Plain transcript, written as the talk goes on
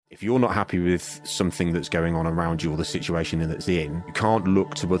If you're not happy with something that's going on around you or the situation that it's in, you can't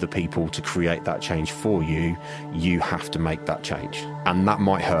look to other people to create that change for you. You have to make that change. And that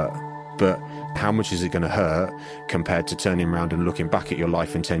might hurt, but how much is it going to hurt compared to turning around and looking back at your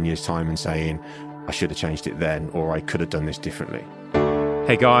life in 10 years' time and saying, I should have changed it then, or I could have done this differently.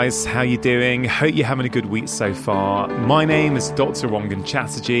 Hey guys, how you doing? Hope you're having a good week so far. My name is Dr. Rangan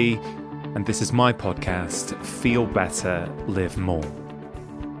Chatterjee, and this is my podcast, Feel Better, Live More.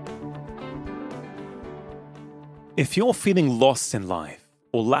 If you're feeling lost in life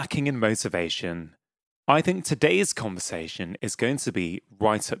or lacking in motivation, I think today's conversation is going to be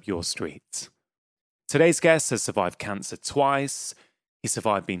right up your street. Today's guest has survived cancer twice. He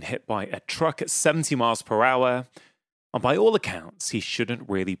survived being hit by a truck at 70 miles per hour. And by all accounts, he shouldn't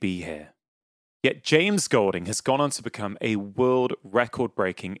really be here. Yet James Golding has gone on to become a world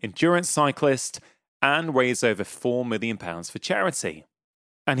record-breaking endurance cyclist and raise over £4 million for charity.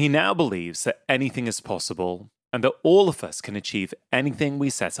 And he now believes that anything is possible and that all of us can achieve anything we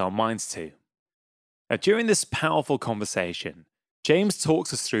set our minds to. Now, during this powerful conversation, James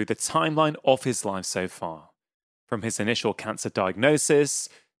talks us through the timeline of his life so far, from his initial cancer diagnosis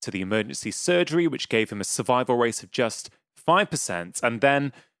to the emergency surgery, which gave him a survival rate of just 5%, and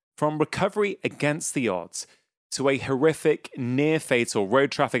then from recovery against the odds to a horrific, near-fatal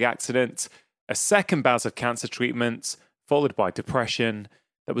road traffic accident, a second bout of cancer treatment, followed by depression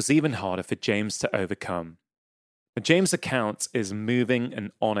that was even harder for James to overcome. James' account is moving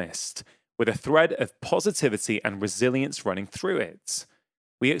and honest, with a thread of positivity and resilience running through it.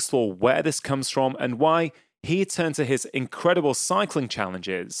 We explore where this comes from and why he turned to his incredible cycling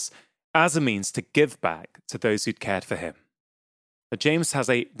challenges as a means to give back to those who'd cared for him. James has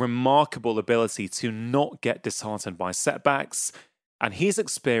a remarkable ability to not get disheartened by setbacks, and he's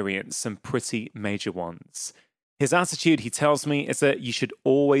experienced some pretty major ones. His attitude, he tells me, is that you should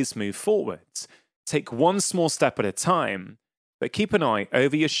always move forwards. Take one small step at a time, but keep an eye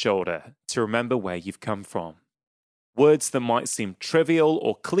over your shoulder to remember where you've come from. Words that might seem trivial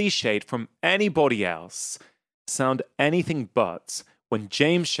or cliched from anybody else sound anything but when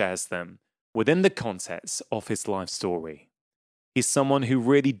James shares them within the context of his life story. He's someone who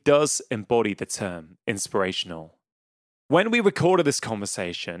really does embody the term inspirational. When we recorded this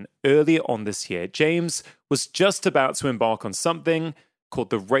conversation earlier on this year, James was just about to embark on something called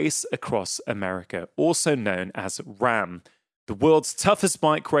the Race Across America, also known as RAAM, the world's toughest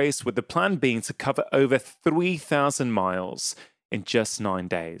bike race, with the plan being to cover over 3,000 miles in just 9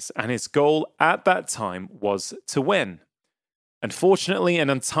 days. And his goal at that time was to win. Unfortunately, an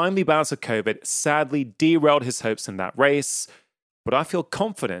untimely bout of COVID sadly derailed his hopes in that race, but I feel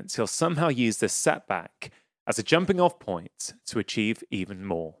confident he'll somehow use this setback as a jumping off point to achieve even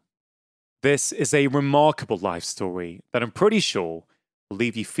more. This is a remarkable life story that I'm pretty sure will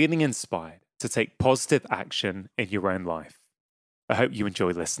leave you feeling inspired to take positive action in your own life. I hope you enjoy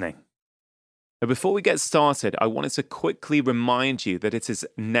listening. Now, before we get started, I wanted to quickly remind you that it is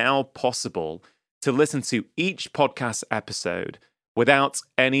now possible to listen to each podcast episode without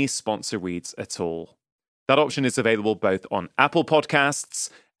any sponsor reads at all. That option is available both on Apple Podcasts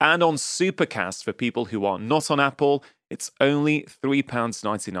and on Supercast for people who are not on Apple. It's only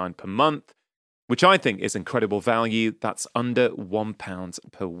 £3.99 per month, which I think is incredible value. That's under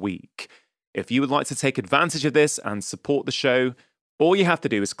 £1 per week. If you would like to take advantage of this and support the show, all you have to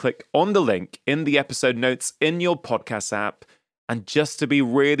do is click on the link in the episode notes in your podcast app. And just to be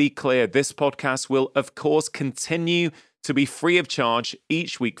really clear, this podcast will, of course, continue to be free of charge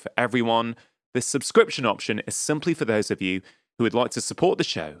each week for everyone. This subscription option is simply for those of you who would like to support the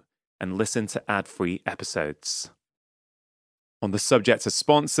show and listen to ad-free episodes. On the subject of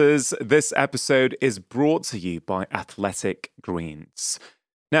sponsors, this episode is brought to you by Athletic Greens.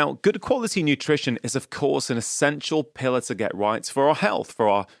 Now, good quality nutrition is, of course, an essential pillar to get right for our health, for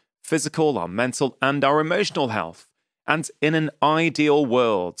our physical, our mental, and our emotional health. And in an ideal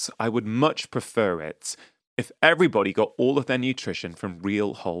world, I would much prefer it if everybody got all of their nutrition from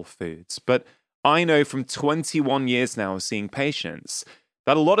real whole foods. But I know from 21 years now of seeing patients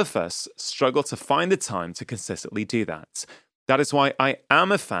that a lot of us struggle to find the time to consistently do that. That is why I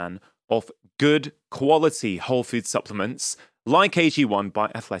am a fan of good quality whole food supplements like AG1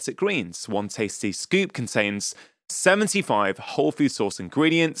 by Athletic Greens. One tasty scoop contains 75 whole food source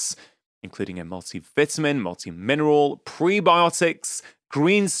ingredients, including a multivitamin, multi-mineral, prebiotics,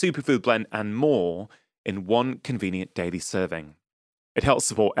 green superfood blend, and more in one convenient daily serving. It helps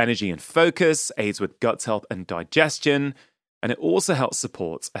support energy and focus, aids with gut health and digestion, and it also helps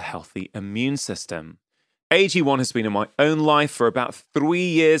support a healthy immune system. AG1 has been in my own life for about 3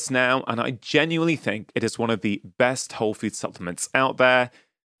 years now, and I genuinely think it is one of the best whole food supplements out there.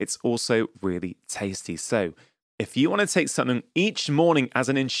 It's also really tasty. So if you want to take something each morning as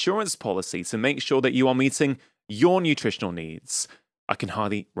an insurance policy to make sure that you are meeting your nutritional needs, I can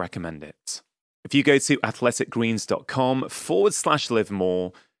highly recommend it. If you go to athleticgreens.com/live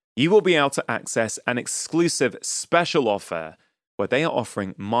more, you will be able to access an exclusive special offer where they are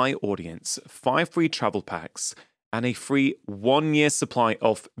offering my audience 5 free travel packs and a free 1-year supply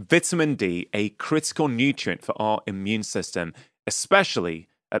of vitamin D, a critical nutrient for our immune system, especially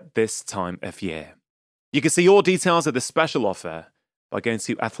at this time of year. You can see all details of the special offer by going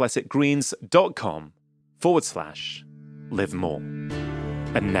to athleticgreens.com/live more.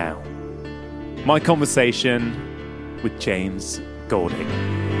 And now, my conversation with James Golding.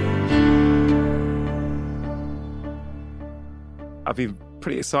 I've been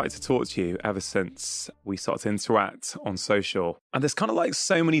pretty excited to talk to you ever since we started to interact on social. And there's kind of like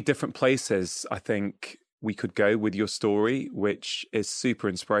so many different places I think we could go with your story, which is super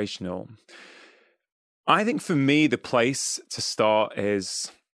inspirational. I think for me, the place to start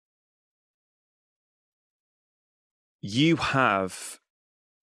is you have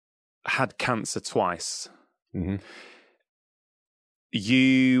had cancer twice. Mm-hmm.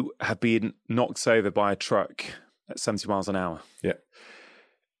 You have been knocked over by a truck at 70 miles an hour. Yeah.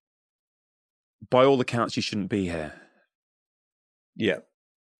 By all accounts, you shouldn't be here. Yeah.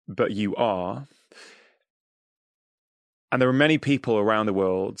 But you are. And there are many people around the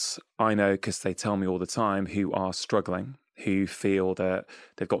world, I know because they tell me all the time, who are struggling, who feel that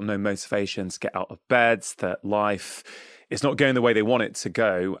they've got no motivation to get out of bed, that life is not going the way they want it to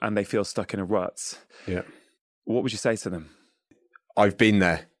go, and they feel stuck in a rut. Yeah. What would you say to them? I've been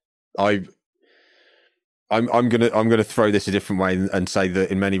there. I'm gonna throw this a different way and say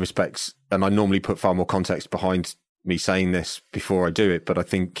that in many respects, and I normally put far more context behind me saying this before I do it, but I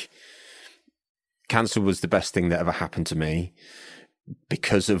think cancer was the best thing that ever happened to me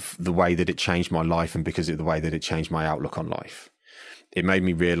because of the way that it changed my life and because of the way that it changed my outlook on life. It made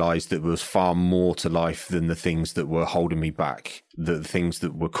me realize that there was far more to life than the things that were holding me back, the things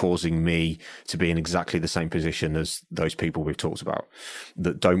that were causing me to be in exactly the same position as those people we've talked about,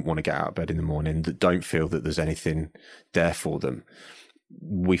 that don't want to get out of bed in the morning, that don't feel that there's anything there for them.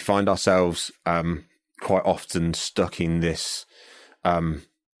 We find ourselves quite often stuck in this,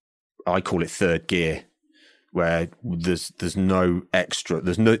 I call it third gear, where there's no extra,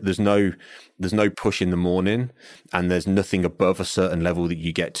 there's no push in the morning, and there's nothing above a certain level that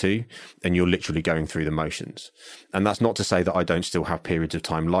you get to, and you're literally going through the motions. And that's not to say that I don't still have periods of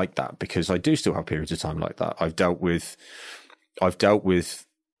time like that, because I do still have periods of time like that. I've dealt with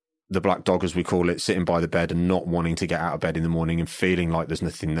the black dog, as we call it, sitting by the bed and not wanting to get out of bed in the morning and feeling like there's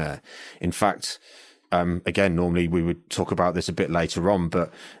nothing there. In fact, again, normally we would talk about this a bit later on,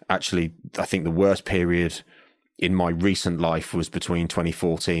 but actually I think the worst period in my recent life was between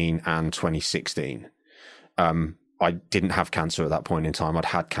 2014 and 2016. I didn't have cancer at that point in time. I'd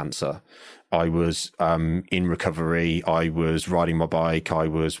had cancer. I was in recovery. I was riding my bike. I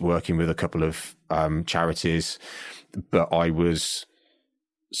was working with a couple of charities, but I was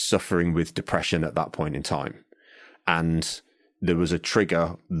suffering with depression at that point in time. And there was a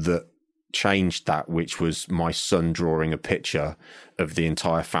trigger that changed that, which was my son drawing a picture of the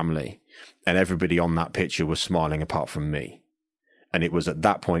entire family. And everybody on that picture was smiling apart from me. And it was at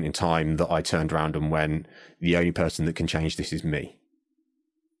that point in time that I turned around and went, the only person that can change this is me.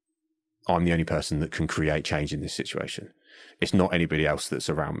 I'm the only person that can create change in this situation. It's not anybody else that's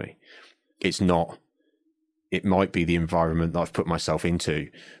around me. It might be the environment that I've put myself into,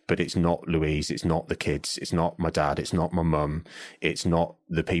 but it's not Louise, it's not the kids, it's not my dad, it's not my mum, it's not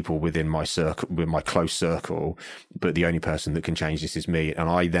the people within my circle, with my close circle, but the only person that can change this is me. And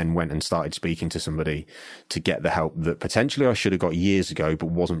I then went and started speaking to somebody to get the help that potentially I should have got years ago, but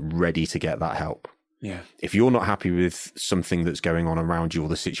wasn't ready to get that help. Yeah. If you're not happy with something that's going on around you or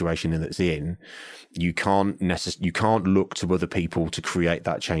the situation that it's in, you can't look to other people to create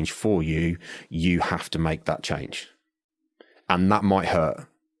that change for you. You have to make that change. And that might hurt,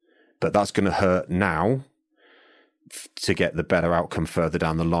 but that's going to hurt now to get the better outcome further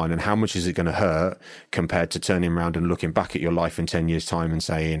down the line. And how much is it going to hurt compared to turning around and looking back at your life in 10 years' time and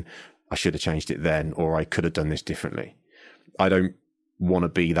saying, I should have changed it then, or I could have done this differently. I don't want to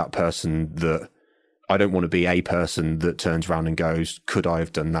be that person I don't want to be a person that turns around and goes, could I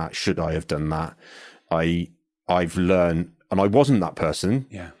have done that? Should I have done that? I've learned, and I wasn't that person.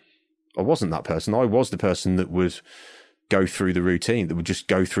 Yeah. I wasn't that person. I was the person that would go through the routine, that would just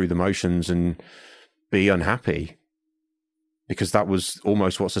go through the motions and be unhappy, because that was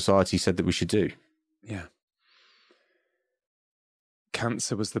almost what society said that we should do. Yeah.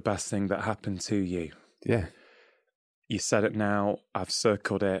 Cancer was the best thing that happened to you. Yeah. You said it now. I've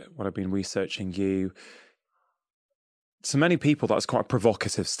circled it when I've been researching you. To many people, that's quite a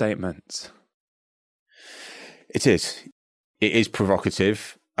provocative statement. It is. It is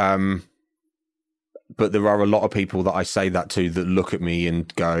provocative. But there are a lot of people that I say that to that look at me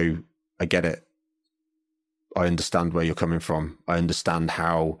and go, I get it. I understand where you're coming from. I understand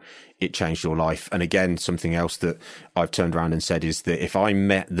how it changed your life. And again, something else that I've turned around and said is that if I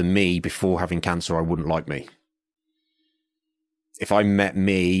met the me before having cancer, I wouldn't like me. If I met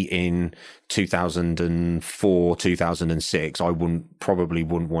me in 2004, 2006, I probably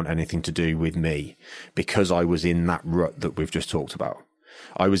wouldn't want anything to do with me because I was in that rut that we've just talked about.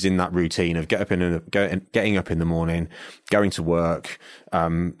 I was in that routine of getting up in the morning, going to work,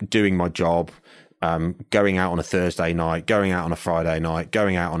 doing my job, going out on a Thursday night, going out on a Friday night,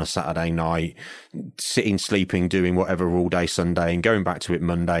 going out on a Saturday night, sitting, sleeping, doing whatever all day Sunday and going back to it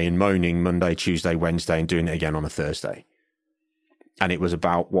Monday and moaning Monday, Tuesday, Wednesday and doing it again on a Thursday. And it was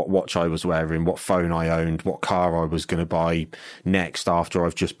about what watch I was wearing, what phone I owned, what car I was going to buy next after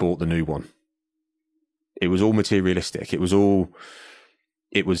I've just bought the new one. It was all materialistic. It was all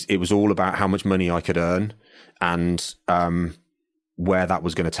about how much money I could earn and where that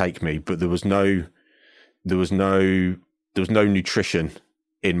was going to take me. But there was no nutrition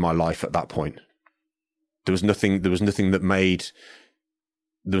in my life at that point. There was nothing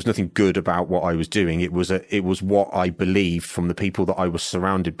good about what I was doing. It was what I believed from the people that I was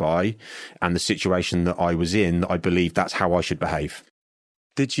surrounded by and the situation that I was in, that I believed that's how I should behave.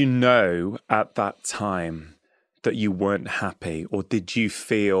 Did you know at that time that you weren't happy, or did you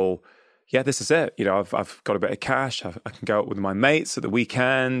feel, yeah, this is it? You know, I've got a bit of cash. I can go out with my mates at the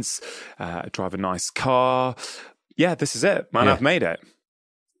weekends, drive a nice car. Yeah, this is it, man. Yeah. I've made it.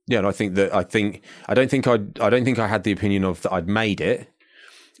 Yeah, and I don't think I had the opinion of that I'd made it,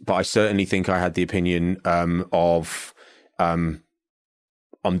 but I certainly think I had the opinion of I'm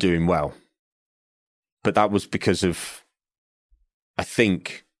doing well. But that was because of, I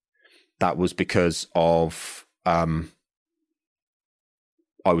think that was because of I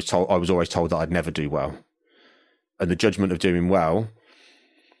was always told that I'd never do well. And the judgment of doing well,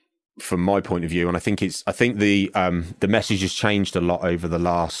 from my point of view, and I think the message has changed a lot over the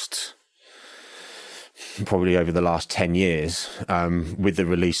last 10 years, with the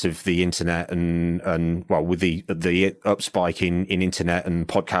release of the internet and with the upspike in internet and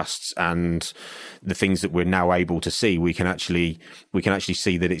podcasts and the things that we're now able to see, we can actually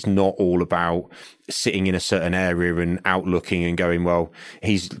see that it's not all about sitting in a certain area and outlooking and going, well,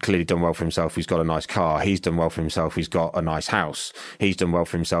 he's clearly done well for himself. He's got a nice car. He's done well for himself. He's got a nice house. He's done well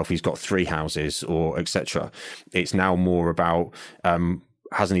for himself. He's got 3 houses, or etc. It's now more about,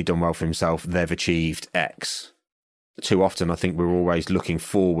 hasn't he done well for himself? They've achieved X. Too often, I think we're always looking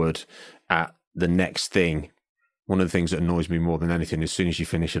forward at the next thing. One of the things that annoys me more than anything, as soon as you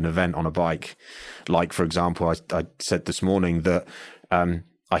finish an event on a bike, like, for example, I said this morning that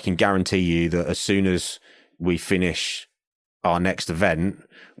I can guarantee you that as soon as we finish our next event,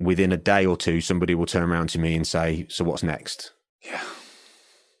 within a day or two, somebody will turn around to me and say, so what's next? Yeah.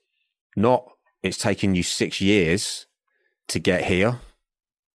 Not, it's taken you 6 years to get here.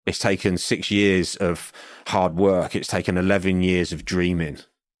 It's taken 6 years of hard work. It's taken 11 years of dreaming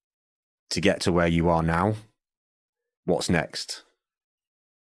to get to where you are now. What's next?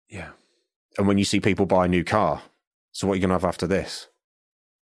 Yeah. And when you see people buy a new car, so what are you going to have after this?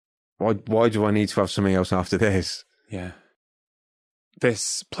 Why do I need to have something else after this? Yeah.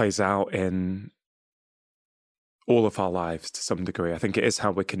 This plays out in all of our lives to some degree. I think it is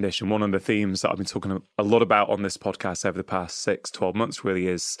how we're conditioned. One of the themes that I've been talking a lot about on this podcast over the past 6-12 months really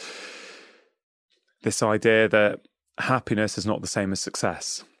is this idea that happiness is not the same as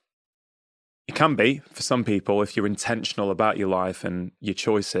success. It can be for some people if you're intentional about your life and your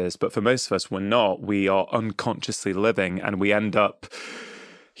choices, but for most of us, we're not. We are unconsciously living, and we end up,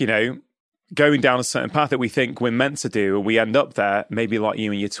 going down a certain path that we think we're meant to do, and we end up there, maybe like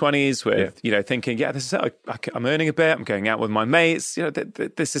you in your 20s with, thinking, yeah, this is it. I'm earning a bit. I'm going out with my mates.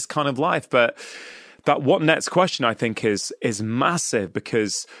 This is kind of life. But that what next question, I think, is massive,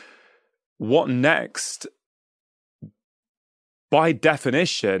 because what next, by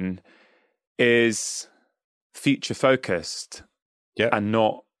definition, is future focused and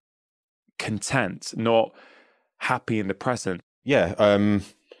not content, not happy in the present. Yeah.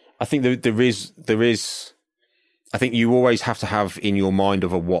 I think there is, I think you always have to have in your mind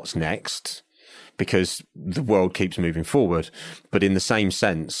of a what's next, because the world keeps moving forward. But in the same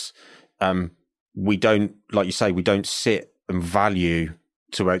sense, we don't, like you say, we don't sit and value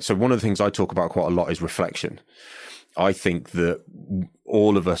to it. So one of the things I talk about quite a lot is reflection. I think that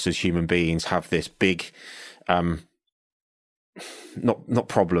all of us as human beings have this big not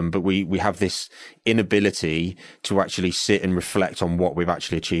problem, but we have this inability to actually sit and reflect on what we've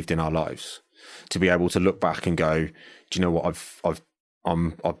actually achieved in our lives, to be able to look back and go, do you know what,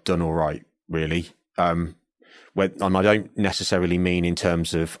 I've done all right, really. And I don't necessarily mean in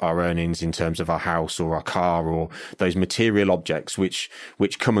terms of our earnings, in terms of our house or our car or those material objects which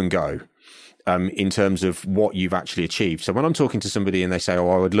come and go. In terms of what you've actually achieved. So when I'm talking to somebody and they say,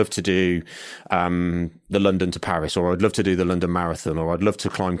 I would love to do the London to Paris, or I'd love to do the London Marathon, or I'd love to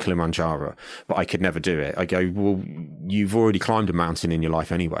climb Kilimanjaro, but I could never do it. I go, well, you've already climbed a mountain in your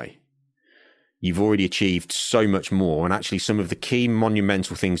life anyway. You've already achieved so much more. And actually some of the key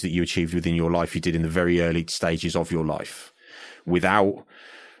monumental things that you achieved within your life, you did in the very early stages of your life without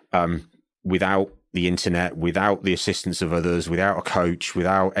the internet, without the assistance of others, without a coach,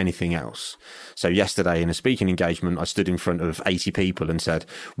 without anything else. So yesterday in a speaking engagement, I stood in front of 80 people and said,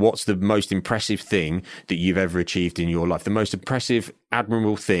 what's the most impressive thing that you've ever achieved in your life? The most impressive,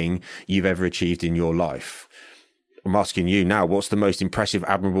 admirable thing you've ever achieved in your life. I'm asking you now, what's the most impressive,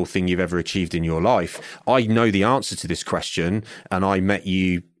 admirable thing you've ever achieved in your life? I know the answer to this question, and I met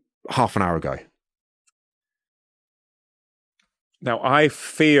you half an hour ago. Now, I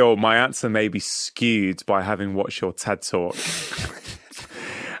feel my answer may be skewed by having watched your TED Talk.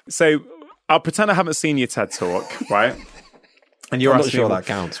 So I'll pretend I haven't seen your TED Talk, right? And you're I'm asking, not sure that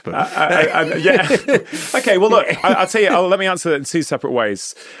counts, but yeah. Okay, well, look, I'll tell you. Let me answer that in two separate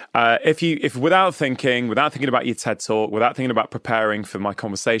ways. If without thinking about your TED Talk, without thinking about preparing for my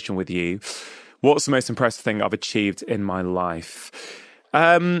conversation with you, what's the most impressive thing I've achieved in my life?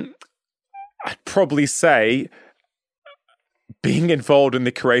 I'd probably say being involved in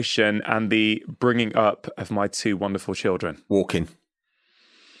the creation and the bringing up of my two wonderful children. Walking.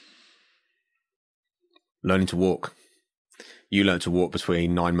 Learning to walk. You learned to walk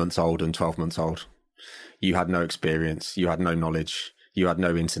between 9 months old and 12 months old. You had no experience. You had no knowledge. You had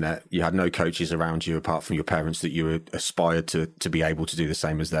no internet. You had no coaches around you apart from your parents that you aspired to be able to do the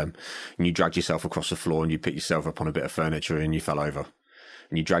same as them. And you dragged yourself across the floor and you picked yourself up on a bit of furniture and you fell over.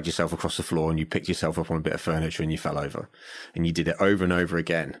 And you dragged yourself across the floor and you picked yourself up on a bit of furniture and you fell over. And you did it over and over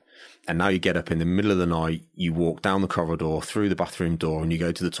again. And now you get up in the middle of the night, you walk down the corridor, through the bathroom door, and you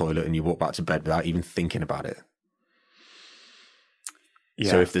go to the toilet and you walk back to bed without even thinking about it.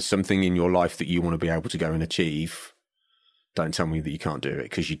 Yeah. So if there's something in your life that you want to be able to go and achieve, don't tell me that you can't do it,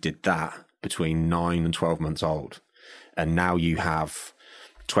 because you did that between 9 and 12 months old. And now you have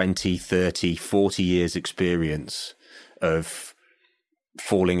 20, 30, 40 years experience of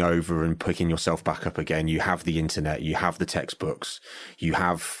falling over and picking yourself back up again. You have the internet, you have the textbooks, you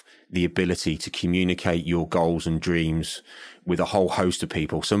have the ability to communicate your goals and dreams with a whole host of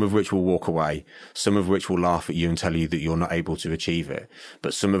people, some of which will walk away, some of which will laugh at you and tell you that you're not able to achieve it.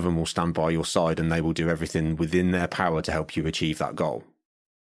 But some of them will stand by your side and they will do everything within their power to help you achieve that goal.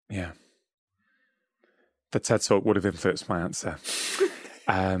 Yeah. The TED Talk would have influenced my answer.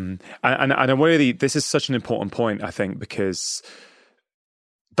 And really, this is such an important point, I think, because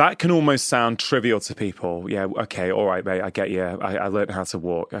that can almost sound trivial to people. Yeah, okay, all right, mate, I get you. I learned how to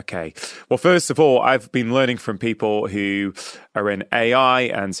walk. Okay. Well, first of all, I've been learning from people who are in AI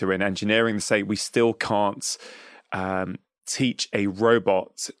and who are in engineering to say we still can't teach a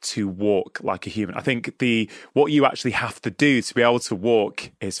robot to walk like a human. I think what you actually have to do to be able to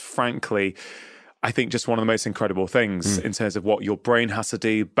walk is, frankly, I think just one of the most incredible things in terms of what your brain has to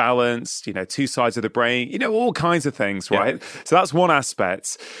do, balance, two sides of the brain, all kinds of things, right? Yeah. So that's one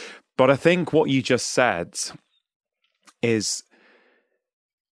aspect. But I think what you just said is,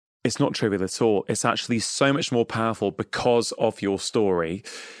 it's not trivial at all. It's actually so much more powerful because of your story,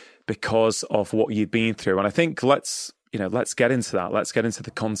 because of what you've been through. And I think let's get into that. Let's get into the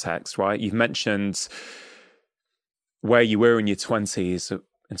context, right? You've mentioned where you were in your 20s,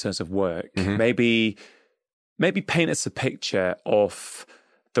 in terms of work. Mm-hmm. Maybe paint us a picture of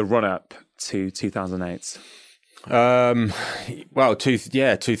the run-up to 2008.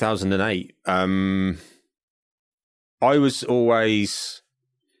 2008. I was always,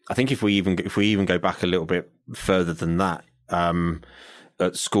 I think if we even go back a little bit further than that,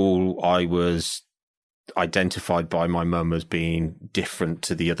 at school I was identified by my mum as being different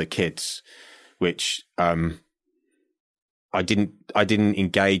to the other kids, which I didn't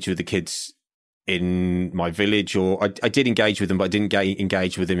engage with the kids in my village, or I did engage with them, but I didn't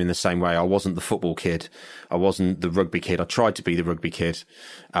engage with them in the same way. I wasn't the football kid. I wasn't the rugby kid. I tried to be the rugby kid.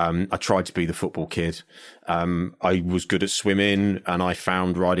 I tried to be the football kid. I was good at swimming, and I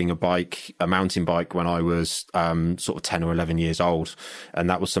found riding a mountain bike when I was sort of 10 or 11 years old. And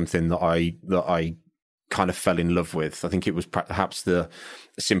that was something that I kind of fell in love with. I think it was perhaps the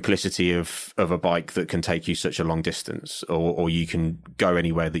simplicity of a bike that can take you such a long distance, or you can go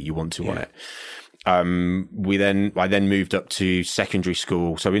anywhere that you want to on it. I then moved up to secondary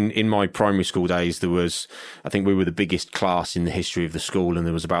school. So in my primary school days, I think we were the biggest class in the history of the school, and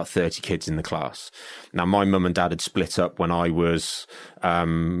there was about 30 kids in the class. Now, my mum and dad had split up when I was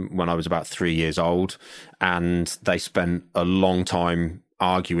about 3 years old, and they spent a long time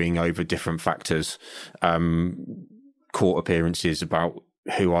arguing over different factors, court appearances about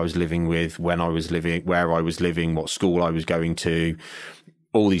who I was living with, when I was living, where I was living, what school I was going to,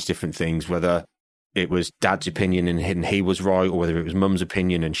 all these different things, whether it was dad's opinion and he was right, or whether it was mum's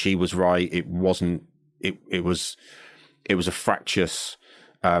opinion and she was right. It wasn't, it was a fractious,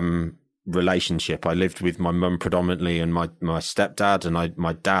 relationship. I lived with my mum predominantly and my stepdad, and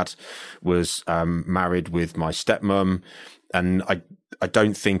my dad was, married with my stepmum. And I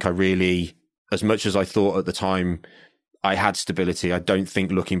don't think I really, as much as I thought at the time I had stability, I don't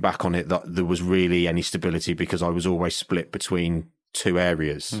think looking back on it that there was really any stability, because I was always split between two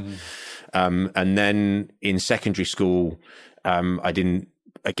areas. And then in secondary school, I didn't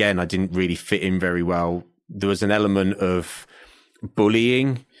really fit in very well. There was an element of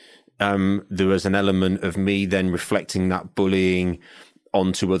bullying. There was an element of me then reflecting that bullying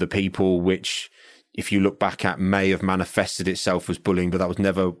onto other people, which, if you look back at, may have manifested itself as bullying, but that was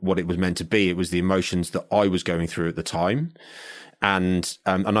never what it was meant to be. It was the emotions that I was going through at the time. And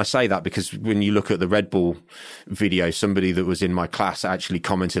I say that because when you look at the Red Bull video, somebody that was in my class actually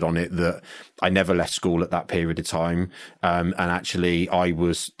commented on it that I never left school at that period of time. And actually I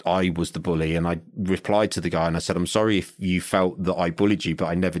was the bully. And I replied to the guy and I said, I'm sorry if you felt that I bullied you, but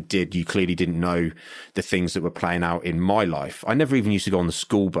I never did. You clearly didn't know the things that were playing out in my life. I never even used to go on the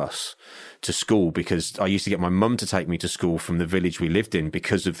school bus to school, because I used to get my mum to take me to school from the village we lived in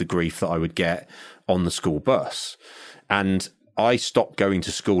because of the grief that I would get on the school bus. And I stopped going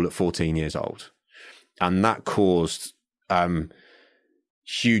to school at 14 years old, and that caused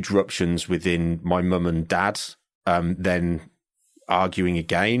huge ruptions within my mum and dad. Then arguing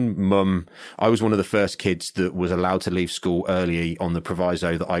again. I was one of the first kids that was allowed to leave school early on the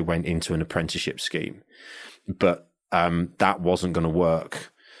proviso that I went into an apprenticeship scheme, but that wasn't going to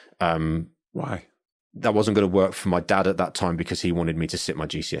work. Why? That wasn't going to work for my dad at that time, because he wanted me to sit my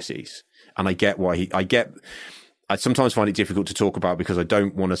GCSEs, and I get why I sometimes find it difficult to talk about, because I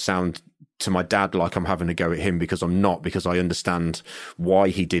don't want to sound to my dad like I'm having a go at him, because I'm not, because I understand why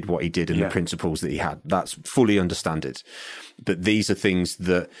he did what he did and the principles that he had. That's fully understood. But these are things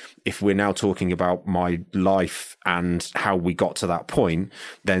that, if we're now talking about my life and how we got to that point,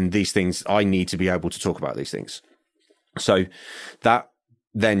 then these things, I need to be able to talk about these things. So that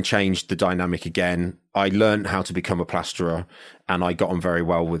then changed the dynamic again. I learned how to become a plasterer, and I got on very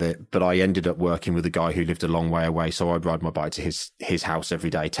well with it, but I ended up working with a guy who lived a long way away. So I'd ride my bike to his house every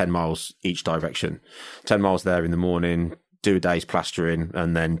day, 10 miles each direction, 10 miles there in the morning, do a day's plastering,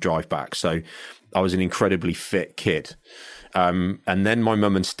 and then drive back. So I was an incredibly fit kid. And then my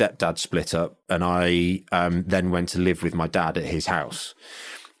mum and stepdad split up, and I then went to live with my dad at his house.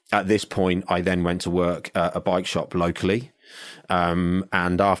 At this point, I then went to work at a bike shop locally.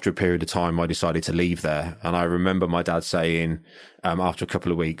 And after a period of time, I decided to leave there. And I remember my dad saying, after a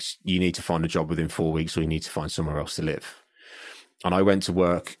couple of weeks, you need to find a job within 4 weeks, or you need to find somewhere else to live. And I went to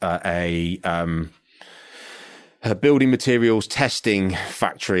work at a building materials testing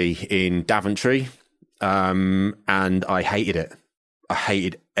factory in Daventry. And I hated it. I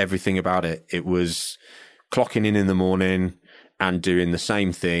hated everything about it. It was clocking in the morning and doing the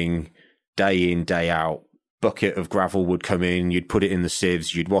same thing day in, day out. Bucket of gravel would come in, you'd put it in the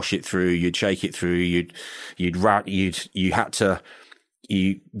sieves, you'd wash it through, you'd shake it through, the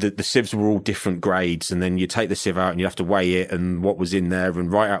sieves were all different grades, and then you take the sieve out and you have to weigh it and what was in there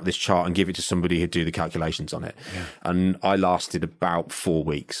and write out this chart and give it to somebody who'd do the calculations on it. Yeah. And I lasted about 4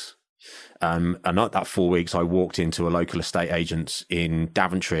 weeks. And at that 4 weeks, I walked into a local estate agent in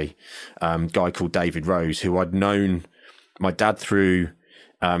Daventry, guy called David Rose, who I'd known my dad through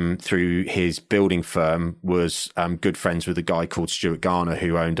his building firm, was good friends with a guy called Stuart Garner,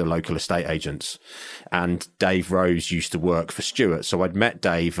 who owned a local estate agents. And Dave Rose used to work for Stuart. So I'd met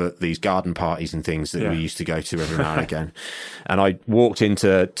Dave at these garden parties and things that we used to go to every now and again. And I walked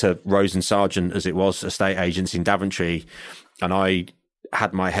into Rose and Sargent, as it was, estate agents in Daventry, and I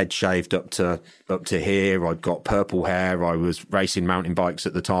had my head shaved up to here. I'd got purple hair. I was racing mountain bikes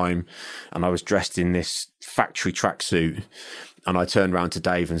at the time, and I was dressed in this factory tracksuit. And I turned around to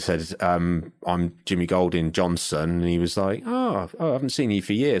Dave and said, I'm Jimmy Golding, John's son. And he was like, oh, I haven't seen you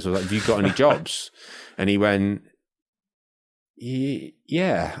for years. I was like, have you got any jobs? And he went,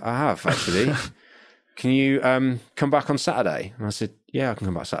 yeah, I have, actually. can you come back on Saturday? And I said, yeah, I can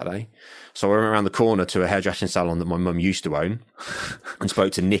come back Saturday. So I went around the corner to a hairdressing salon that my mum used to own and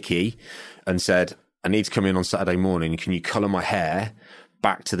spoke to Nikki and said, I need to come in on Saturday morning. Can you colour my hair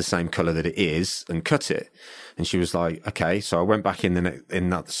back to the same colour that it is and cut it? And she was like, okay. So I went back in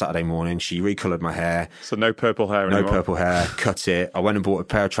that Saturday morning. She recoloured my hair. So no purple hair anymore? No purple hair, cut it. I went and bought a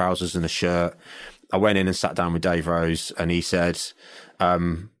pair of trousers and a shirt. I went in and sat down with Dave Rose and he said,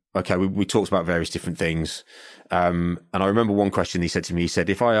 okay, we talked about various different things. And I remember one question he said to me, he said,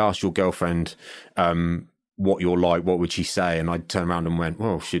 if I asked your girlfriend what you're like, what would she say? And I turned around and went,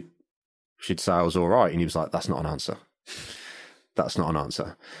 well, she'd say I was all right. And he was like, that's not an answer. That's not an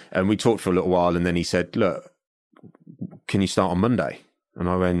answer. And we talked for a little while and then he said, look, can you start on Monday? And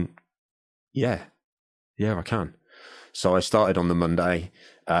I went, yeah, I can. So I started on the Monday,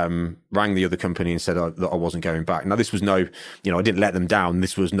 rang the other company and said that I wasn't going back. Now this was I didn't let them down.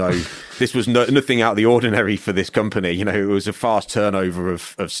 This was nothing out of the ordinary for this company. You know, it was a fast turnover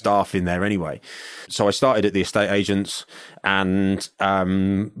of staff in there anyway. So I started at the estate agents and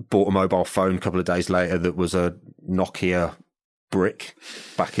bought a mobile phone a couple of days later that was a Nokia brick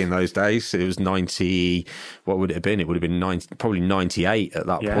back in those days. It was 90, what would it have been? It would have been probably 98 at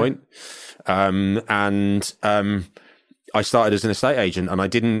that point. I started as an estate agent and I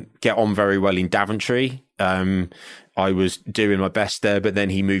didn't get on very well in Daventry. I was doing my best there, but then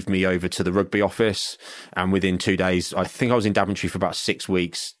he moved me over to the rugby office. And within 2 days, I think I was in Daventry for about 6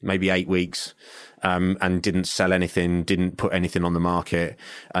 weeks, maybe 8 weeks, and didn't sell anything, didn't put anything on the market.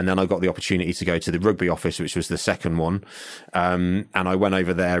 And then I got the opportunity to go to the rugby office, which was the second one. And I went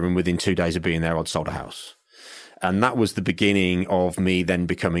over there and within 2 days of being there, I'd sold a house. And that was the beginning of me then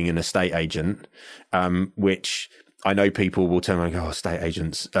becoming an estate agent, which I know people will turn around and go, estate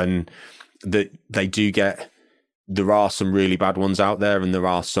agents. And that they do there are some really bad ones out there and there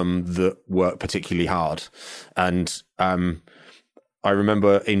are some that work particularly hard. And I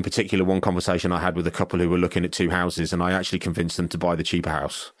remember in particular one conversation I had with a couple who were looking at 2 houses and I actually convinced them to buy the cheaper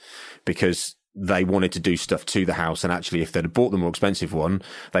house because they wanted to do stuff to the house. And actually, if they'd have bought the more expensive one,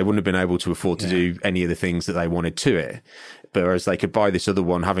 they wouldn't have been able to afford to do any of the things that they wanted to it. But whereas they could buy this other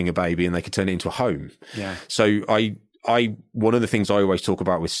one, having a baby, and they could turn it into a home. Yeah. So one of the things I always talk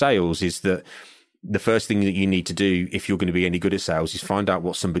about with sales is that the first thing that you need to do if you're going to be any good at sales is find out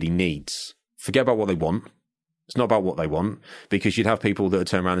what somebody needs. Forget about what they want. It's not about what they want, because you'd have people that would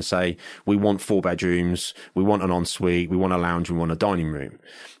turn around and say, we want 4 bedrooms, we want an ensuite, we want a lounge, we want a dining room.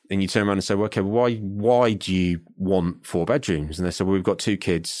 And you turn around and say, well, okay, why do you want 4 bedrooms? And they say, well, we've got 2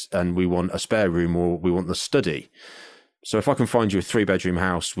 kids and we want a spare room or we want the study. So if I can find you a 3-bedroom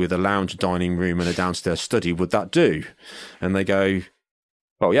house with a lounge, a dining room and a downstairs study, would that do? And they go,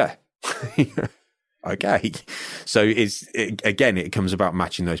 well, yeah. Okay. So it comes about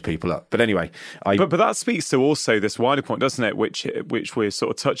matching those people up. But anyway, but that speaks to also this wider point, doesn't it? Which we're sort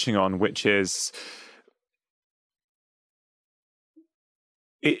of touching on, which is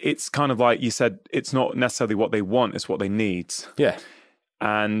it's kind of like you said, it's not necessarily what they want, it's what they need. Yeah.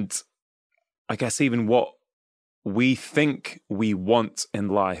 And I guess even what we think we want in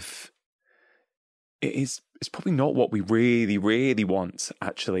life it's probably not what we really, really want,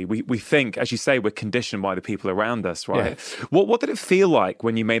 actually. We think, as you say, we're conditioned by the people around us, right? Yeah. What did it feel like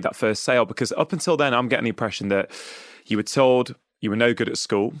when you made that first sale? Because up until then, I'm getting the impression that you were told you were no good at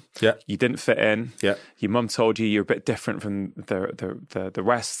school. Yeah. You didn't fit in. Yeah. Your mum told you you're a bit different from the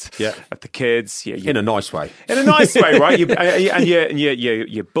rest of the kids. In a nice way. In a nice way, right?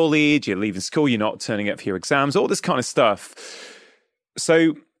 You're bullied, you're leaving school, you're not turning up for your exams, all this kind of stuff.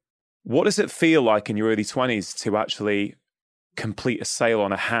 So what does it feel like in your early 20s to actually complete a sale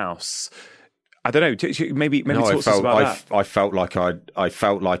on a house? I don't know. Maybe talk to us about that. I felt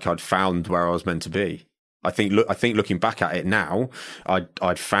like I'd found where I was meant to be. I think looking back at it now,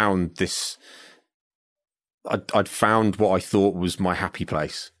 I'd found this. I'd found what I thought was my happy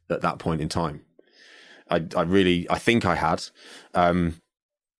place at that point in time. I think I had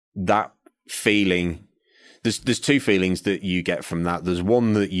that feeling. There's 2 feelings that you get from that. There's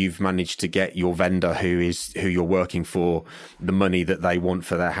one that you've managed to get your vendor, who you're working for, the money that they want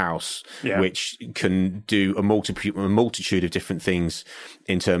for their house, which can do a multitude of different things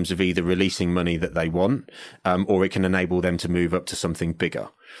in terms of either releasing money that they want, or it can enable them to move up to something bigger.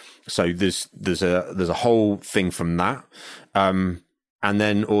 So there's a whole thing from that, and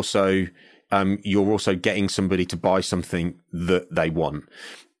then also you're also getting somebody to buy something that they want.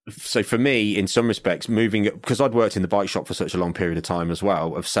 So for me, in some respects, because I'd worked in the bike shop for such a long period of time as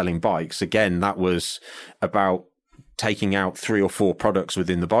well, of selling bikes, again, that was about taking out 3 or 4 products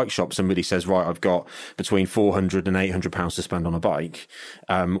within the bike shop. Somebody says, right, I've got between £400 and £800 to spend on a bike,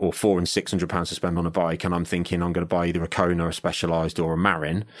 or £400 and £600 to spend on a bike. And I'm thinking I'm going to buy either a Kona, a Specialized, or a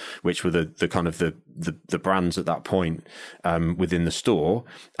Marin, which were the kind of the brands at that point, within the store.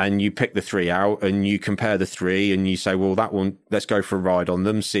 And you pick the 3 out and you compare the 3 and you say, well, that one, let's go for a ride on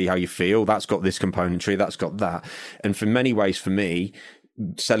them, see how you feel. That's got this componentry, that's got that. And for many ways, for me,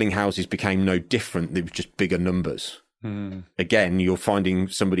 selling houses became no different. They were just bigger numbers. Again, you're finding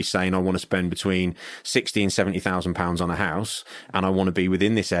somebody saying, I want to spend between 60 and 70,000 pounds on a house, and I want to be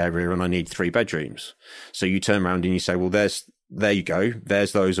within this area, and I need 3 bedrooms. So you turn around and you say, well, there you go.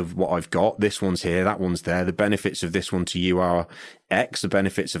 There's those of what I've got. This one's here, that one's there. The benefits of this one to you are X, the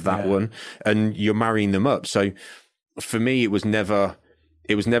benefits of that one, and you're marrying them up. So for me, it was never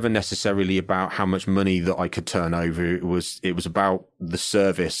necessarily about how much money that I could turn over. It was about the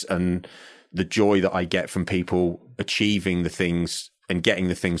service and the joy that I get from people achieving the things and getting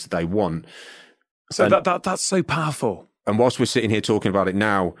the things that they want. So that's so powerful. And whilst we're sitting here talking about it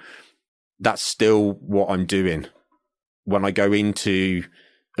now, that's still what I'm doing. When I go into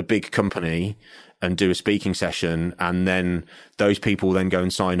a big company and do a speaking session, and then those people then go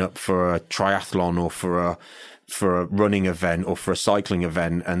and sign up for a triathlon or for a running event or for a cycling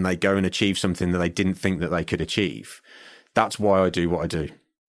event, and they go and achieve something that they didn't think that they could achieve. That's why I do what I do.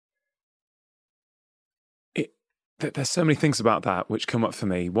 There's so many things about that which come up for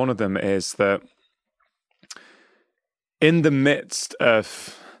me. One of them is that in the midst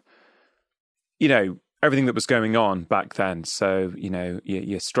of, everything that was going on back then, so,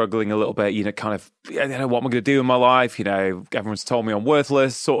 you're struggling a little bit, kind of, I don't know what am I going to do in my life, everyone's told me I'm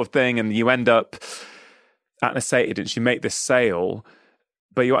worthless sort of thing, and you end up at an estate agent, you make this sale,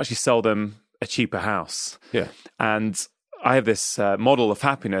 but you actually sell them a cheaper house. Yeah. And I have this model of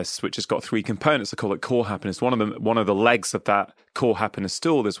happiness, which has got 3 components. I call it core happiness. One of the legs of that core happiness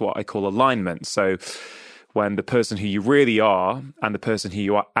stool is what I call alignment. So when the person who you really are and the person who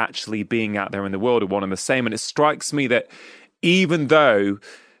you are actually being out there in the world are one and the same. And it strikes me that even though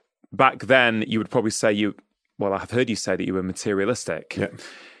back then you would probably say I've heard you say that you were materialistic. Yeah.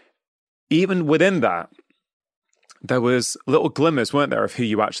 Even within that, there was little glimmers, weren't there, of who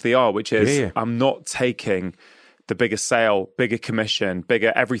you actually are, which is I'm not taking the bigger sale, bigger commission,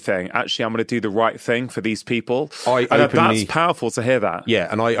 bigger everything. Actually, I'm going to do the right thing for these people. That's powerful to hear that. Yeah,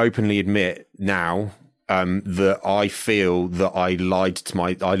 and I openly admit now that I feel that I lied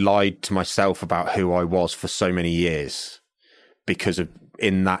to myself about who I was for so many years because of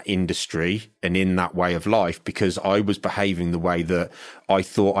in that industry and in that way of life, because I was behaving the way that I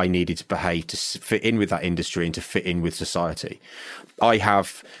thought I needed to behave to fit in with that industry and to fit in with society.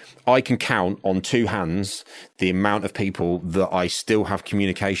 I can count on 2 hands the amount of people that I still have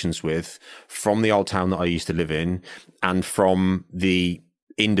communications with from the old town that I used to live in and from the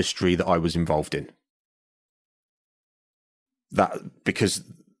industry that I was involved in. That because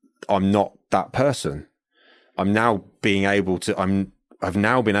I'm not that person. I've now been able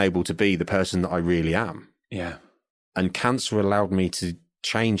to be the person that I really am. Yeah. And cancer allowed me to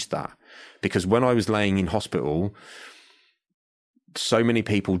change that, because when I was laying in hospital, so many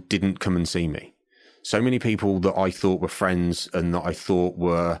people didn't come and see me. So many people that I thought were friends and that I thought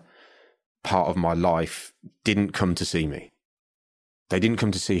were part of my life didn't come to see me. They didn't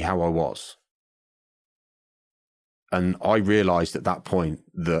come to see how I was. And I realized at that point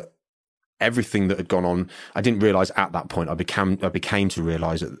that everything that had gone on, I didn't realize at that point. I became to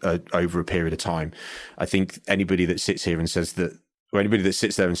realize over a period of time. I think anybody that sits here and says that, or anybody that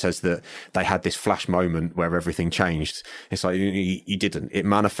sits there and says that they had this flash moment where everything changed, it's like you didn't. It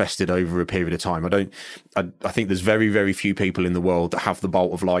manifested over a period of time. I think there's very, very few people in the world that have the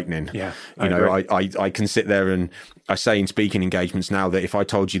bolt of lightning. Yeah, I can sit there and I say in speaking engagements now that if I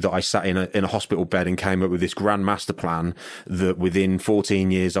told you that I sat in a hospital bed and came up with this grand master plan that within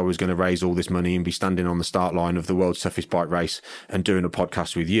 14 years I was going to raise all this money and be standing on the start line of the world's toughest bike race and doing a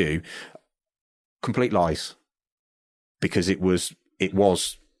podcast with you, complete lies. Because it was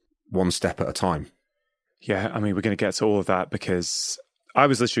one step at a time. Yeah, I mean, we're going to get to all of that because I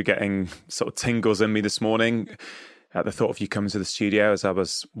was literally getting sort of tingles in me this morning at the thought of you coming to the studio as I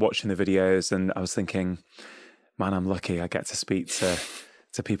was watching the videos, and I was thinking, man, I'm lucky I get to speak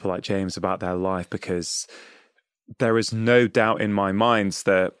to people like James about their life, because there is no doubt in my mind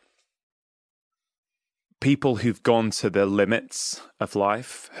that people who've gone to the limits of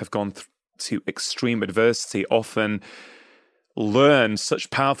life, have gone to extreme adversity, often learn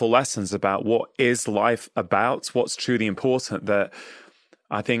such powerful lessons about what is life about, what's truly important, that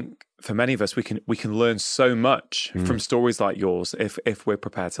I think for many of us, we can learn so much from stories like yours if we're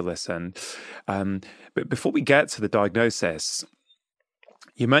prepared to listen. But before we get to the diagnosis,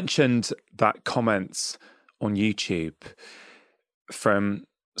 you mentioned that comment on YouTube from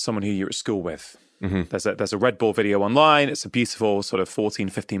someone who you're at school with. Mm-hmm. There's a Red Bull video online. It's a beautiful sort of 14,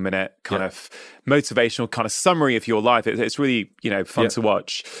 15 minute kind of motivational kind of summary of your life. It's really, fun to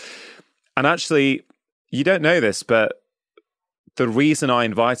watch. And actually, you don't know this, but the reason I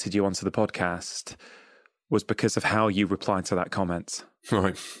invited you onto the podcast was because of how you replied to that comment.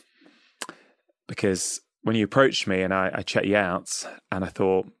 Right. Because when you approached me and I checked you out and I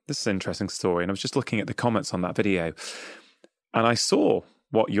thought, this is an interesting story. And I was just looking at the comments on that video and I saw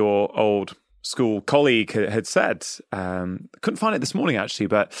what your old school colleague had said. Couldn't find it this morning, actually,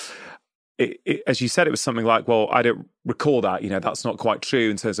 but as you said, it was something like, well, I don't recall that, that's not quite true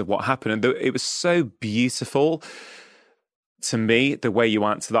in terms of what happened. And it was so beautiful to me, the way you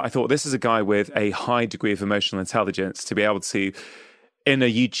answered that. I thought this is a guy with a high degree of emotional intelligence to be able to, in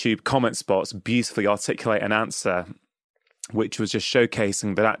a YouTube comment spots, beautifully articulate an answer, which was just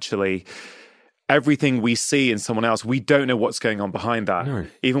showcasing that actually everything we see in someone else, we don't know what's going on behind that. No.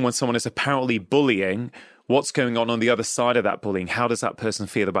 Even when someone is apparently bullying, what's going on the other side of that bullying? How does that person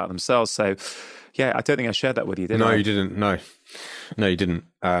feel about themselves? So, yeah, I don't think I shared that with you, did I? No, you didn't. No, you didn't.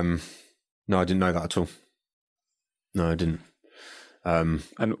 No, I didn't know that at all. No, I didn't. And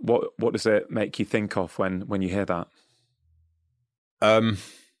what does it make you think of when you hear that? I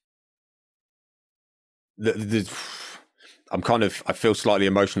feel slightly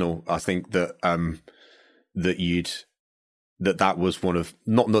emotional. I think that that was one of,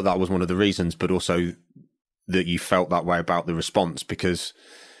 not that was one of the reasons, but also that you felt that way about the response, because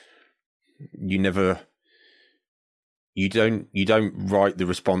you don't write the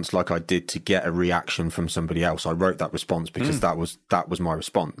response like I did to get a reaction from somebody else. I wrote that response because that was my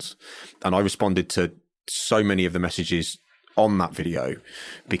response. And I responded to so many of the messages on that video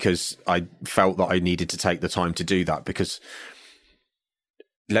because I felt that I needed to take the time to do that, because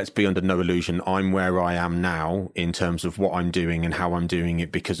let's be under no illusion, I'm where I am now in terms of what I'm doing and how I'm doing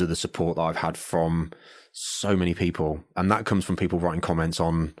it because of the support that I've had from so many people. And that comes from people writing comments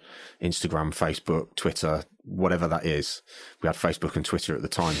on Instagram, Facebook, Twitter, whatever that is. We had Facebook and Twitter at the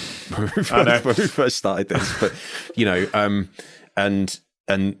time when we first started this, but and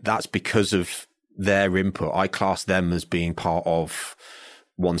that's because of their input. I class them as being part of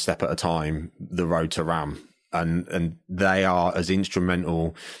One Step at a Time, the road to RAM. And they are as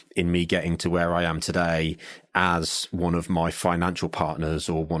instrumental in me getting to where I am today as one of my financial partners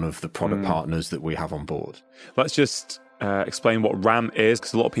or one of the product partners that we have on board. Let's just explain what RAM is,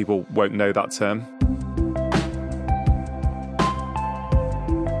 because a lot of people won't know that term.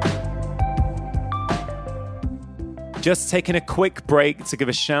 Just taking a quick break to give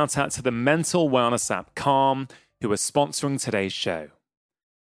a shout out to the mental wellness app Calm, who are sponsoring today's show.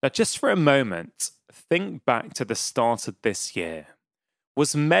 Now, just for a moment, think back to the start of this year.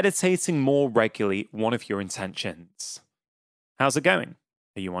 Was meditating more regularly one of your intentions? How's it going?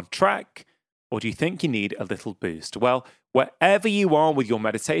 Are you on track? Or do you think you need a little boost? Well, wherever you are with your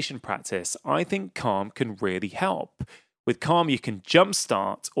meditation practice, I think Calm can really help. With Calm, you can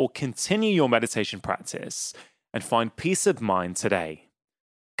jumpstart or continue your meditation practice and find peace of mind today.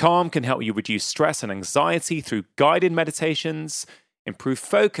 Calm can help you reduce stress and anxiety through guided meditations, improve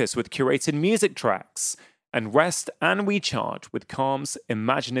focus with curated music tracks, and rest and recharge with Calm's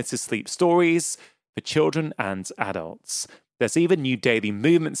imaginative sleep stories for children and adults. There's even new daily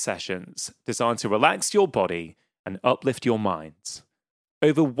movement sessions designed to relax your body and uplift your mind.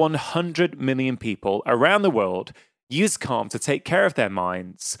 Over 100 million people around the world use Calm to take care of their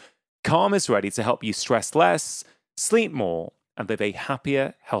minds. Calm is ready to help you stress less, sleep more, and live a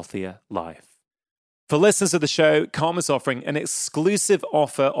happier, healthier life. For listeners of the show, Calm is offering an exclusive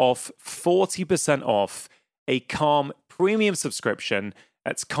offer of 40% off a Calm premium subscription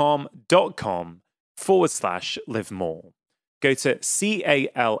at calm.com/live more. Go to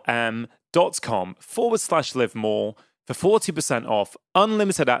calm.com/live more for 40% off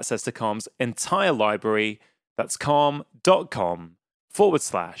unlimited access to Calm's entire library. That's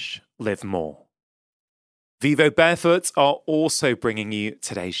calm.com/live more. Vivo Barefoot are also bringing you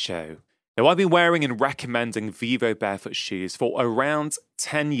today's show. Now, I've been wearing and recommending Vivo Barefoot shoes for around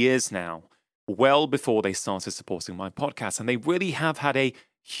 10 years now, well before they started supporting my podcast, and they really have had a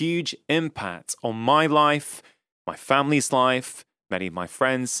huge impact on my life, my family's life, many of my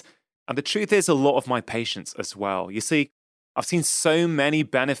friends, and the truth is a lot of my patients as well. You see, I've seen so many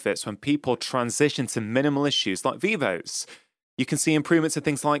benefits when people transition to minimalist shoes like Vivo's. You can see improvements in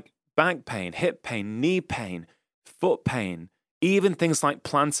things like back pain, hip pain, knee pain, foot pain, even things like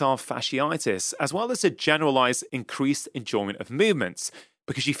plantar fasciitis, as well as a generalized increased enjoyment of movements,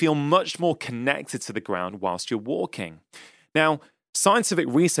 because you feel much more connected to the ground whilst you're walking. Now, scientific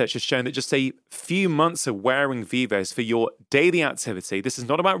research has shown that just a few months of wearing Vivos for your daily activity, this is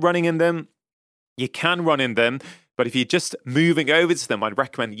not about running in them. You can run in them, but if you're just moving over to them, I'd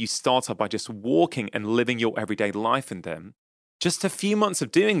recommend that you start off by just walking and living your everyday life in them. Just a few months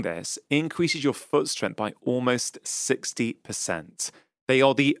of doing this increases your foot strength by almost 60%. They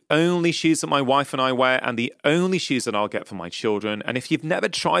are the only shoes that my wife and I wear and the only shoes that I'll get for my children. And if you've never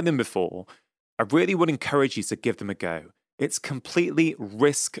tried them before, I really would encourage you to give them a go. It's completely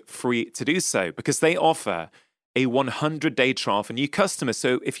risk-free to do so because they offer a 100-day trial for new customers.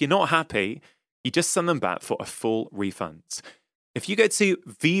 So if you're not happy, you just send them back for a full refund. If you go to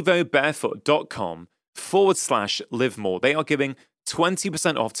vivobarefoot.com/live more, they are giving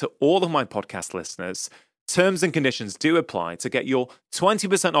 20% off to all of my podcast listeners. Terms and conditions do apply. To get your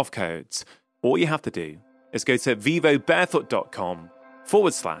 20% off codes, all you have to do is go to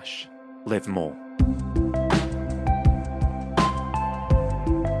vivobarefoot.com/live more.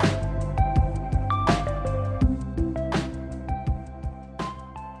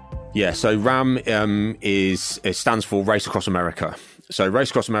 Yeah, so RAM stands for Race Across America. So Race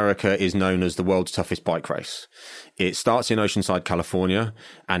Across America is known as the world's toughest bike race. It starts in Oceanside, California,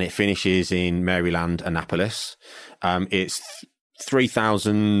 and it finishes in Maryland, Annapolis. It's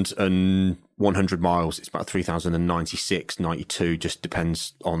 3,100 miles. It's about 3,096, 92, just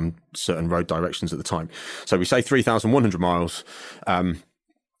depends on certain road directions at the time. So we say 3,100 miles,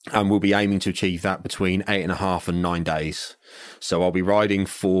 and we'll be aiming to achieve that between 8.5 and 9 days. So I'll be riding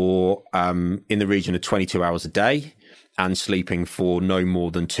for in the region of 22 hours a day and sleeping for no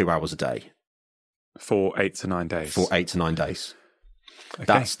more than 2 hours a day. For 8 to 9 days. For 8 to 9 days. Okay.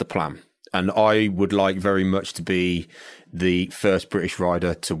 That's the plan. And I would like very much to be the first British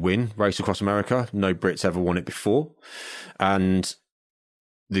rider to win Race Across America. No Brits ever won it before. And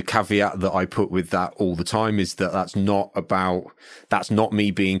the caveat that I put with that all the time is that that's not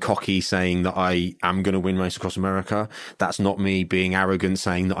me being cocky saying that I am going to win Race Across America. That's not me being arrogant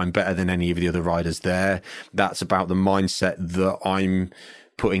saying that I'm better than any of the other riders there. That's about the mindset that I'm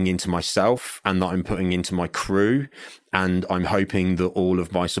putting into myself and that I'm putting into my crew. And I'm hoping that all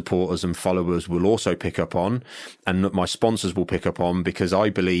of my supporters and followers will also pick up on, and that my sponsors will pick up on, because I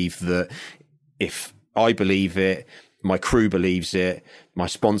believe that if I believe it, my crew believes it, my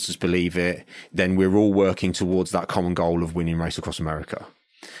sponsors believe it, then we're all working towards that common goal of winning Race Across America.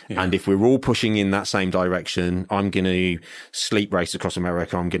 Yeah. And if we're all pushing in that same direction, I'm going to sleep Race Across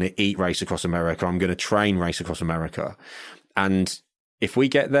America. I'm going to eat Race Across America. I'm going to train Race Across America. And if we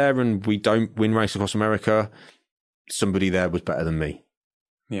get there and we don't win Race Across America, somebody there was better than me.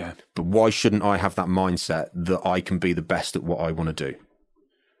 Yeah. But why shouldn't I have that mindset that I can be the best at what I want to do?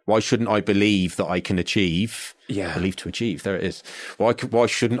 Why shouldn't I believe that I can achieve? Yeah. Believe to achieve. There it is. Why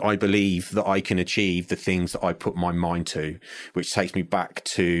shouldn't I believe that I can achieve the things that I put my mind to? Which takes me back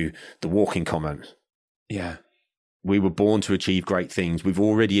to the walking comment. Yeah. We were born to achieve great things. We've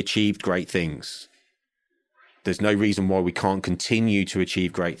already achieved great things. There's no reason why we can't continue to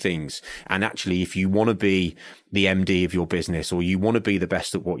achieve great things. And actually, if you want to be the MD of your business, or you want to be the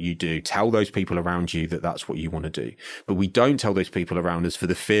best at what you do, tell those people around you that that's what you want to do. But we don't tell those people around us for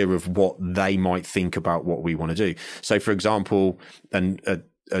the fear of what they might think about what we want to do. So, for example, an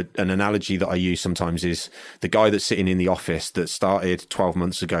analogy that I use sometimes is the guy that's sitting in the office that started 12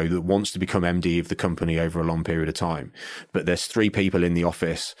 months ago that wants to become MD of the company over a long period of time. But there's 3 people in the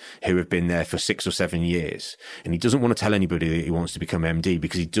office who have been there for 6 or 7 years. And he doesn't want to tell anybody that he wants to become MD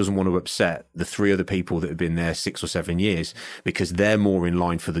because he doesn't want to upset the 3 other people that have been there 6 or 7 years, because they're more in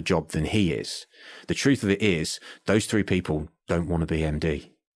line for the job than he is. The truth of it is, those 3 people don't want to be MD.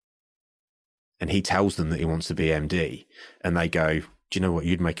 And he tells them that he wants to be MD, and they go, do you know what?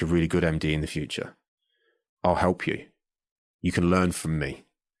 You'd make a really good MD in the future. I'll help you. You can learn from me.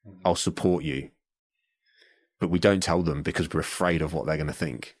 I'll support you. But we don't tell them because we're afraid of what they're going to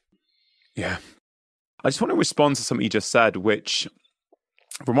think. Yeah. I just want to respond to something you just said, which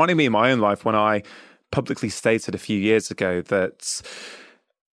reminded me of my own life when I publicly stated a few years ago that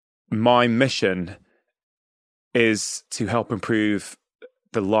my mission is to help improve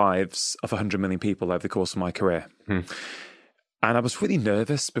the lives of 100 million people over the course of my career. And I was really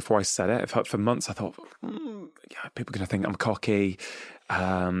nervous before I said it. For months, I thought, yeah, people are going to think I'm cocky.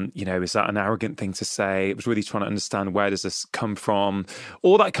 Is that an arrogant thing to say? I was really trying to understand, where does this come from?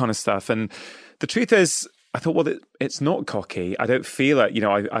 All that kind of stuff. And the truth is, I thought, well, it's not cocky. I don't feel it.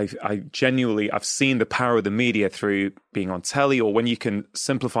 I genuinely, I've seen the power of the media through being on telly, or when you can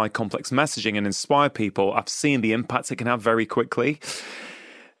simplify complex messaging and inspire people. I've seen the impact it can have very quickly.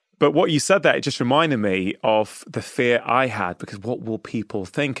 But what you said there, it just reminded me of the fear I had, because what will people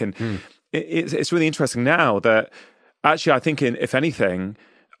think? And it's really interesting now that actually I think, if anything,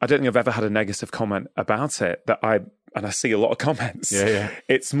 I don't think I've ever had a negative comment about it, and I see a lot of comments. Yeah.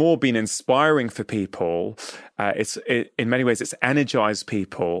 It's more been inspiring for people. In many ways, it's energized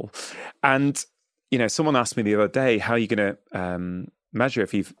people. And, someone asked me the other day, how are you going to measure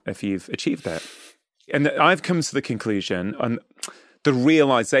if you've achieved it? And I've come to the conclusion, and the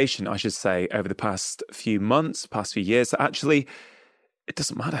realization, I should say, over the past few months, past few years, that actually it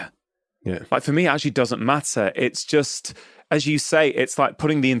doesn't matter. Yeah. Like, for me, it actually doesn't matter. It's just, as you say, it's like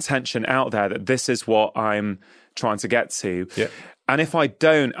putting the intention out there that this is what I'm trying to get to. Yeah. And if I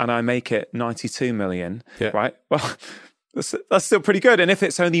don't, and I make it 92 million, right? Well, that's still pretty good. And if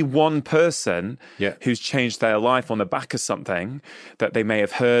it's only one person who's changed their life on the back of something that they may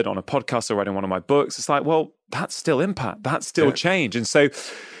have heard on a podcast or read in one of my books, it's like, well, that's still impact. That's still change. And so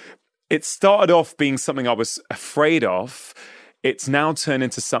it started off being something I was afraid of. It's now turned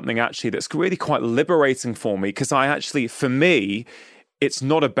into something actually that's really quite liberating for me, because for me, it's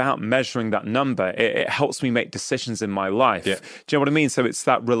not about measuring that number. It helps me make decisions in my life. Yeah. Do you know what I mean? So it's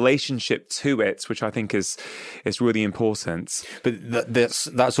that relationship to it, which I think is really important. But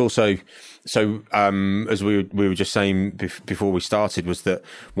that's also, so as we were just saying before we started, was that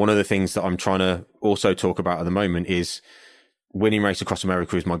one of the things that I'm trying to also talk about at the moment is winning Race Across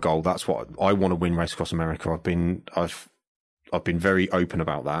America is my goal. That's what I want to win, Race Across America. I've been very open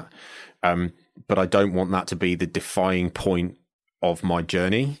about that. But I don't want that to be the defining point of my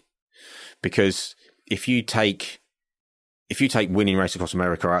journey, because if you take winning Race Across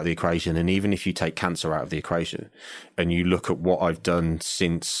America out of the equation, and even if you take cancer out of the equation, and you look at what I've done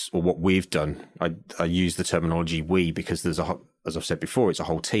or what we've done, I use the terminology we because there's as I've said before, it's a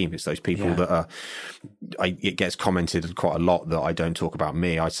whole team. It's those people that it gets commented quite a lot that I don't talk about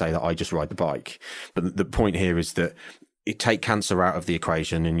me. I say that I just ride the bike. But the point here is that you take cancer out of the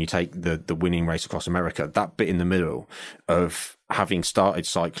equation and you take the winning Race Across America, that bit in the middle of having started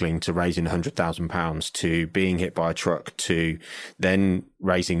cycling to raising £100,000 to being hit by a truck to then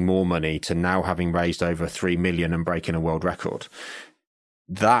raising more money to now having raised over 3 million and breaking a world record.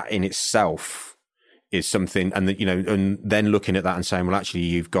 That in itself is something, and and then looking at that and saying, well, actually,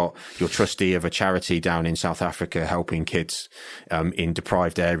 you've got your trustee of a charity down in South Africa helping kids in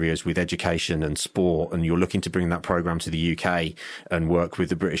deprived areas with education and sport, and you're looking to bring that program to the UK and work with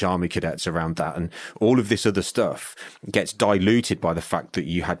the British Army cadets around that, and all of this other stuff gets diluted by the fact that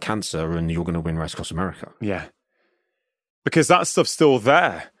you had cancer and you're going to win Race Across America. Yeah, because that stuff's still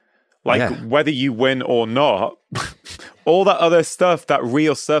there. Like, whether you win or not, all that other stuff, that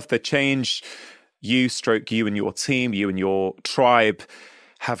real stuff, the change you and your team, you and your tribe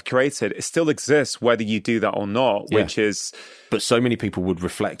have created, it still exists whether you do that or not, which is... But so many people would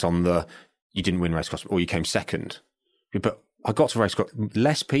reflect on you didn't win Race Across, or you came second. But I got to Race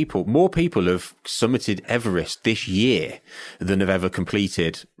Across, more people have summited Everest this year than have ever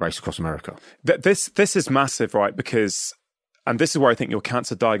completed Race Across America. This is massive, right? Because, and this is where I think your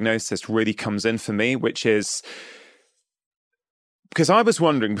cancer diagnosis really comes in for me, which is... Because I was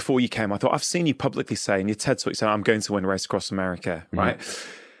wondering before you came, I thought, I've seen you publicly say in your TED Talk, you said, I'm going to win Race Across America, right?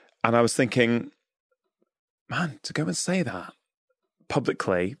 And I was thinking, man, to go and say that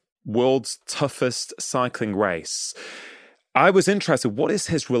publicly, world's toughest cycling race. I was interested, what is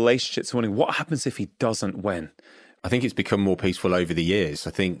his relationship to winning? What happens if he doesn't win? I think it's become more peaceful over the years.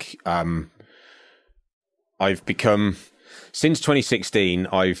 I think I've become, since 2016,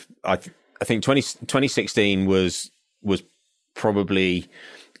 I think 2016 was probably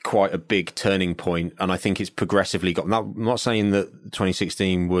quite a big turning point, and I think it's progressively got. I'm not saying that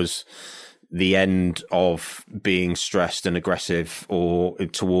 2016 was the end of being stressed and aggressive or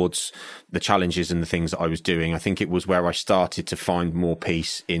towards the challenges and the things that I was doing. I think it was where I started to find more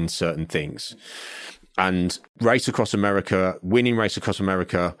peace in certain things. And Race Across America, winning Race Across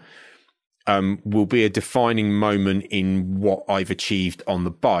America, will be a defining moment in what I've achieved on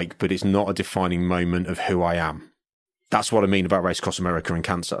the bike, but it's not a defining moment of who I am. That's what I mean about Race Across America and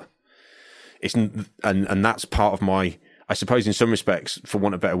cancer. And that's part of my, I suppose in some respects, for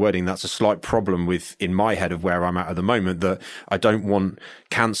want of better wording, that's a slight problem in my head of where I'm at the moment, that I don't want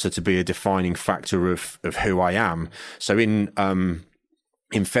cancer to be a defining factor of who I am. So in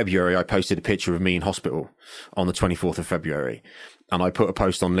February, I posted a picture of me in hospital on the 24th of February. And I put a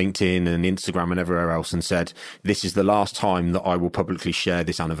post on LinkedIn and Instagram and everywhere else and said, this is the last time that I will publicly share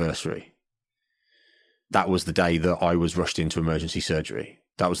this anniversary. that was the day that I was rushed into emergency surgery.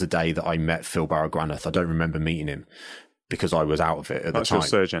 That was the day that I met Phil Barrow-Granath. I don't remember meeting him because I was out of it at the time. That's your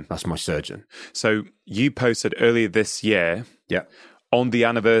surgeon? That's my surgeon. So you posted earlier this year... Yeah. On the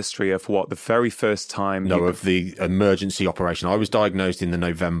anniversary of what, the very first time? Of the emergency operation. I was diagnosed in the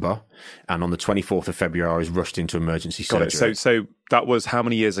November, and on the 24th of February, I was rushed into emergency surgery. Got it. So that was how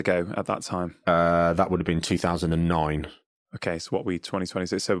many years ago at that time? That would have been 2009. Okay, so what, we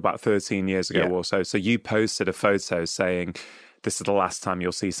 2026, so about 13 years ago or so. So you posted a photo saying, this is the last time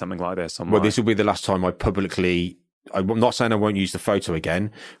you'll see something like this online. Well, this will be the last time I publicly... I'm not saying I won't use the photo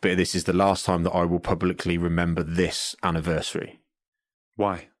again, but this is the last time that I will publicly remember this anniversary.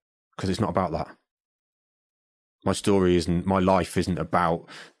 Why? Because it's not about that. My life isn't about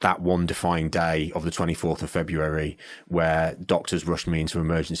that one defining day of the 24th of February where doctors rushed me into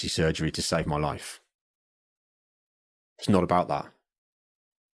emergency surgery to save my life. It's not about that.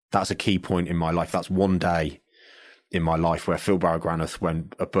 That's a key point in my life. That's one day in my life where Phil Barrow-Granath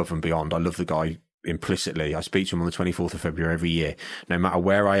went above and beyond. I love the guy implicitly. I speak to him on the 24th of February every year. No matter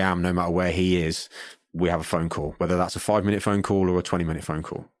where I am, no matter where he is, we have a phone call, whether that's a 5-minute phone call or a 20-minute phone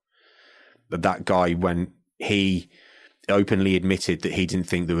call. But that guy, when he openly admitted that he didn't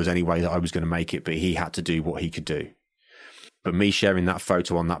think there was any way that I was going to make it, but he had to do what he could do. But me sharing that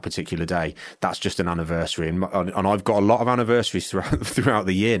photo on that particular day, that's just an anniversary. And I've got a lot of anniversaries throughout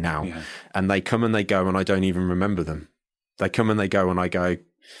the year now. Yeah. And they come and they go and I don't even remember them. They come and they go and I go,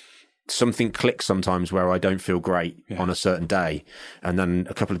 something clicks sometimes where I don't feel great on a certain day. And then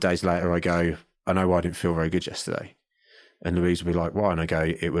a couple of days later I go, I know I didn't feel very good yesterday. And Louise will be like, why? And I go,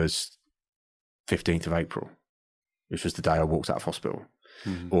 it was 15th of April, which was the day I walked out of hospital.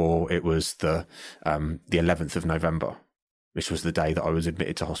 Mm-hmm. Or it was the 11th of November, which was the day that I was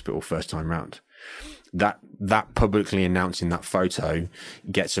admitted to hospital first time round. That publicly announcing that photo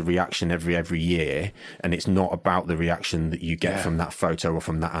gets a reaction every year, and it's not about the reaction that you get from that photo or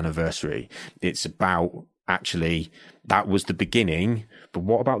from that anniversary. It's about actually that was the beginning, but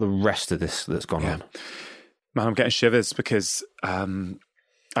what about the rest of this that's gone on? Man, I'm getting shivers because I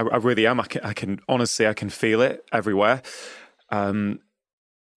really am. I can honestly, I can feel it everywhere. You're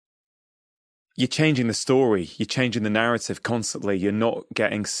changing the story. You're changing the narrative constantly. You're not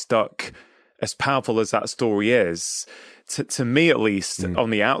getting stuck. As powerful as that story is, to me at least, on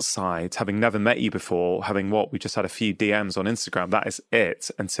the outside, having never met you before, we just had a few DMs on Instagram, that is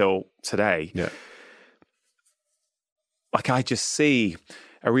it until today. Yeah. Like, I just see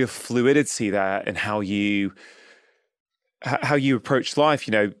a real fluidity there in how you approach life.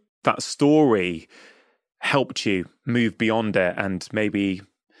 You know, that story helped you move beyond it and maybe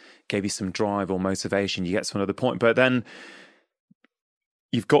gave you some drive or motivation. You get to another point, but then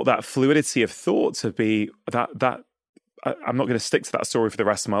you've got that fluidity of thought to be that I'm not going to stick to that story for the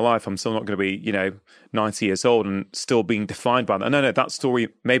rest of my life. I'm still not going to be, 90 years old and still being defined by that. No, that story,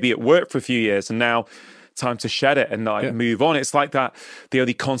 maybe it worked for a few years and now time to shed it and move on. It's like that. The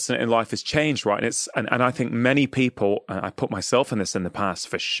only constant in life is change, right? And I think many people, and I put myself in this in the past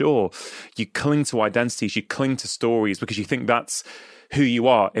for sure, you cling to identities, you cling to stories because you think that's who you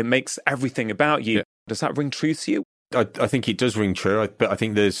are. It makes everything about you. Yeah. Does that ring true to you? I think it does ring true, but I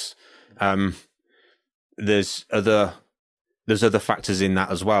think there's other factors in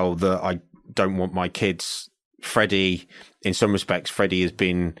that as well that I don't want my kids. Freddie, in some respects, Freddie has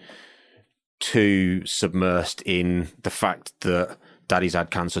been too submersed in the fact that Daddy's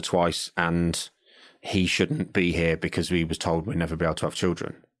had cancer twice and he shouldn't be here because he was told we'd never be able to have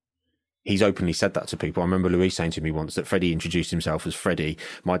children. He's openly said that to people. I remember Louise saying to me once that Freddie introduced himself as Freddie.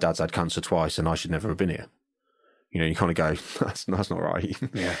 My dad's had cancer twice and I should never have been here. You kind of go, that's not right.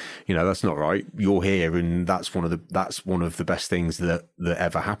 Yeah. That's not right. You're here, and that's one of the best things that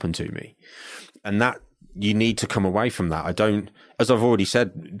ever happened to me. And that you need to come away from that. I don't, as I've already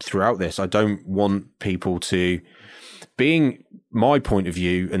said throughout this, I don't want people to being my point of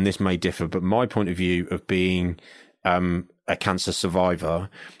view, and this may differ, but my point of view of being a cancer survivor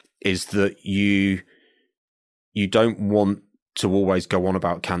is that you don't want to always go on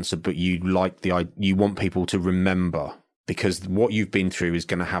about cancer, but you want people to remember, because what you've been through is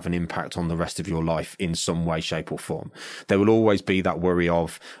going to have an impact on the rest of your life in some way, shape or form. There will always be that worry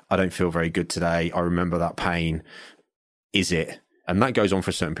of, I don't feel very good today. I remember that pain. Is it? And that goes on for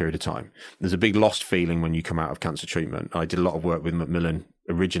a certain period of time. There's a big lost feeling when you come out of cancer treatment. I did a lot of work with Macmillan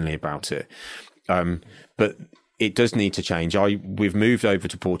originally about it. But it does need to change. We've moved over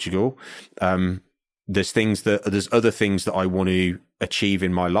to Portugal. There's other things that I want to achieve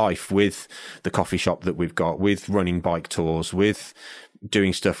in my life with the coffee shop that we've got, with running bike tours, with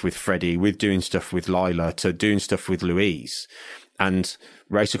doing stuff with Freddie, with doing stuff with Lila, to doing stuff with Louise. And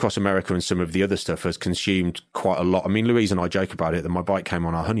Race Across America and some of the other stuff has consumed quite a lot. I mean, Louise and I joke about it that my bike came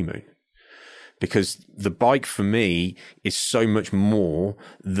on our honeymoon, because the bike for me is so much more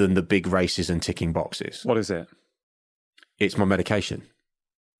than the big races and ticking boxes. What is it? It's my medication.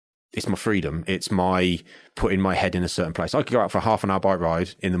 It's my freedom. It's my putting my head in a certain place. I could go out for a half an hour bike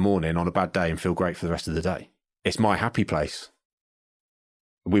ride in the morning on a bad day and feel great for the rest of the day. It's my happy place.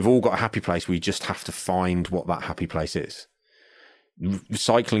 We've all got a happy place. We just have to find what that happy place is.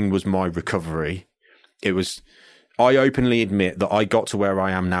 Cycling was my recovery. I openly admit that I got to where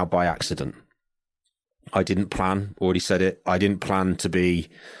I am now by accident. I didn't plan, already said it. I didn't plan to be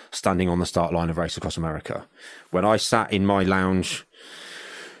standing on the start line of Race Across America. When I sat in my lounge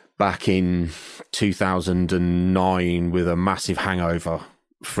back in 2009 with a massive hangover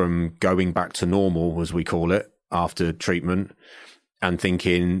from going back to normal, as we call it, after treatment, and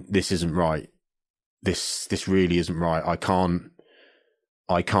thinking, this isn't right. This really isn't right. I can't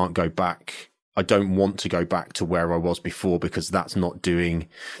go back. I don't want to go back to where I was before, because that's doing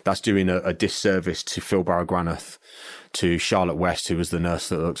a disservice to Phil Baragwanath, to Charlotte West, who was the nurse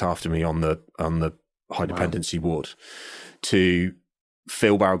that looked after me on the high dependency ward, to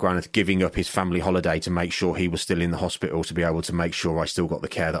Phil Baragwanath giving up his family holiday to make sure he was still in the hospital to be able to make sure I still got the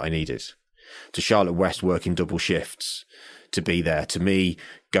care that I needed, to Charlotte West working double shifts to be there. To me,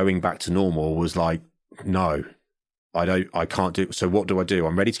 going back to normal was like, no, I can't do. So what do?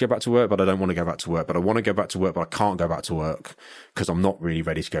 I'm ready to go back to work, but I don't want to go back to work. But I want to go back to work, but I can't go back to work because I'm not really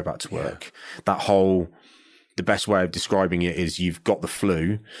ready to go back to work. Yeah. The best way of describing it is you've got the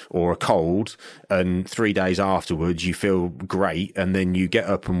flu or a cold, and 3 days afterwards you feel great, and then you get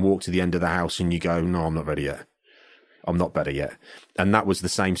up and walk to the end of the house and you go, no, I'm not ready yet. I'm not better yet. And that was the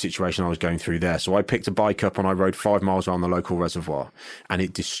same situation I was going through there. So I picked a bike up and I rode 5 miles around the local reservoir, and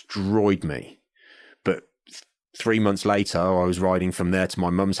it destroyed me. But 3 months later, I was riding from there to my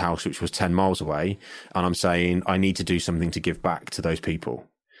mum's house, which was 10 miles away. And I'm saying, I need to do something to give back to those people.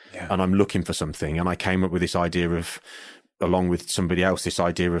 Yeah. And I'm looking for something. And I came up with this idea of, along with somebody else, this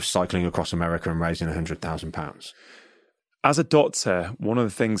idea of cycling across America and raising £100,000. As a doctor, one of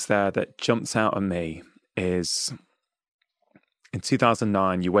the things there that jumps out at me is in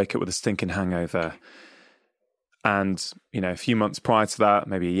 2009, you wake up with a stinking hangover. And, a few months prior to that,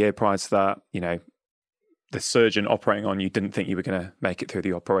 maybe a year prior to that, the surgeon operating on you didn't think you were going to make it through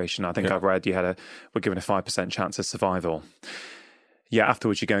the operation. I think I've read you were given a 5% chance of survival. Yeah,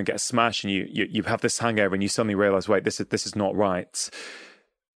 afterwards you go and get a smash, and you have this hangover, and you suddenly realize, wait, this is not right.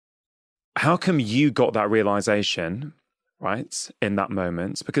 How come you got that realization, right, in that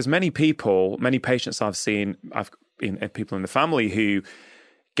moment? Because many patients I've seen, people in the family who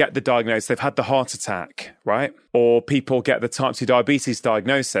get the diagnosis, they've had the heart attack, right? Or people get the type 2 diabetes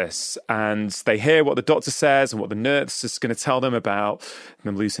diagnosis, and they hear what the doctor says and what the nurse is going to tell them about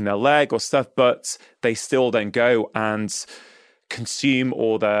them losing their leg or stuff, but they still then go and consume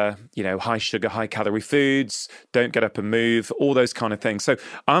all the, high sugar, high calorie foods, don't get up and move, all those kind of things. So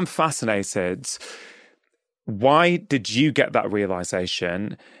I'm fascinated. Why did you get that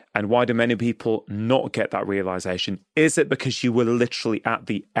realization? And why do many people not get that realization? Is it because you were literally at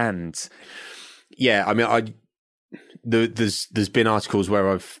the end? Yeah, I mean, there's been articles where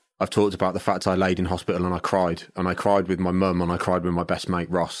I've talked about the fact I laid in hospital and I cried with my mum, and I cried with my best mate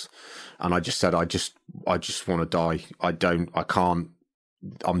Ross, and I just said, I just want to die. I can't.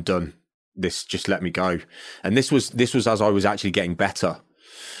 I'm done. Just let me go. And this was as I was actually getting better,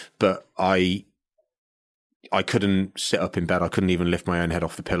 but I couldn't sit up in bed. I couldn't even lift my own head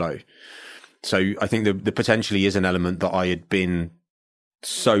off the pillow. So I think there potentially is an element that I had been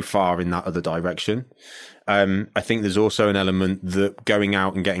so far in that other direction. I think there's also an element that going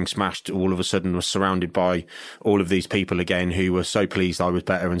out and getting smashed all of a sudden was surrounded by all of these people again who were so pleased I was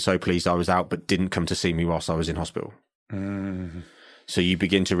better and so pleased I was out, but didn't come to see me whilst I was in hospital. Mm. So you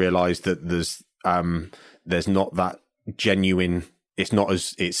begin to realise that there's not that genuine. It's not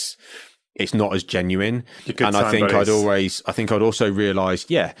as genuine. And I think I'd also realised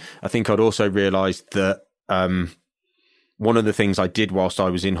that one of the things I did whilst I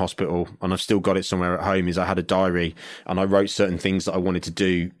was in hospital, and I've still got it somewhere at home, is I had a diary and I wrote certain things that I wanted to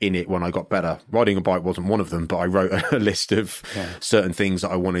do in it when I got better. Riding a bike wasn't one of them, but I wrote a list of certain things that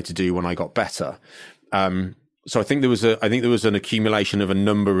I wanted to do when I got better. So I think there was an accumulation of a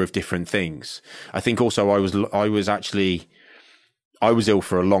number of different things. I think also I was ill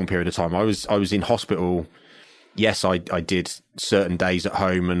for a long period of time. I was in hospital. Yes, I did certain days at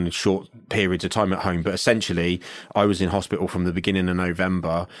home and short periods of time at home, but essentially I was in hospital from the beginning of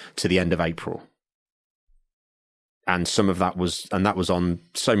November to the end of April. And some of that was on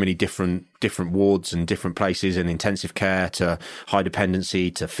so many different wards and different places, and intensive care to high dependency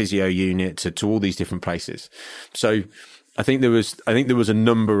to physio unit to all these different places. So I think there was a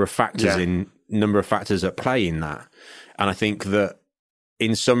number of factors at play in that. And I think that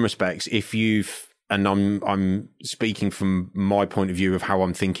in some respects, if you've, and I'm speaking from my point of view of how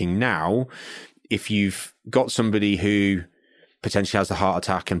I'm thinking now, if you've got somebody who potentially has the heart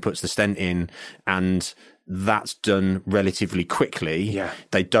attack and puts the stent in, and that's done relatively quickly,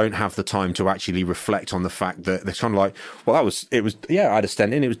 they don't have the time to actually reflect on the fact that they're kind of like, well, I had a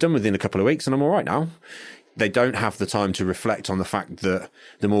stent in, it was done within a couple of weeks and I'm all right now. They don't have the time to reflect on the fact that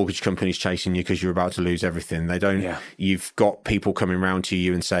the mortgage company's chasing you because you're about to lose everything. They don't. Yeah. You've got people coming round to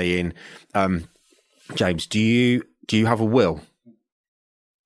you and saying, James, do you have a will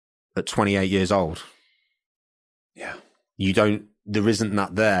at 28 years old? Yeah. You don't. There isn't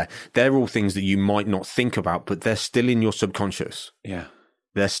that there. They're all things that you might not think about, but they're still in your subconscious. Yeah.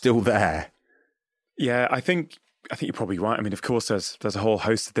 They're still there. Yeah, I think you're probably right. I mean, of course, there's a whole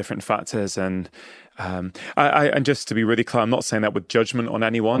host of different factors, and and just to be really clear, I'm not saying that with judgment on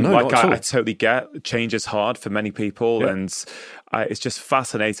anyone. No, like I totally get change is hard for many people, and it's just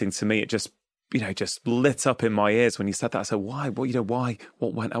fascinating to me. It just lit up in my ears when you said that. I said, why? Why?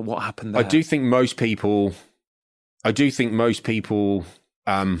 What happened there? I do think most people. In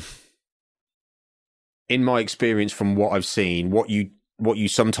my experience, from what I've seen, what you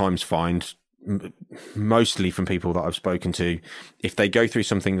sometimes find, mostly from people that I've spoken to, if they go through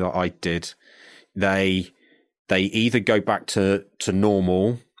something that I did, they either go back to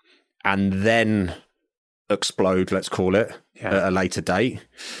normal and then explode, let's call it, at a later date,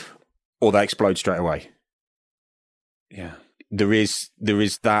 or they explode straight away. Yeah. There is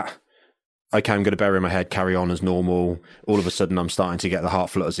that, okay, I'm going to bury my head, carry on as normal. All of a sudden, I'm starting to get the heart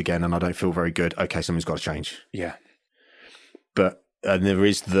flutters again and I don't feel very good. Okay, something's got to change. Yeah. But there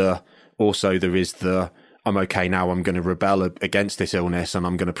is the I'm okay now, I'm going to rebel against this illness and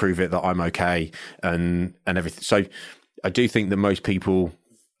I'm going to prove it that I'm okay and everything. So I do think that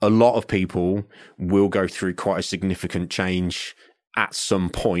a lot of people will go through quite a significant change at some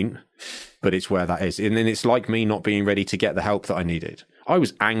point, but it's where that is. And then it's like me not being ready to get the help that I needed. I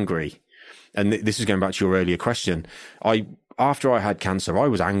was angry. And this is going back to your earlier question. After I had cancer, I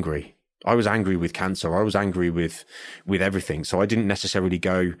was angry. I was angry with cancer. I was angry with everything. So I didn't necessarily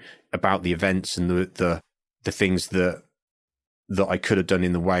go about the events and the things that I could have done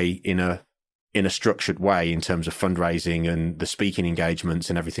in a structured way in terms of fundraising and the speaking engagements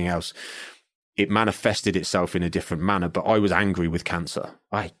and everything else. It manifested itself in a different manner, but I was angry with cancer.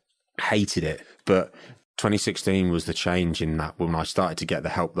 I hated it. But 2016 was the change in that, when I started to get the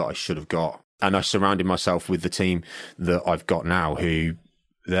help that I should have got. And I surrounded myself with the team that I've got now, who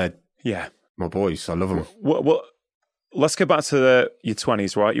they're my boys. I love them. Well, let's go back to your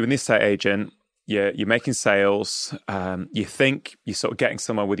 20s, right? You're an estate agent. You're making sales. You think you're sort of getting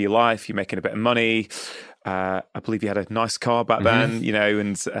somewhere with your life. You're making a bit of money. I believe you had a nice car back then,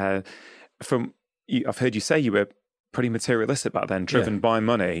 and I've heard you say you were pretty materialistic back then, driven by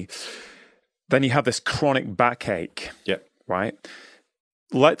money. Then you have this chronic backache. Yep. Right?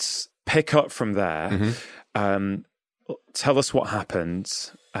 Let's pick up from there. Tell us what happened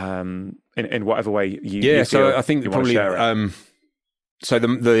in whatever way you so I think probably so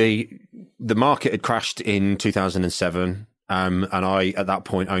the market had crashed in 2007, and I at that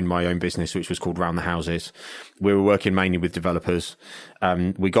point owned my own business, which was called Round the Houses. We were working mainly with developers.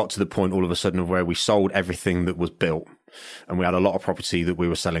 We got to the point all of a sudden of where we sold everything that was built, and we had a lot of property that we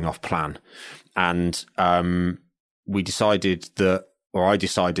were selling off plan. And I decided that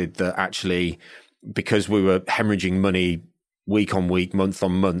actually, because we were hemorrhaging money week on week, month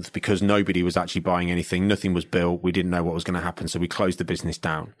on month, because nobody was actually buying anything, nothing was built, we didn't know what was going to happen, so we closed the business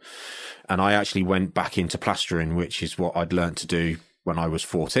down. And I actually went back into plastering, which is what I'd learned to do when I was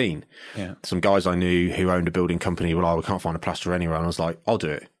 14. Yeah. Some guys I knew who owned a building company were like, we can't find a plasterer anywhere. And I was like, I'll do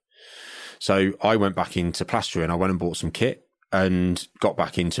it. So I went back into plastering. I went and bought some kit and got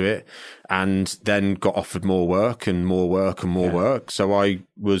back into it, and then got offered more work and more work and more work. So I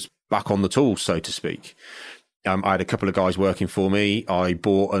was back on the tools, so to speak. I had a couple of guys working for me. I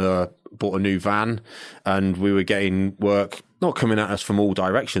bought a new van, and we were getting work not coming at us from all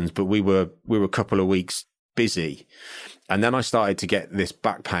directions, but we were a couple of weeks busy. And then I started to get this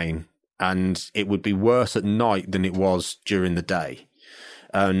back pain, and it would be worse at night than it was during the day.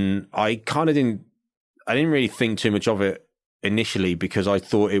 And I didn't really think too much of it initially, because I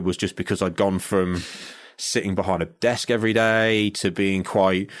thought it was just because I'd gone from sitting behind a desk every day to being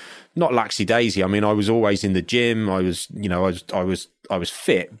quite not laxy daisy. I mean, I was always in the gym. I was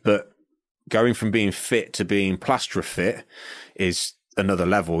fit, but going from being fit to being plasterer fit is another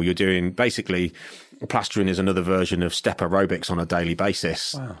level. You're doing basically plastering is another version of step aerobics on a daily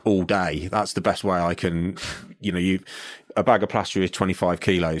basis. Wow. All day. That's the best way I can, a bag of plaster is 25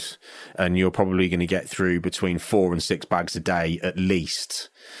 kilos and you're probably going to get through between 4 and 6 bags a day at least.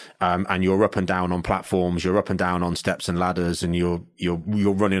 And you're up and down on platforms, you're up and down on steps and ladders, and you're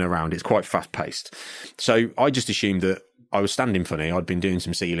running around. It's quite fast paced. So I just assumed that I was standing funny. I'd been doing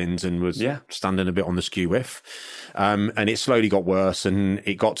some ceilings and was standing a bit on the skew whiff. And it slowly got worse, and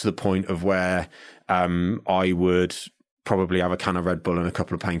it got to the point of where I would probably have a can of Red Bull and a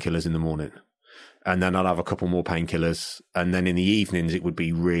couple of painkillers in the morning. And then I'd have a couple more painkillers. And then in the evenings, it would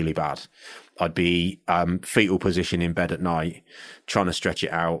be really bad. I'd be fetal position in bed at night, trying to stretch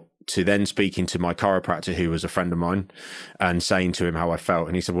it out, to then speaking to my chiropractor, who was a friend of mine, and saying to him how I felt.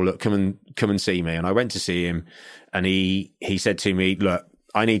 And he said, well, look, come and see me. And I went to see him, and he said to me, look,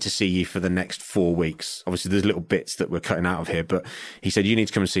 I need to see you for the next 4 weeks. Obviously, there's little bits that we're cutting out of here, but he said, you need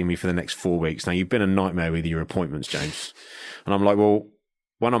to come and see me for the next 4 weeks. Now, you've been a nightmare with your appointments, James. And I'm like, well,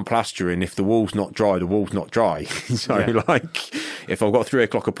 when I'm plastering, if the wall's not dry, the wall's not dry. So if I've got a 3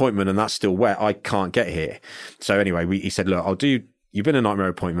 o'clock appointment and that's still wet, I can't get here. So anyway, he said, look, you've been a nightmare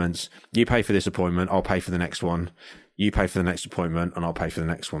appointments. You pay for this appointment. I'll pay for the next one. You pay for the next appointment and I'll pay for the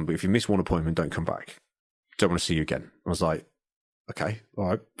next one. But if you miss one appointment, don't come back. Don't want to see you again. I was like, okay, all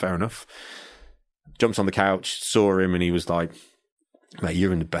right, fair enough. Jumped on the couch, saw him, and he was like, mate,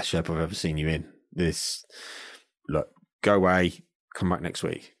 you're in the best shape I've ever seen you in. Look, go away, come back next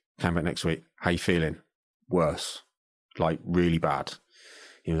week. Came back next week. How you feeling? Worse. Like, really bad.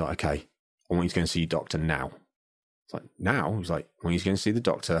 He was like, okay, I want you to go and see your doctor now. It's like, now? He was like, I want you to go and see the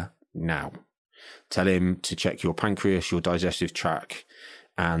doctor now. Tell him to check your pancreas, your digestive tract,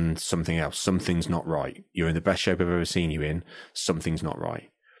 and something else. Something's not right. You're in the best shape I've ever seen you in. Something's not right.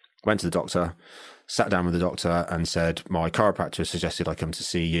 Went to the doctor, sat down with the doctor and said, my chiropractor suggested I come to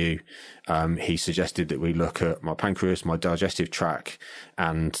see you. He suggested that we look at my pancreas, my digestive tract,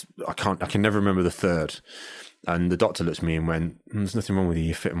 and I can never remember the third. And the doctor looked at me and went, there's nothing wrong with you.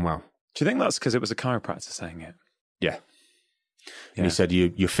 You're fitting well. Do you think that's because it was a chiropractor saying it? Yeah. And he said,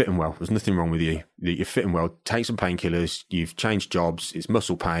 you're fitting well. There's nothing wrong with you. You're fitting well. Take some painkillers. You've changed jobs. It's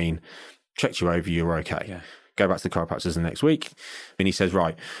muscle pain. Checked you over. You're okay. Yeah. Go back to the chiropractors the next week. And he says,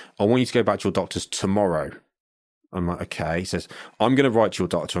 right, I want you to go back to your doctor's tomorrow. I'm like, okay. He says, I'm going to write to your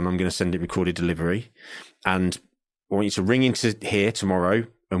doctor and I'm going to send it recorded delivery. And I want you to ring into here tomorrow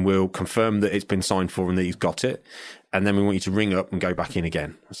and we'll confirm that it's been signed for and that he's got it. And then we want you to ring up and go back in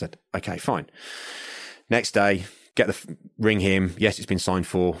again. I said, okay, fine. Next day, ring him. Yes, it's been signed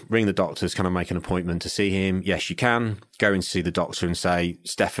for. Ring the doctors. Can I make an appointment to see him? Yes, you can. Go and see the doctor and say,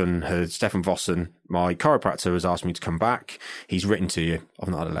 Stefan Vossen, my chiropractor, has asked me to come back. He's written to you. I've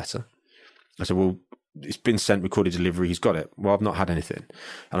not had a letter. I said, well, it's been sent, recorded delivery. He's got it. Well, I've not had anything.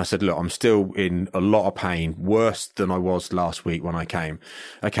 And I said, look, I'm still in a lot of pain, worse than I was last week when I came.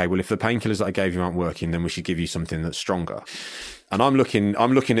 Okay, well, if the painkillers that I gave you aren't working, then we should give you something that's stronger. And I'm looking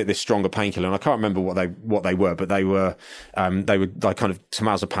at this stronger painkiller, and I can't remember what they were, but they were like kind of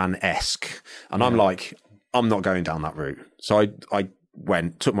temazepam-esque. And I'm like, I'm not going down that route. So I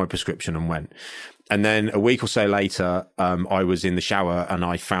went, took my prescription and went. And then a week or so later, I was in the shower and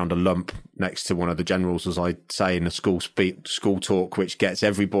I found a lump next to one of the generals, as I say in a school talk, which gets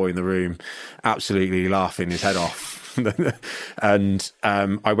every boy in the room absolutely laughing his head off. And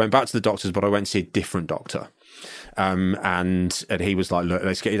I went back to the doctors, but I went to see a different doctor. And he was like, look,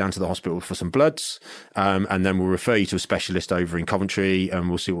 let's get you down to the hospital for some bloods, and then we'll refer you to a specialist over in Coventry and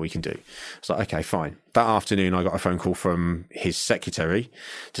we'll see what we can do. It's like, okay, fine. That afternoon, I got a phone call from his secretary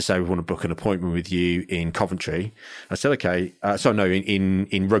to say, we want to book an appointment with you in Coventry. I said, okay.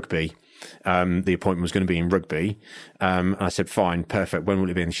 In Rugby. The appointment was going to be in Rugby. And I said, fine, perfect. When will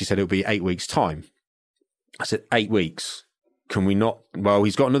it be? And she said, it'll be 8 weeks' time. I said, 8 weeks? Can we not? Well,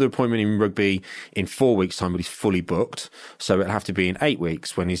 he's got another appointment in Rugby in 4 weeks' time, but he's fully booked. So it'll have to be in 8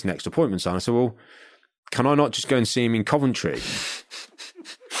 weeks when his next appointment's on. I said, well, can I not just go and see him in Coventry?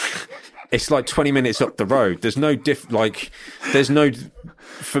 It's like 20 minutes up the road. There's no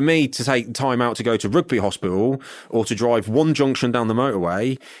for me to take time out to go to Rugby Hospital or to drive one junction down the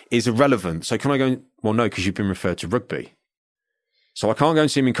motorway is irrelevant. So can I go? Well, no, because you've been referred to Rugby. So I can't go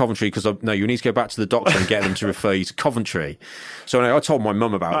and see him in Coventry because you need to go back to the doctor and get them to refer you to Coventry. So I told my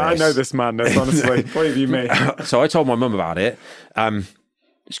mum about this. I know this madness, honestly. Believe you me. So I told my mum about it.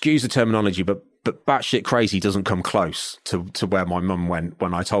 Excuse the terminology, but batshit crazy doesn't come close to where my mum went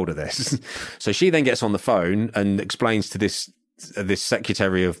when I told her this. So she then gets on the phone and explains to this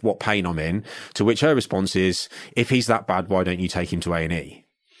secretary of what pain I'm in, to which her response is, if he's that bad, why don't you take him to A&E?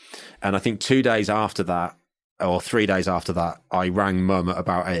 And I think 2 days after that, or 3 days after that, I rang mum at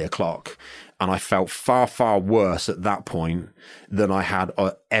about 8 o'clock, and I felt far, far worse at that point than I had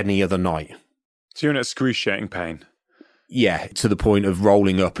any other night. So you're in excruciating pain? Yeah, to the point of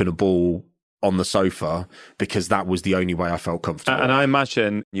rolling up in a ball on the sofa, because that was the only way I felt comfortable. And I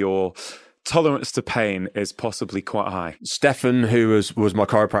imagine your tolerance to pain is possibly quite high. Stefan, who was my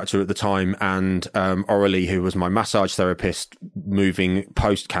chiropractor at the time, and Aurelie, who was my massage therapist moving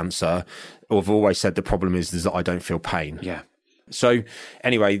post-cancer, have always said the problem is that I don't feel pain. Yeah. So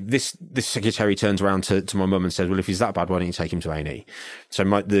anyway, this secretary turns around to my mum and says, well, if he's that bad, why don't you take him to A&E? So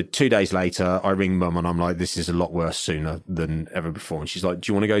the 2 days later, I ring mum and I'm like, this is a lot worse sooner than ever before. And she's like, do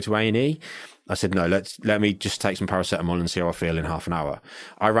you want to go to A&E? I said, no, let me just take some paracetamol and see how I feel in half an hour.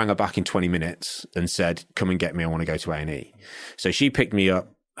 I rang her back in 20 minutes and said, come and get me. I want to go to A&E. So she picked me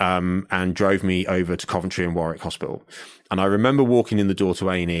up and drove me over to Coventry and Warwick Hospital. And I remember walking in the door to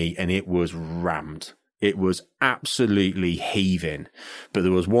A&E and it was rammed. It was absolutely heaving, but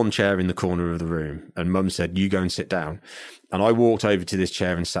there was one chair in the corner of the room and mum said, you go and sit down. And I walked over to this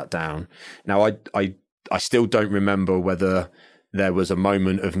chair and sat down. Now, I still don't remember whether there was a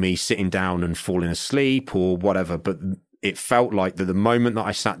moment of me sitting down and falling asleep or whatever, but it felt like that the moment that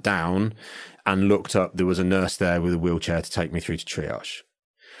I sat down and looked up, there was a nurse there with a wheelchair to take me through to triage.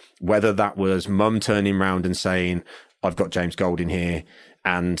 Whether that was mum turning round and saying, I've got James Golding here,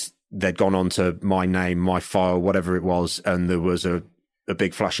 and they'd gone on to my name, my file, whatever it was, and there was a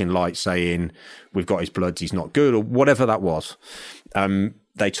big flashing light saying, we've got his bloods, he's not good, or whatever that was.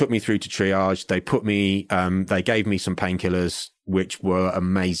 They took me through to triage. They gave me some painkillers, which were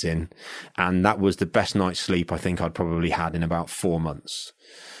amazing. And that was the best night's sleep I think I'd probably had in about 4 months.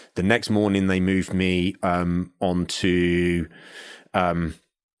 The next morning, they moved me onto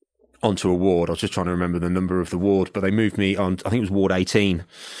a ward. I was just trying to remember the number of the ward, but they moved me on, I think it was ward 18,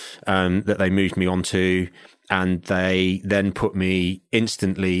 that they moved me onto, and they then put me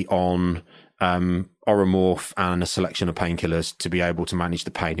instantly on Oromorph and a selection of painkillers to be able to manage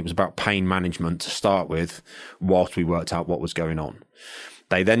the pain. It was about pain management to start with, whilst we worked out what was going on.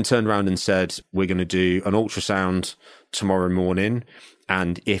 They then turned around and said, we're going to do an ultrasound tomorrow morning,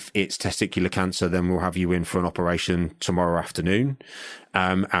 and if it's testicular cancer, then we'll have you in for an operation tomorrow afternoon,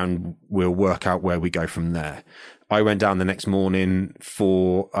 and we'll work out where we go from there. I went down the next morning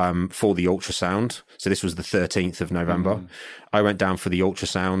for the ultrasound. So this was the 13th of November. Mm-hmm. I went down for the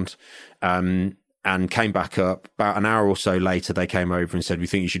ultrasound and came back up. About an hour or so later, they came over and said, we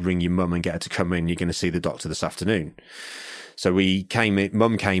think you should ring your mum and get her to come in. You're going to see the doctor this afternoon. So we came in,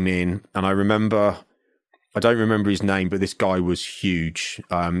 mum came in, and I don't remember his name, but this guy was huge.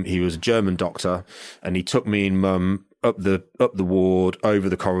 He was a German doctor, and he took me and mum up the ward, over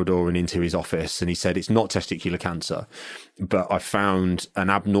the corridor and into his office. And he said, it's not testicular cancer, but I found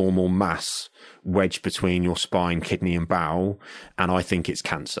an abnormal mass wedged between your spine, kidney and bowel, and I think it's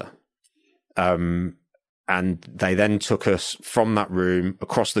cancer. And they then took us from that room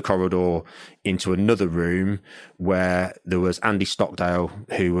across the corridor into another room where there was Andy Stockdale,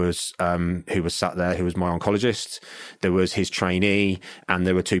 who was sat there, who was my oncologist. There was his trainee, and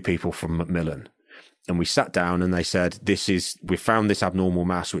there were two people from Macmillan. And we sat down and they said, we found this abnormal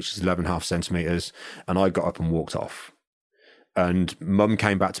mass, which is 11.5 centimeters. And I got up and walked off. And mum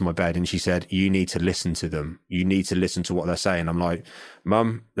came back to my bed and she said, you need to listen to them. You need to listen to what they're saying. I'm like,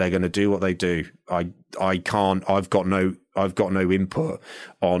 mum, they're going to do what they do. I can't, I've got no input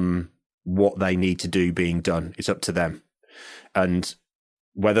on what they need to do being done. It's up to them. And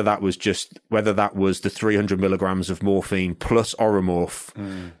whether that was the 300 milligrams of morphine plus Oromorph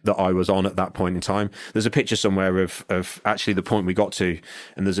that I was on at that point in time. There's a picture somewhere of actually the point we got to,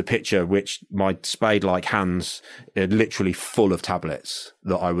 and there's a picture which my spade-like hands are literally full of tablets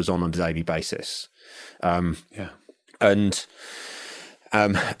that I was on a daily basis. And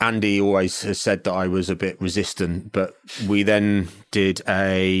Andy always has said that I was a bit resistant, but we then did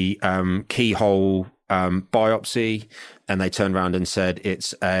a keyhole biopsy, and they turned around and said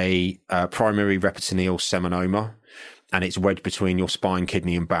it's a primary reperitoneal seminoma, and it's wedged between your spine,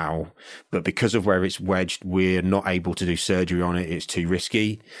 kidney and bowel. But because of where it's wedged, we're not able to do surgery on it. It's too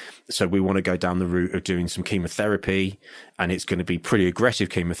risky. So we want to go down the route of doing some chemotherapy, and it's going to be pretty aggressive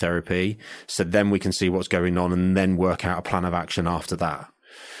chemotherapy. So then we can see what's going on and then work out a plan of action after that.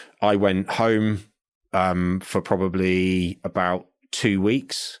 I went home for probably about 2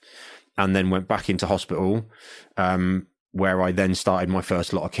 weeks, and then went back into hospital, where I then started my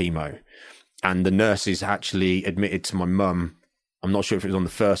first lot of chemo. And the nurses actually admitted to my mum, I'm not sure if it was on the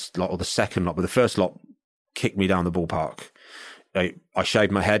first lot or the second lot, but the first lot kicked me down the ballpark. I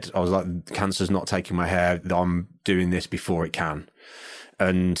shaved my head. I was like, cancer's not taking my hair. I'm doing this before it can.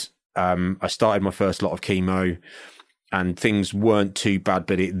 And I started my first lot of chemo, and things weren't too bad,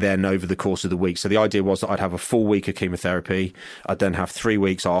 but then over the course of the week. So the idea was that I'd have a full week of chemotherapy. I'd then have 3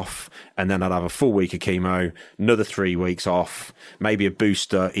 weeks off, and then I'd have a full week of chemo, another 3 weeks off, maybe a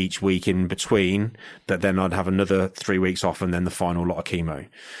booster each week in between. But then I'd have another 3 weeks off, and then the final lot of chemo.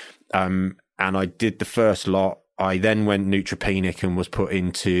 And I did the first lot. I then went neutropenic and was put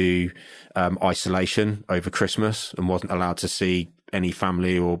into isolation over Christmas and wasn't allowed to see any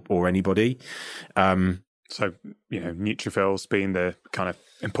family or anybody. So, neutrophils being the kind of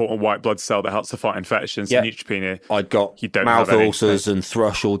important white blood cell that helps to fight infections. Yeah. Neutropenia. I'd got mouth ulcers and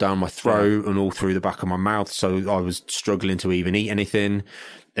thrush all down my throat and all through the back of my mouth. So I was struggling to even eat anything,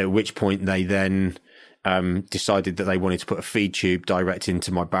 at which point they then decided that they wanted to put a feed tube direct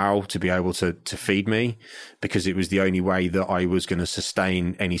into my bowel to be able to feed me, because it was the only way that I was going to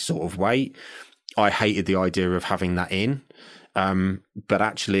sustain any sort of weight. I hated the idea of having that in. But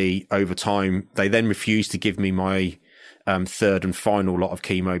actually, over time, they then refused to give me my third and final lot of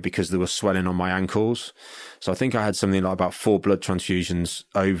chemo because there was swelling on my ankles. So I think I had something like about 4 blood transfusions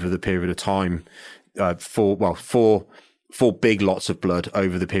over the period of time. Four big lots of blood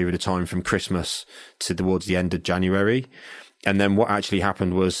over the period of time from Christmas to towards the end of January. And then what actually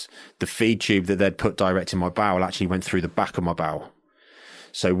happened was the feed tube that they'd put direct in my bowel actually went through the back of my bowel.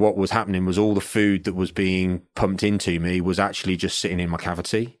 So what was happening was all the food that was being pumped into me was actually just sitting in my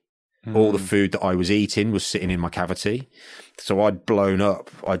cavity. All the food that I was eating was sitting in my cavity. So I'd blown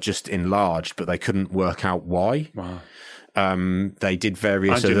up. I just enlarged, but they couldn't work out why. Wow. They did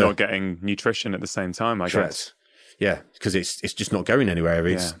various And you're not getting nutrition at the same time, I guess. Yeah, because it's just not going anywhere.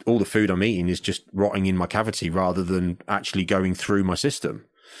 It's all the food I'm eating is just rotting in my cavity rather than actually going through my system.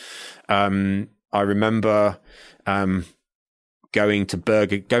 I remember going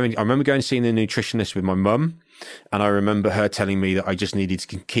and seeing the nutritionist with my mum, and I remember her telling me that I just needed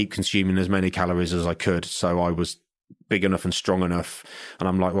to keep consuming as many calories as I could, so I was big enough and strong enough. And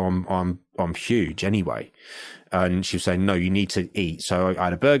I'm like, well, I'm huge anyway. And she was saying, no, you need to eat. So I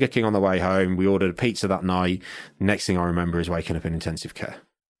had a Burger King on the way home. We ordered a pizza that night. Next thing I remember is waking up in intensive care.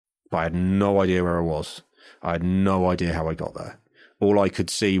 But I had no idea where I was. I had no idea how I got there. All I could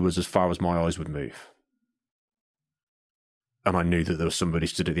see was as far as my eyes would move. And I knew that there was somebody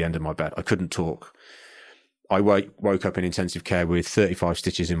stood at the end of my bed. I couldn't talk. I woke up in intensive care with 35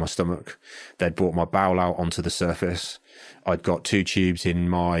 stitches in my stomach. They'd brought my bowel out onto the surface. I'd got 2 tubes in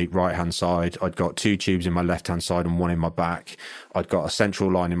my right-hand side. I'd got 2 tubes in my left-hand side and 1 in my back. I'd got a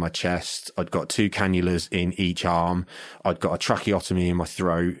central line in my chest. I'd got 2 cannulas in each arm. I'd got a tracheotomy in my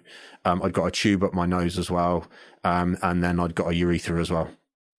throat. I'd got a tube up my nose as well. And then I'd got a urethra as well.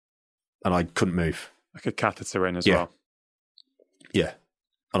 And I couldn't move. Like a catheter in as well. Yeah.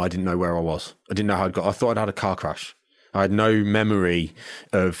 And I didn't know where I was. I didn't know how I thought I'd had a car crash. I had no memory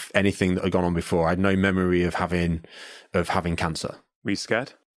of anything that had gone on before. I had no memory of having cancer. Were you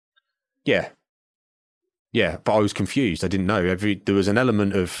scared? Yeah. Yeah, but I was confused. I didn't know. There was an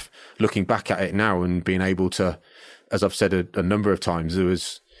element of looking back at it now and being able to, as I've said a number of times,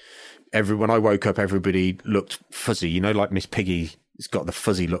 when I woke up, everybody looked fuzzy, like Miss Piggy. It's got the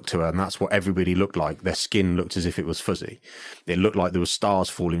fuzzy look to her, and that's what everybody looked like. Their skin looked as if it was fuzzy. It looked like there was stars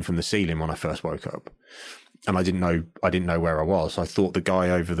falling from the ceiling when I first woke up. And I didn't know where I was. I thought the guy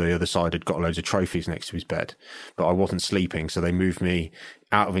over the other side had got loads of trophies next to his bed, but I wasn't sleeping. So they moved me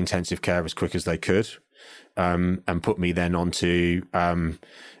out of intensive care as quick as they could, and put me then onto, not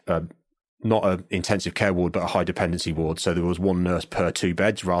an intensive care ward, but a high dependency ward. So there was 1 nurse per 2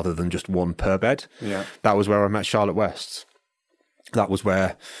 beds rather than just 1 per bed. Yeah. That was where I met Charlotte West. That was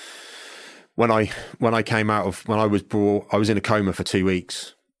where, when I came out of, when I was in a coma for 2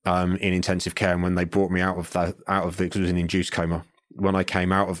 weeks, in intensive care. And when they brought me out of because it was an induced coma. When I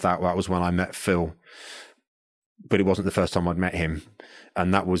came out of that was when I met Phil, but it wasn't the first time I'd met him.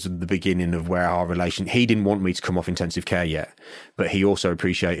 And that was the beginning of where our relation, he didn't want me to come off intensive care yet, but he also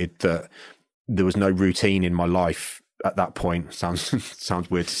appreciated that there was no routine in my life at that point. Sounds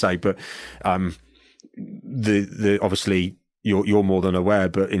weird to say, but, the obviously, you're more than aware,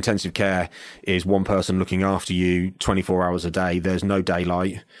 but intensive care is one person looking after you 24 hours a day. There's no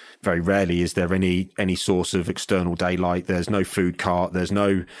daylight. Very rarely is there any source of external daylight. There's no food cart. There's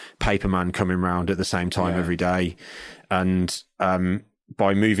no paperman coming round at the same time every day. And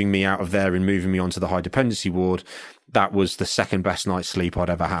by moving me out of there and moving me onto the high dependency ward, that was the second best night's sleep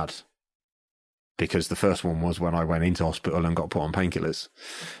I'd ever had. Because the first one was when I went into hospital and got put on painkillers.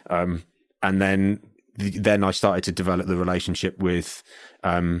 And then I started to develop the relationship with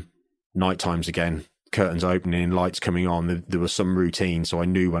night times again, curtains opening, lights coming on. There was some routine, so I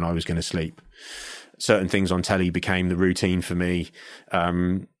knew when I was going to sleep. certain things on telly became the routine for me.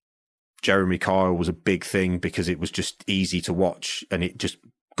 Jeremy Kyle was a big thing because it was just easy to watch and it just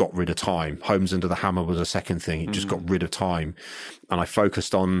got rid of time. Homes Under the Hammer was a second thing. It just got rid of time. And I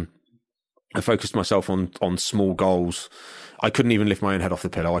focused myself on small goals. I couldn't even lift my own head off the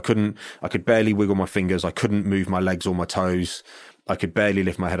pillow. I could barely wiggle my fingers. I couldn't move my legs or my toes. I could barely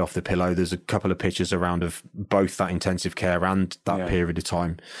lift my head off the pillow. There's a couple of pictures around of both that intensive care and that period of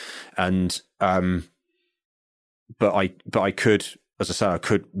time. And, but I could, as I say, I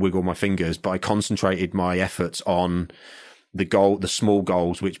could wiggle my fingers, but I concentrated my efforts on the small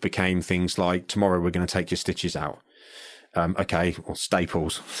goals, which became things like, tomorrow we're going to take your stitches out. Okay, or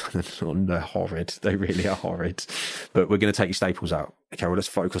staples. They're horrid. They really are horrid. But we're going to take your staples out. Okay, well, let's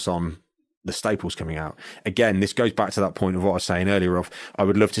focus on the staples coming out. Again, this goes back to that point of what I was saying earlier of, I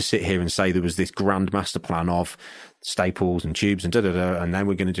would love to sit here and say there was this grand master plan of staples and tubes and and then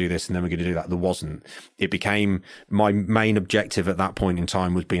we're going to do this and then we're going to do that. There wasn't. It became, my main objective at that point in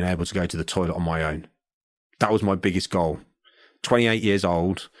time was being able to go to the toilet on my own. That was my biggest goal. 28 years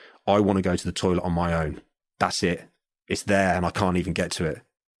old, I want to go to the toilet on my own. That's it. It's there and I can't even get to it.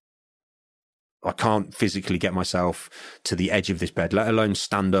 I can't physically get myself to the edge of this bed, let alone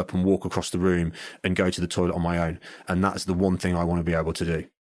stand up and walk across the room and go to the toilet on my own. And that's the one thing I want to be able to do.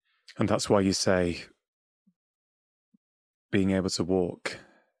 And that's why you say being able to walk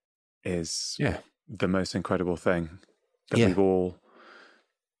is the most incredible thing that we've all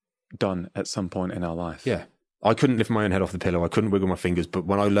done at some point in our life. Yeah. I couldn't lift my own head off the pillow. I couldn't wiggle my fingers. But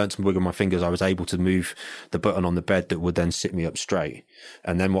when I learned to wiggle my fingers, I was able to move the button on the bed that would then sit me up straight.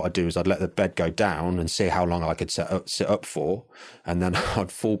 And then what I'd do is I'd let the bed go down and see how long I could sit up for. And then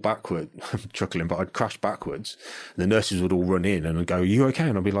I'd fall backward. I'm chuckling, but I'd crash backwards. And the nurses would all run in and I'd go, "Are you okay?"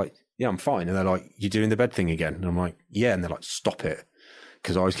 And I'd be like, "Yeah, I'm fine." And they're like, "You're doing the bed thing again?" And I'm like, "Yeah." And they're like, "Stop it."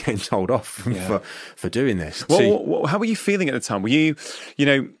 Because I was getting told off for doing this. Well, how were you feeling at the time? Were you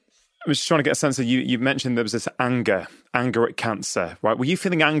I was just trying to get a sense of you mentioned there was this anger at cancer, right? Were you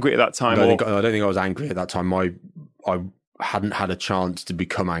feeling angry at that time? I don't think I was angry at that time. I hadn't had a chance to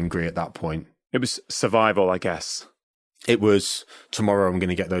become angry at that point. It was survival, I guess. It was, tomorrow I'm going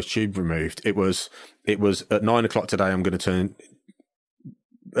to get those tubes removed. It was at 9 o'clock today I'm going to turn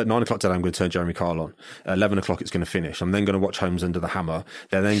Jeremy Kyle on. At 11 o'clock it's going to finish. I'm then going to watch Homes Under the Hammer.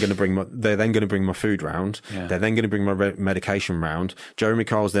 They're then going to bring my food round. Yeah. They're then going to bring my medication round. Jeremy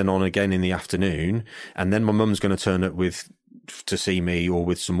Kyle's then on again in the afternoon, and then my mum's going to turn up to see me or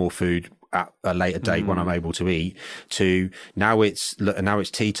with some more food at a later date when I'm able to eat. To now it's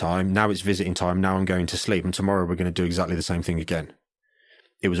tea time. Now it's visiting time. Now I'm going to sleep, and tomorrow we're going to do exactly the same thing again.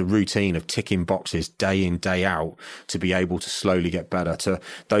 It was a routine of ticking boxes day in, day out to be able to slowly get better, to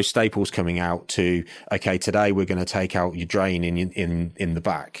those staples coming out, to, okay, today we're going to take out your drain in the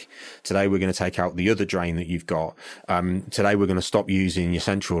back. Today we're going to take out the other drain that you've got. Today we're going to stop using your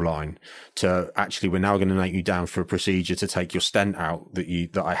central line, to actually we're now going to take you down for a procedure to take your stent out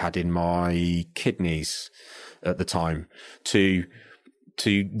that I had in my kidneys at the time, to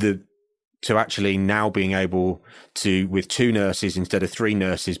actually now being able to, with 2 nurses instead of 3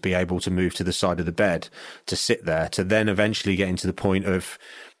 nurses, be able to move to the side of the bed, to sit there, to then eventually getting to the point of,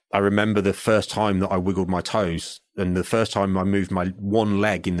 I remember the first time that I wiggled my toes and the first time I moved my one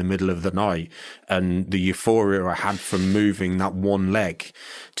leg in the middle of the night, and the euphoria I had from moving that one leg,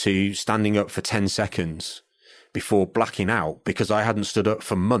 to standing up for 10 seconds before blacking out because I hadn't stood up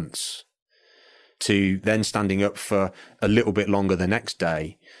for months, to then standing up for a little bit longer the next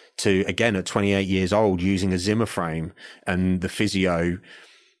day, to, again, at 28 years old, using a Zimmer frame, and the physio,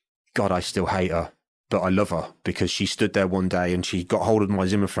 God, I still hate her, but I love her because she stood there one day and she got hold of my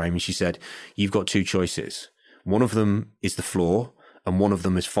Zimmer frame and she said, "You've got 2 choices. One of them is the floor and one of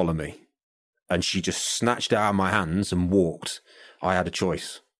them is follow me." And she just snatched it out of my hands and walked. I had a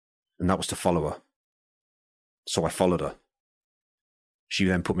choice, and that was to follow her. So I followed her. She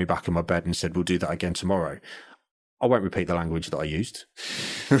then put me back in my bed and said, "We'll do that again tomorrow." I won't repeat the language that I used.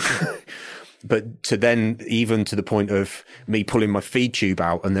 But to then, even to the point of me pulling my feed tube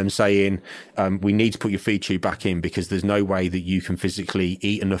out and them saying, "We need to put your feed tube back in because there's no way that you can physically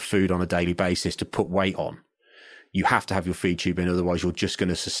eat enough food on a daily basis to put weight on. You have to have your feed tube in, otherwise you're just going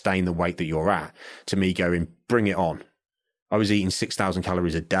to sustain the weight that you're at." To me going, bring it on. I was eating 6,000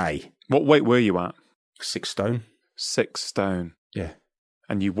 calories a day. What weight were you at? 6 stone. 6 stone. Yeah.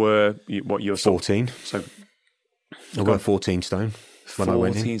 And you were, what, you're 14. So I got 14 stone when I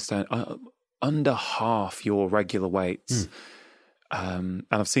went in. 14 stone. Under half your regular weights. And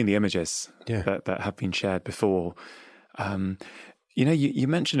I've seen the images that have been shared before. You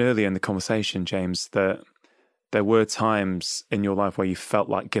mentioned earlier in the conversation, James, that there were times in your life where you felt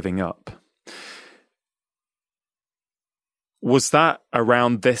like giving up. Was that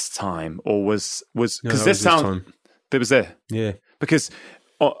around this time, or was because No, this sound time. there was there? Yeah. Because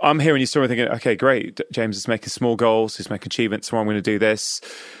I'm hearing your story thinking, okay, great, James is making small goals, he's making achievements, so I'm going to do this.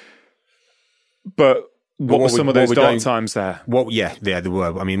 But what were some of those dark times there? Well, yeah, there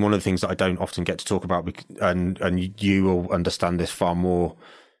were. I mean, one of the things that I don't often get to talk about, and you will understand this far more,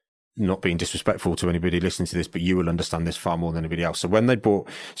 not being disrespectful to anybody listening to this, but you will understand this far more than anybody else. So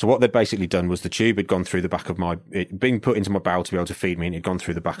what they'd basically done was the tube had gone through the back of it being put into my bowel to be able to feed me, and it had gone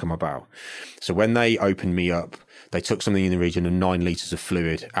through the back of my bowel. So when they opened me up, they took something in the region of 9 litres of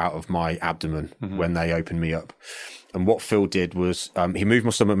fluid out of my abdomen when they opened me up. And what Phil did was he moved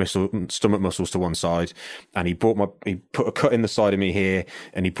my stomach muscles to one side, and he put a cut in the side of me here,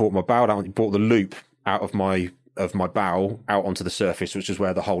 and he brought my bowel out. He brought the loop out of my bowel out onto the surface, which is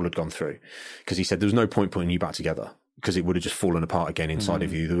where the hole had gone through. Because he said there was no point putting you back together, because it would have just fallen apart again inside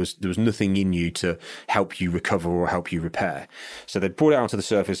of you. There was nothing in you to help you recover or help you repair. So they brought it out onto the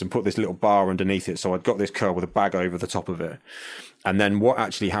surface and put this little bar underneath it. So I'd got this curl with a bag over the top of it. And then what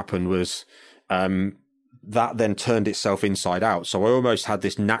actually happened was that then turned itself inside out. So I almost had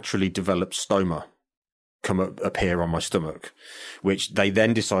this naturally developed stoma come up here on my stomach, which they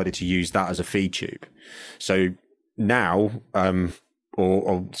then decided to use that as a feed tube. So now,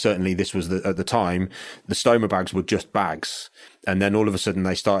 or certainly this was at the time, the stoma bags were just bags. And then all of a sudden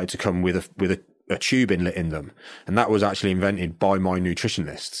they started to come with a tube inlet in them. And that was actually invented by my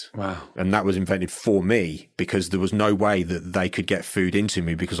nutritionist. Wow. And that was invented for me, because there was no way that they could get food into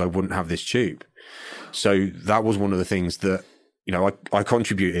me because I wouldn't have this tube. So that was one of the things that, you know, I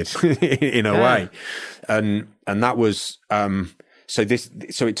contributed in a way. And that was, so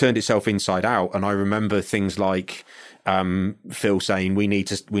it turned itself inside out. And I remember things like, Phil saying, we need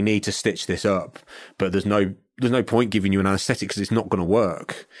to stitch this up, but there's no point giving you an anesthetic because it's not going to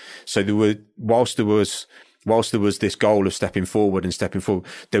work. So whilst there was this goal of stepping forward,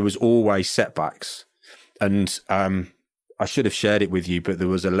 there was always setbacks. And, I should have shared it with you, but there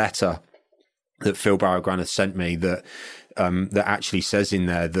was a letter that Phil Barrowgranith sent me that actually says in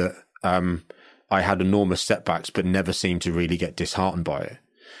there that, I had enormous setbacks, but never seemed to really get disheartened by it.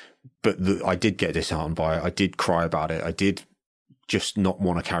 But I did get disheartened by it. I did cry about it. I did just not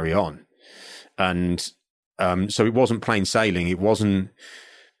want to carry on. And so it wasn't plain sailing. It wasn't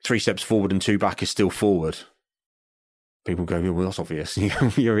 3 steps forward and 2 back is still forward. People go, well, that's obvious.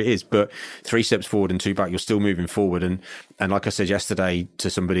 Here it is. But 3 steps forward and 2 back, you're still moving forward. And like I said yesterday to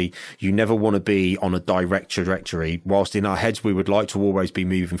somebody, you never want to be on a direct trajectory. Whilst in our heads, we would like to always be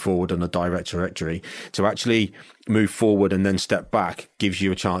moving forward on a direct trajectory. To actually move forward and then step back gives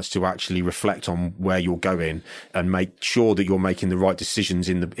you a chance to actually reflect on where you're going and make sure that you're making the right decisions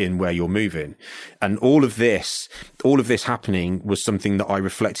in where you're moving. And all of this happening was something that I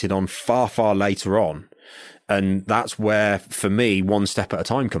reflected on far, far later on. And that's where, for me, 1 step at a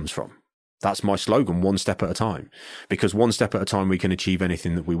time comes from. That's my slogan, 1 step at a time. Because 1 step at a time, we can achieve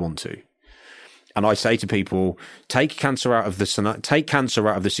anything that we want to. And I say to people, take cancer out of the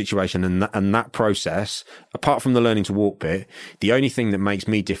situation and that process, apart from the learning to walk bit, the only thing that makes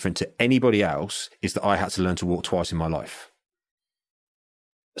me different to anybody else is that I had to learn to walk twice in my life.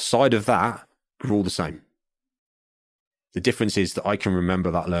 Aside of that, we're all the same. The difference is that I can remember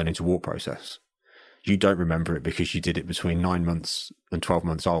that learning to walk process. You don't remember it because you did it between 9 months and 12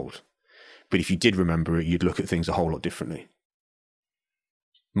 months old. But if you did remember it, you'd look at things a whole lot differently.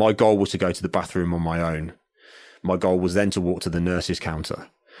 My goal was to go to the bathroom on my own. My goal was then to walk to the nurse's counter.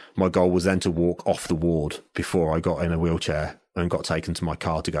 My goal was then to walk off the ward before I got in a wheelchair and got taken to my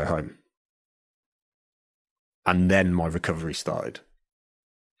car to go home. And then my recovery started.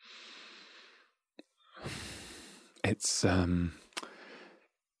 It's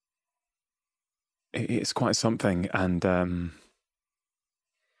quite something. And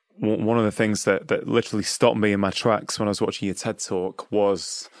one of the things that literally stopped me in my tracks when I was watching your TED Talk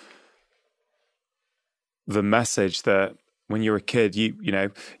was the message that when you're a kid, you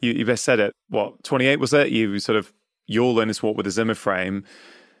best said it, 28 was it? You'll learn to walk with a Zimmer frame.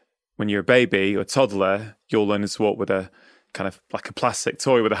 When you're a baby or a toddler, you'll learn to walk with a kind of like a plastic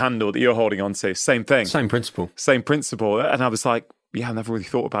toy with a handle that you're holding on to. Same thing. Same principle. And I was like, yeah, I never really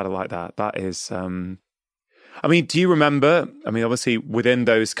thought about it like that. That is, do you remember, obviously within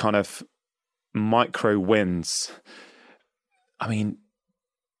those kind of micro wins, I don't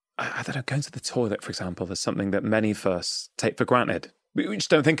know, going to the toilet, for example, is something that many of us take for granted. We just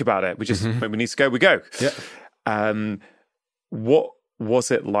don't think about it. We just, when we need to go, we go. Yeah. What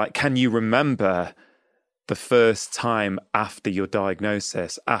was it like? Can you remember the first time after your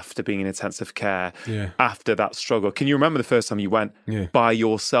diagnosis, after being in intensive care, after that struggle. Can you remember the first time you went by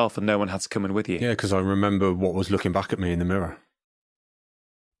yourself and no one had to come in with you? Yeah, because I remember what was looking back at me in the mirror.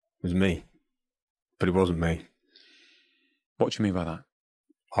 It was me, but it wasn't me. What do you mean by that?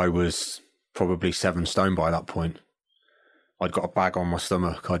 I was probably 7 stone by that point. I'd got a bag on my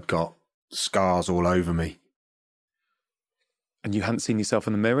stomach. I'd got scars all over me. And you hadn't seen yourself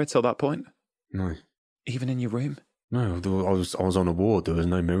in the mirror till that point? No. Even in your room? No, I was on a ward. There was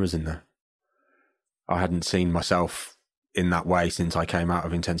no mirrors in there. I hadn't seen myself in that way since I came out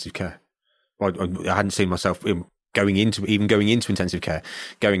of intensive care. I hadn't seen myself going into intensive care.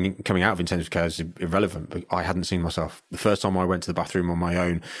 Coming out of intensive care is irrelevant, but I hadn't seen myself. The first time I went to the bathroom on my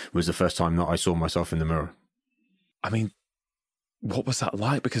own was the first time that I saw myself in the mirror. I mean, what was that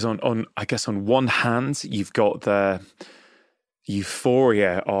like? Because on I guess on one hand, you've got the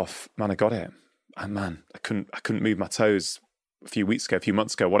euphoria of, man, I got it. And man, I couldn't move my toes a few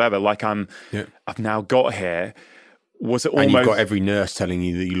months ago, whatever. Like I've now got here. Was it almost? And you've got every nurse telling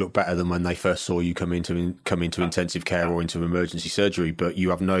you that you look better than when they first saw you come into intensive care or into emergency surgery, but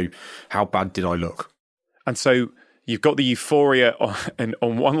you have no, how bad did I look? And so you've got the euphoria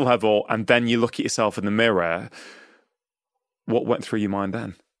on one level, and then you look at yourself in the mirror. What went through your mind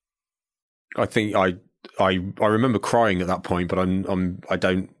then? I think I remember crying at that point, but I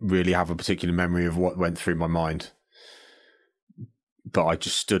don't really have a particular memory of what went through my mind. But I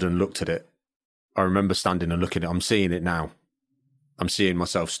just stood and looked at it. I remember standing and looking at it. I'm seeing it now. I'm seeing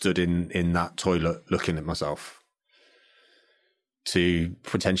myself stood in that toilet looking at myself, to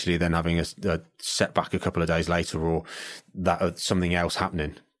potentially then having a setback a couple of days later, or that something else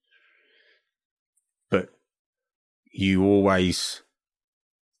happening. But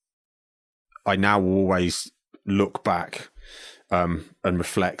I now always look back and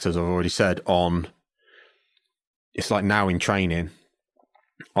reflect, as I've already said, on, it's like now in training,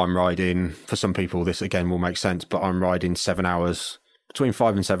 I'm riding, for some people this again will make sense, but I'm riding 7 hours, between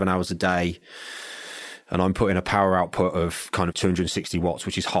 5 and 7 hours a day, and I'm putting a power output of kind of 260 watts,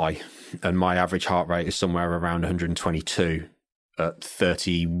 which is high, and my average heart rate is somewhere around 122 at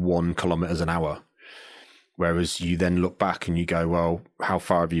 31 kilometers an hour. Whereas you then look back and you go, well, how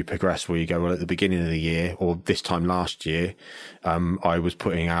far have you progressed? Well, you go, well, at the beginning of the year, or this time last year, I was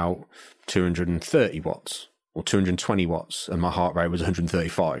putting out 230 watts or 220 watts, and my heart rate was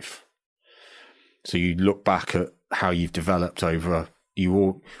 135. So you look back at how you've developed over.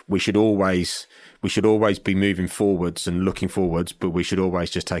 We should always be moving forwards and looking forwards, but we should always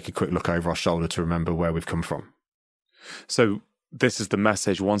just take a quick look over our shoulder to remember where we've come from. So this is the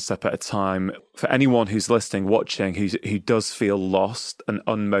message, one step at a time. For anyone who's listening, watching, who does feel lost and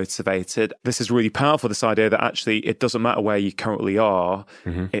unmotivated, this is really powerful, this idea that actually it doesn't matter where you currently are,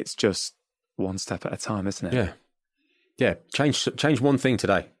 it's just one step at a time, isn't it? Yeah. Change one thing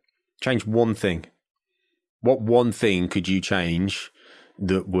today. Change one thing. What one thing could you change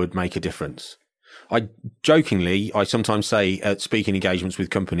that would make a difference? I sometimes say at speaking engagements with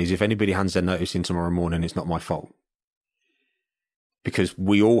companies, if anybody hands their notice in tomorrow morning, it's not my fault. Because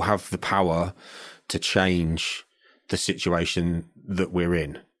we all have the power to change the situation that we're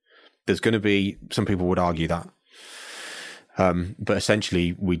in. There's going to be, some people would argue that, but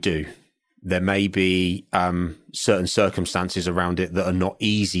essentially we do. There may be certain circumstances around it that are not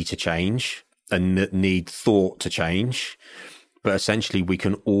easy to change and that need thought to change, but essentially we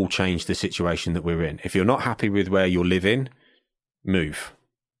can all change the situation that we're in. If you're not happy with where you're living, move.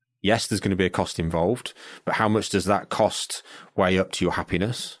 Yes, there's going to be a cost involved, but how much does that cost weigh up to your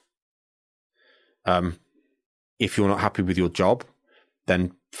happiness? If you're not happy with your job,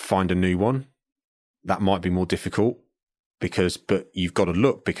 then find a new one. That might be more difficult but you've got to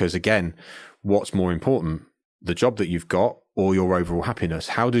look, because again, what's more important, the job that you've got or your overall happiness?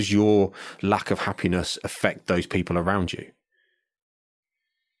 How does your lack of happiness affect those people around you?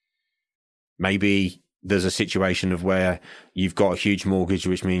 Maybe there's a situation of where you've got a huge mortgage,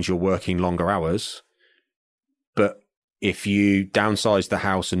 which means you're working longer hours. But if you downsize the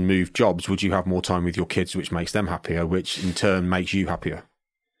house and move jobs, would you have more time with your kids, which makes them happier, which in turn makes you happier?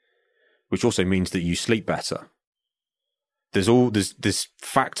 Which also means that you sleep better. There's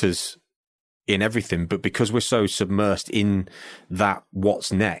factors in everything, but because we're so submersed in that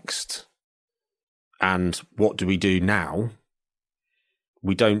what's next and what do we do now,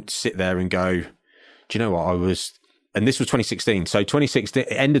 we don't sit there and go, do you know what, and this was 2016. So 2016,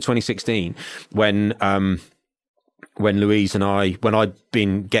 end of 2016, when Louise and when I'd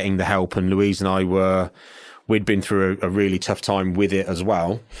been getting the help, and Louise and we'd been through a really tough time with it as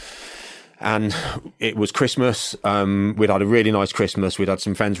well. And it was Christmas. We'd had a really nice Christmas. We'd had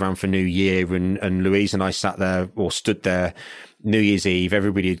some friends around for New Year, and Louise and I stood there New Year's Eve.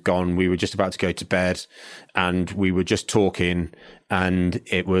 Everybody had gone. We were just about to go to bed, and we were just talking. And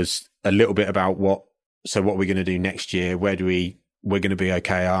it was a little bit about what we're going to do next year. We're going to be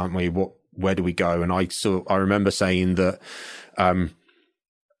okay, aren't we? Where do we go? And I remember saying that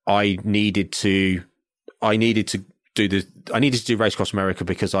I needed to do Race Across America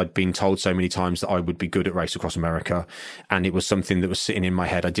because I'd been told so many times that I would be good at Race Across America. And it was something that was sitting in my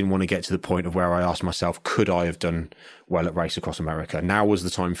head. I didn't want to get to the point of where I asked myself, could I have done well at Race Across America? Now was the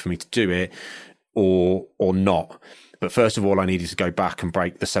time for me to do it or not. But first of all, I needed to go back and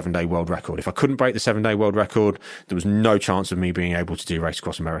break the 7-day world record. If I couldn't break the 7-day world record, there was no chance of me being able to do Race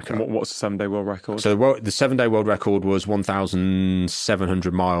Across America. What's the 7-day world record? So the 7-day world record was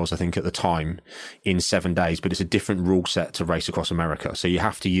 1,700 miles, I think, at the time, in 7 days. But it's a different rule set to Race Across America. So you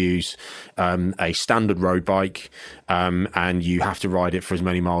have to use a standard road bike, and you have to ride it for as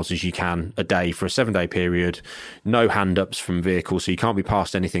many miles as you can a day for a 7-day period. No hand-ups from vehicles, so you can't be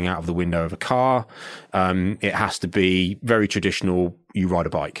past anything out of the window of a car. It has to be very traditional, you ride a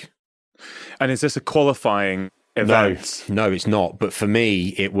bike. And is this a qualifying event? No, it's not. But for me,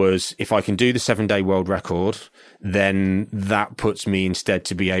 it was, if I can do the 7-day world record, then that puts me instead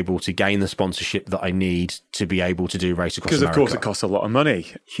to be able to gain the sponsorship that I need to be able to do Race Across America. Because of course it costs a lot of money.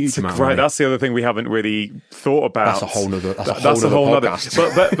 Huge amount of money. Right, that's the other thing we haven't really thought about. That's a whole nother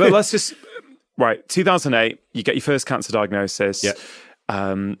podcast. But let's just, right, 2008, you get your first cancer diagnosis. Yeah.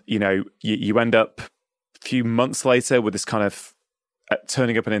 You end up a few months later with this kind of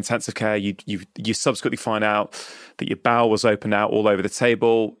turning up in intensive care. You subsequently find out that your bowel was opened out all over the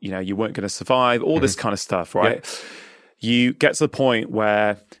table. You weren't going to survive. All this kind of stuff, right? Yeah. You get to the point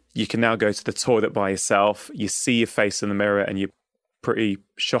where you can now go to the toilet by yourself. You see your face in the mirror, and you're pretty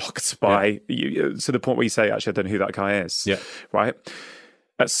shocked by you, to the point where you say, "Actually, I don't know who that guy is." Yeah. Right.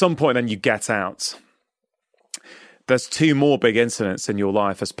 At some point, then you get out. There's 2 more big incidents in your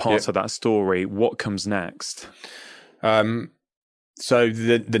life as parts of that story. What comes next? So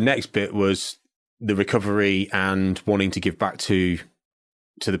the next bit was the recovery and wanting to give back to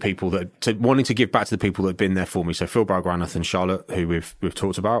the people that had been there for me. So Phil Barogranath and Charlotte, who we've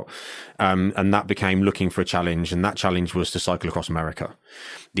talked about, and that became looking for a challenge, and that challenge was to cycle across America.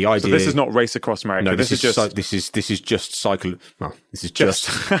 The idea. So this is not Race Across America. No, this is just cycle. Well, this is this is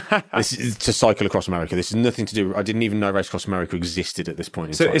to cycle across America. This is nothing to do. I didn't even know Race Across America existed at this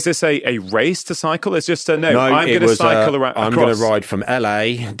point in time. So is this a race to cycle? It's just I'm going to cycle around. I'm going to ride from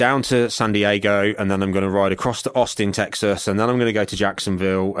LA down to San Diego, and then I'm going to ride across to Austin, Texas, and then I'm going to go to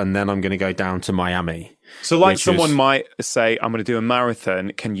Jacksonville, and then I'm going to go down to Miami. So someone might say, I'm going to do a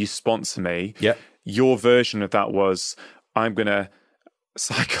marathon. Can you sponsor me? Yeah. Your version of that was, I'm going to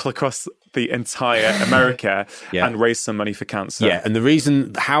cycle across the entire America and raise some money for cancer. Yeah, and the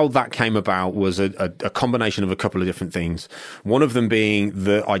reason how that came about was a combination of a couple of different things. One of them being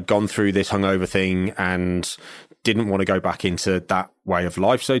that I'd gone through this hungover thing and didn't want to go back into that way of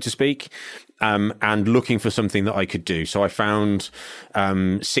life, so to speak. And looking for something that I could do. So I found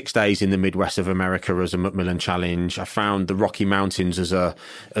 6 days in the Midwest of America as a Macmillan Challenge. I found the Rocky Mountains as a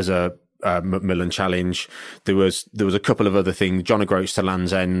Macmillan Challenge. There was a couple of other things, John O'Groats to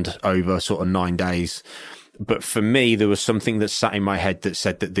Land's End over sort of 9 days. But for me, there was something that sat in my head that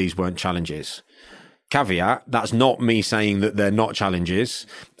said that these weren't challenges. Caveat, that's not me saying that they're not challenges,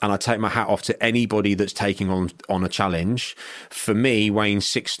 and I take my hat off to anybody that's taking on a challenge. For me, weighing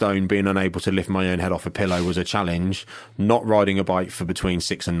 6 stone, being unable to lift my own head off a pillow was a challenge, not riding a bike for between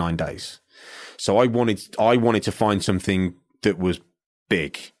 6 and 9 days. So I wanted to find something that was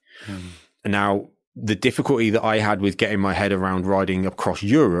big. Now, the difficulty that I had with getting my head around riding across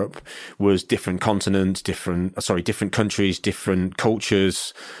Europe was different continents, different countries, different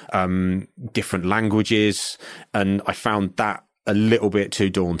cultures, different languages. And I found that a little bit too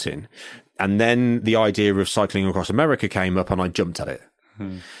daunting. And then the idea of cycling across America came up, and I jumped at it.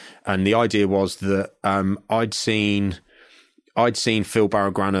 And the idea was that I'd seen Phil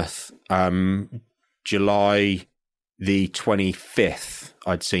Barogranath July the 25th.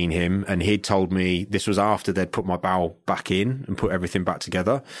 I'd seen him, and he'd told me, this was after they'd put my bowel back in and put everything back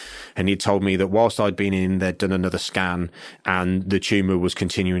together. And he'd told me that whilst I'd been in, they'd done another scan, and the tumour was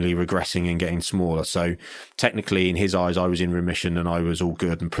continually regressing and getting smaller. So technically, in his eyes, I was in remission and I was all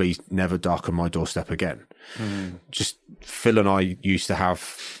good, and please never darken my doorstep again. Just Phil and I used to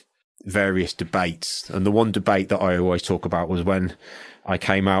have various debates. And the one debate that I always talk about was when I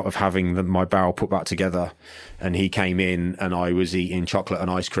came out of having my bowel put back together, and he came in and I was eating chocolate and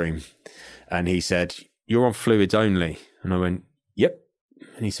ice cream, and he said, "You're on fluids only." And I went, "Yep."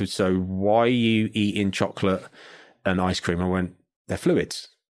 And he said, so why are you eating chocolate and ice cream? I went, they're fluids.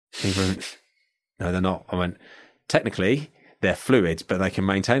 He went, no, they're not. I went, technically, they're fluids, but they can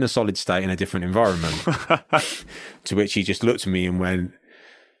maintain a solid state in a different environment. To which he just looked at me and went,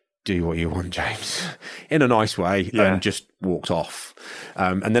 do what you want, James, in a nice way, and just walked off.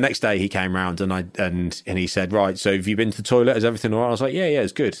 And the next day he came round and he said, right, so have you been to the toilet? Is everything all right? I was like, yeah,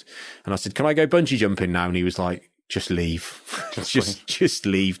 it's good. And I said, can I go bungee jumping now? And he was like, just leave. just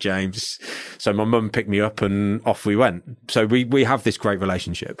leave, James. So my mum picked me up and off we went. So we have this great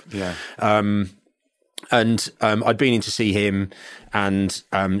relationship. Yeah. And I'd been in to see him and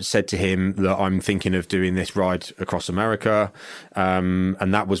said to him that I'm thinking of doing this ride across America.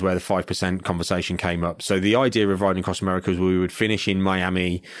 And that was where the 5% conversation came up. So the idea of riding across America was we would finish in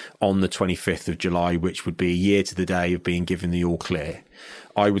Miami on the 25th of July, which would be a year to the day of being given the all clear.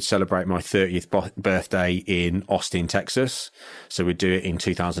 I would celebrate my 30th birthday in Austin, Texas. So we'd do it in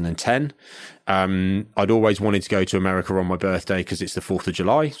 2010. I'd always wanted to go to America on my birthday because it's the 4th of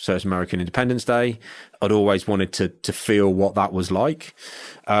July. So it's American Independence Day. I'd always wanted to feel what that was like.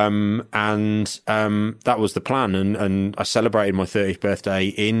 And that was the plan. And I celebrated my 30th birthday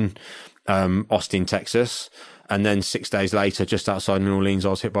in Austin, Texas. And then 6 days later, just outside New Orleans, I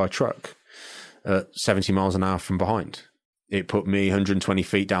was hit by a truck at 70 miles an hour from behind. It put me 120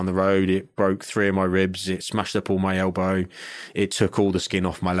 feet down the road. It broke 3 of my ribs. It smashed up all my elbow. It took all the skin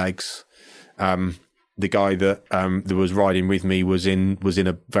off my legs. The guy that was riding with me was in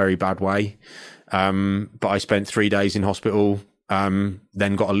a very bad way. But I spent 3 days in hospital,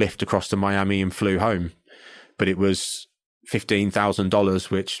 then got a lift across to Miami and flew home. But it was $15,000,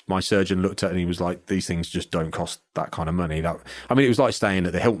 which my surgeon looked at and he was like, these things just don't cost that kind of money. It was like staying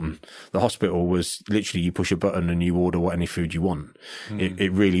at the Hilton. The hospital was literally, you push a button and you order any food you want.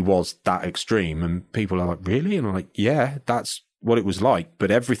 It really was that extreme. And people are like, really? And I'm like, yeah, that's what it was like, but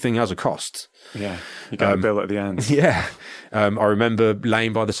everything has a cost. Yeah. You get a bill at the end. Yeah. I remember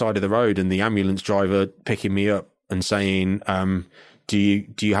laying by the side of the road and the ambulance driver picking me up and saying, do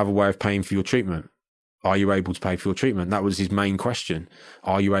you have a way of paying for your treatment? Are you able to pay for your treatment? That was his main question.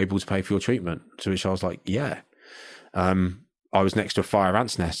 Are you able to pay for your treatment? To which I was like, yeah. I was next to a fire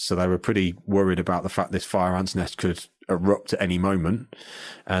ants nest, so they were pretty worried about the fact this fire ants nest could erupt at any moment,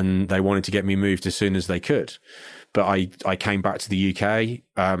 and they wanted to get me moved as soon as they could. But I came back to the UK.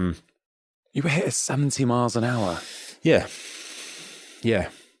 You were hit at 70 miles an hour. Yeah. Yeah.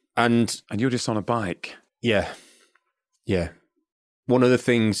 And you're just on a bike. Yeah. Yeah. One of the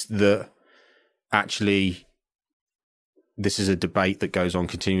things that actually, this is a debate that goes on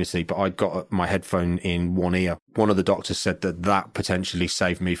continuously, but I'd got my headphone in one ear. One of the doctors said that potentially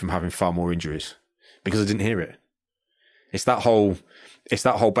saved me from having far more injuries because I didn't hear it. It's that whole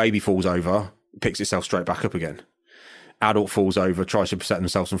baby falls over, picks itself straight back up again. Adult falls over, tries to protect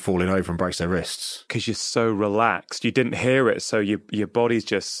themselves from falling over and breaks their wrists. Because you're so relaxed. You didn't hear it, so your body's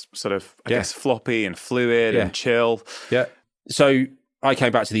just sort of, I guess, floppy and fluid and chill. Yeah. So I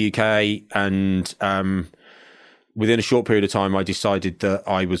came back to the UK and within a short period of time, I decided that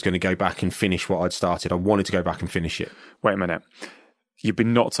I was going to go back and finish what I'd started. I wanted to go back and finish it. Wait a minute. You've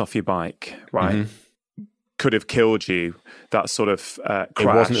been knocked off your bike, right? Mm-hmm. Could have killed you, that sort of crash. It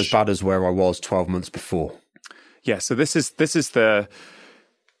wasn't as bad as where I was 12 months before. Yeah, so this is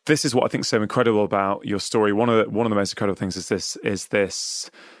what I think is so incredible about your story. One of the most incredible things is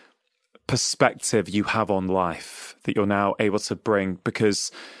this perspective you have on life that you're now able to bring,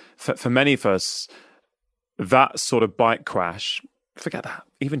 because for many of us, that sort of bike crash, forget that,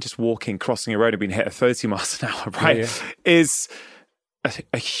 even just crossing a road and being hit at 30 miles an hour, right, is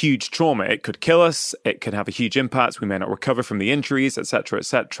a huge trauma. It could kill us. It could have a huge impact. We may not recover from the injuries, etc.,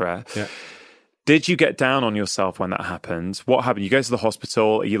 etc. Yeah. Did you get down on yourself when that happened? What happened? You go to the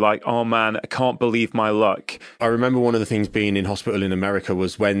hospital. Are you like, oh man, I can't believe my luck? I remember one of the things being in hospital in America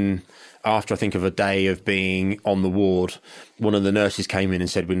was when, after I think of a day of being on the ward, one of the nurses came in and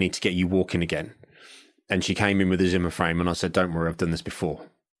said, we need to get you walking again. And she came in with a Zimmer frame and I said, don't worry, I've done this before.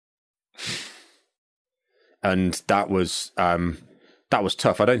 And that was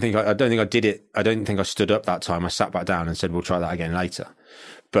tough. I don't think I did it. I don't think I stood up that time. I sat back down and said, we'll try that again later.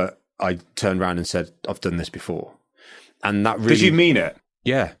 But I turned around and said, I've done this before. And that really... Did you mean it?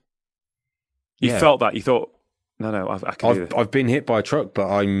 Yeah. You felt that? You thought, no, I can do this. I've been hit by a truck, but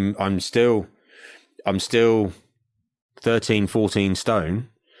I'm still 13, 14 stone.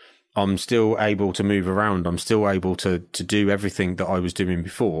 I'm still able to move around. I'm still able to do everything that I was doing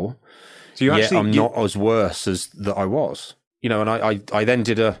before. So you actually... I'm not as worse as that I was. You know, and I then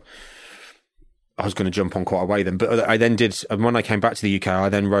did I was going to jump on quite a way then. But I then did, and when I came back to the UK, I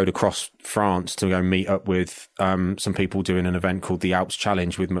then rode across France to go meet up with some people doing an event called the Alps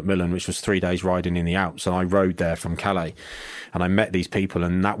Challenge with Macmillan, which was 3 days riding in the Alps. And I rode there from Calais, and I met these people,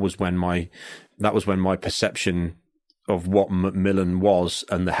 and that was when my perception of what Macmillan was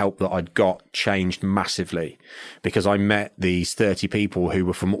and the help that I'd got changed massively, because I met these 30 people who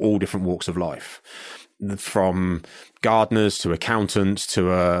were from all different walks of life, from gardeners to accountants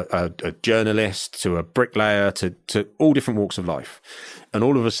to a journalist to a bricklayer to all different walks of life. And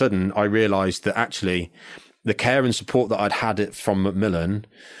all of a sudden I realized that actually the care and support that I'd had from Macmillan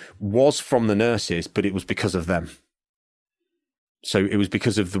was from the nurses, but it was because of them. So it was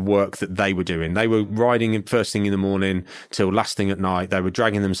because of the work that they were doing. They were riding first thing in the morning till last thing at night. They were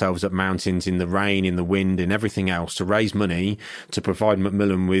dragging themselves up mountains in the rain, in the wind, and everything else to raise money to provide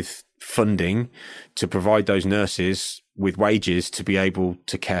Macmillan with funding, to provide those nurses with wages to be able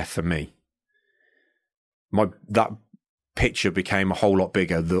to care for me. That picture became a whole lot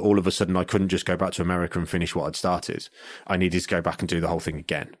bigger, that all of a sudden I couldn't just go back to America and finish what I'd started. I needed to go back and do the whole thing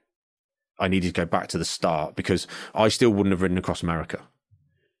again. I needed to go back to the start, because I still wouldn't have ridden across America.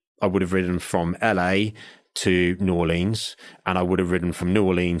 I would have ridden from LA to New Orleans, and I would have ridden from New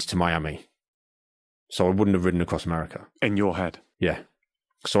Orleans to Miami. So I wouldn't have ridden across America. In your head? Yeah.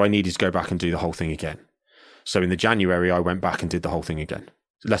 So I needed to go back and do the whole thing again. So in the January, I went back and did the whole thing again.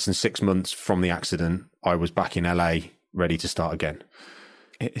 Less than 6 months from the accident, I was back in LA, ready to start again.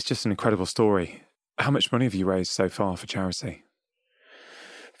 It's just an incredible story. How much money have you raised so far for charity?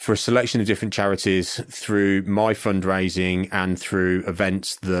 For a selection of different charities, through my fundraising and through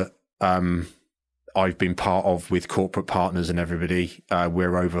events that I've been part of with corporate partners and everybody,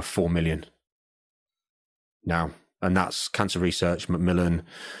 we're over 4 million now. And that's Cancer Research, Macmillan,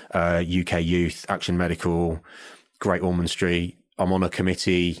 UK Youth, Action Medical, Great Ormond Street. I'm on a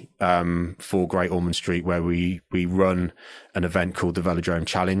committee for Great Ormond Street where we run an event called the Velodrome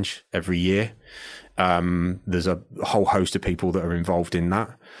Challenge every year. There's a whole host of people that are involved in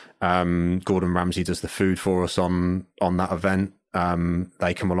that. Gordon Ramsay does the food for us on that event.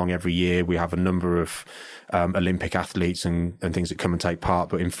 They come along every year. We have a number of Olympic athletes and things that come and take part.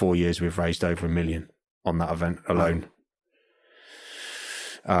 But in 4 years, we've raised over 1 million on that event alone.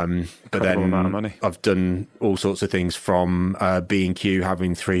 But then amount of money. I've done all sorts of things, from B&Q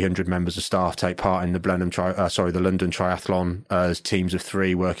having 300 members of staff take part in the London Triathlon as teams of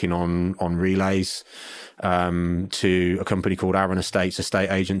 3 working on relays, to a company called Arran Estates,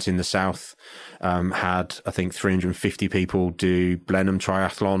 estate agents in the south, had I think 350 people do Blenheim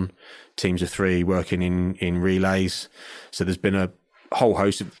Triathlon, teams of 3 working in relays. So there's been a whole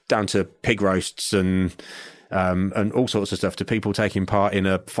host of, down to pig roasts and all sorts of stuff, to people taking part in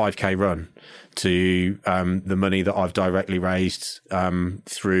a 5K run, to the money that I've directly raised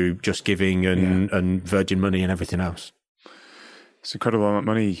through Just Giving and Virgin Money and everything else. It's incredible amount of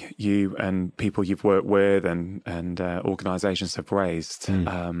money you and people you've worked with and organisations have raised.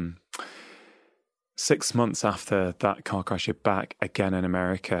 6 months after that car crash, you're back again in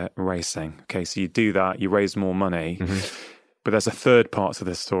America racing. Okay, so you do that, you raise more money. But there's a third part to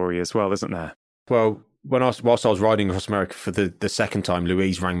this story as well, isn't there? Well, whilst I was riding across America for the second time,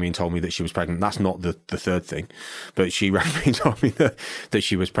 Louise rang me and told me that she was pregnant. That's not the third thing, but she rang me and told me that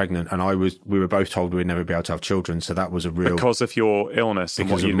she was pregnant, and we were both told we'd never be able to have children. So that was a real, because of your illness,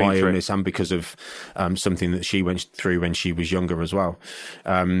 because of my illness, and because of something that she went through when she was younger as well.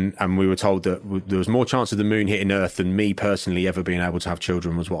 And we were told that there was more chance of the moon hitting Earth than me personally ever being able to have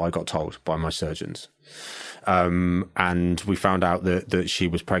children, was what I got told by my surgeons. And we found out that she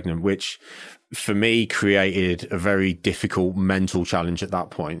was pregnant, which for me created a very difficult mental challenge at that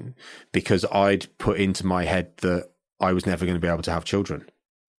point, because I'd put into my head that I was never going to be able to have children.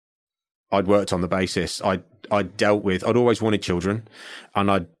 I'd worked on the basis, I'd always wanted children,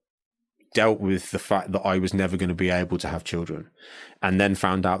 and I'd dealt with the fact that I was never going to be able to have children, and then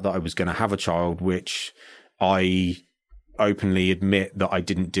found out that I was going to have a child, which I openly admit that I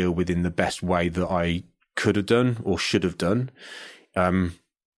didn't deal with in the best way that I could have done or should have done.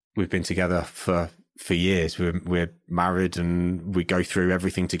 We've been together for years. We're married, and we go through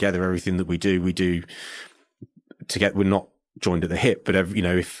everything together. Everything that we do together. We're not joined at the hip, but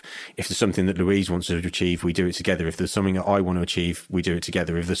if there's something that Louise wants to achieve, we do it together. If there's something that I want to achieve, we do it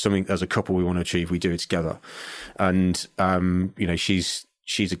together. If there's something as a couple we want to achieve, we do it together. And she's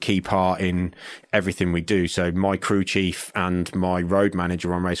a key part in everything we do. So my crew chief and my road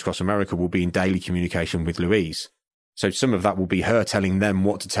manager on Race Across America will be in daily communication with Louise. So some of that will be her telling them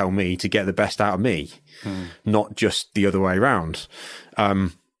what to tell me to get the best out of me, not just the other way around.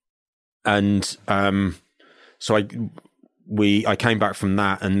 So I came back from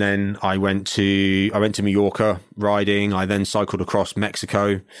that, and then I went to Mallorca riding. I then cycled across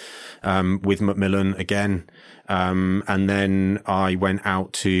Mexico with Macmillan again. And then I went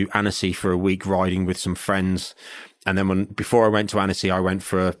out to Annecy for a week riding with some friends. And then before I went to Annecy, I went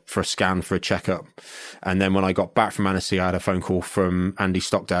for a scan, for a checkup. And then when I got back from Annecy, I had a phone call from Andy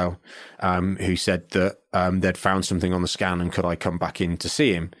Stockdale, who said that they'd found something on the scan and could I come back in to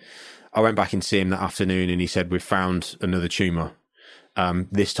see him. I went back in to see him that afternoon, and he said, we've found another tumour.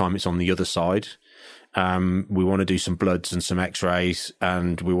 This time it's on the other side. We want to do some bloods and some x-rays,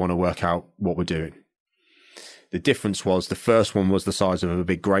 and we want to work out what we're doing. The difference was the first one was the size of a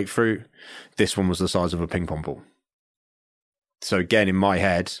big grapefruit. This one was the size of a ping pong ball. So again, in my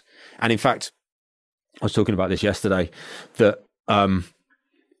head, and in fact, I was talking about this yesterday, that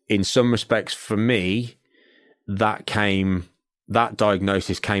in some respects for me, that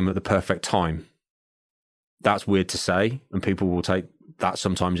diagnosis came at the perfect time. That's weird to say, and people will take that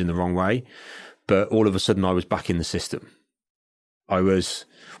sometimes in the wrong way. But all of a sudden, I was back in the system. I was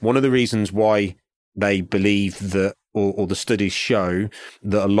one of the reasons why they believe that, or the studies show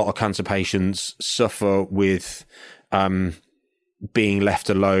that a lot of cancer patients suffer with being left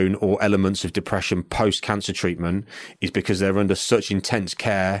alone or elements of depression post-cancer treatment, is because they're under such intense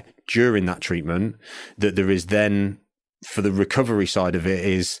care during that treatment that there is then, for the recovery side of it,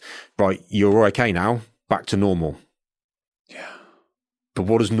 is, right, you're okay now, back to normal. Yeah. But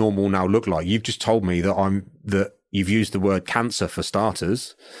what does normal now look like? You've just told me that you've used the word cancer for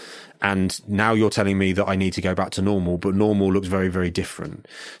starters, and now you're telling me that I need to go back to normal, but normal looks very, very different.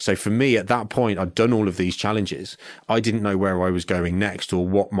 So for me, at that point, I'd done all of these challenges. I didn't know where I was going next or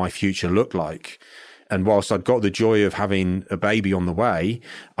what my future looked like. And whilst I'd got the joy of having a baby on the way,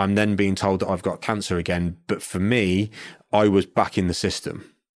 I'm then being told that I've got cancer again. But for me, I was back in the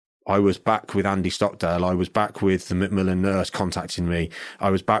system. I was back with Andy Stockdale. I was back with the Macmillan nurse contacting me.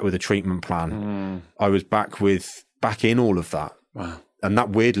 I was back with a treatment plan. I was back in all of that. Wow. And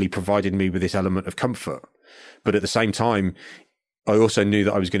that weirdly provided me with this element of comfort. But at the same time, I also knew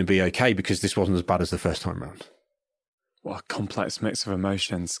that I was going to be okay, because this wasn't as bad as the first time round. What a complex mix of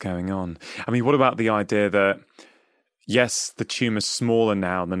emotions going on. I mean, what about the idea that, yes, the tumour's smaller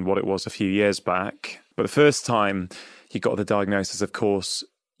now than what it was a few years back, but the first time you got the diagnosis, of course,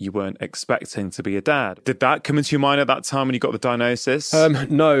 you weren't expecting to be a dad. Did that come into your mind at that time when you got the diagnosis?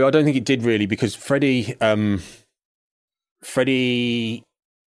 No, I don't think it did really, because Freddie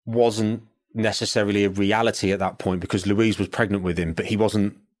wasn't necessarily a reality at that point, because Louise was pregnant with him, but he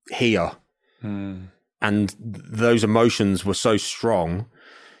wasn't here. And those emotions were so strong.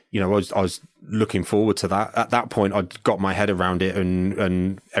 You know, I was looking forward to that. At that point, I'd got my head around it,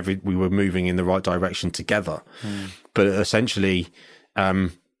 and we were moving in the right direction together. But essentially,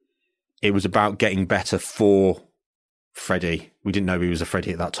 it was about getting better for Freddie. We didn't know he was a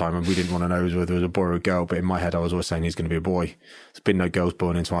Freddie at that time, and we didn't want to know whether it was a boy or a girl. But in my head, I was always saying he's going to be a boy. There's been no girls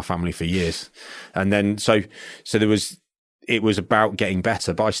born into our family for years. And then, so it was about getting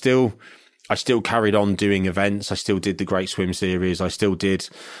better. But I still carried on doing events. I still did the Great Swim Series. I still did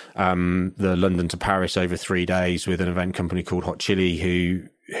the London to Paris over 3 days with an event company called Hot Chili,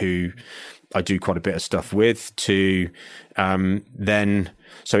 who I do quite a bit of stuff with.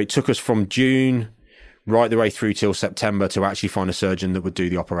 So it took us from June right the way through till September to actually find a surgeon that would do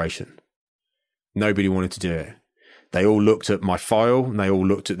the operation. Nobody wanted to do it. They all looked at my file, and they all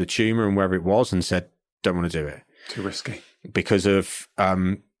looked at the tumour and where it was, and said, don't want to do it. Too risky. Because of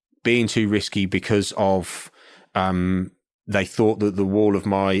being too risky, because of they thought that the wall of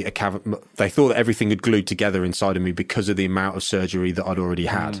they thought that everything had glued together inside of me because of the amount of surgery that I'd already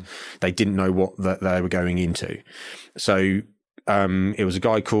had. They didn't know what that they were going into. So it was a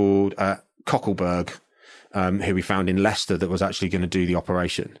guy called Cockelberg, who we found in Leicester, that was actually going to do the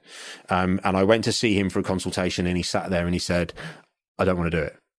operation. And I went to see him for a consultation, and he sat there and he said, I don't want to do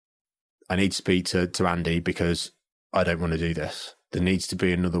it. I need to speak to Andy, because I don't want to do this. There needs to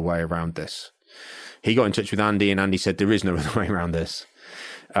be another way around this. He got in touch with Andy, and Andy said, there is no other way around this.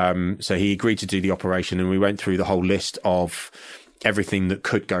 So he agreed to do the operation, and we went through the whole list of everything that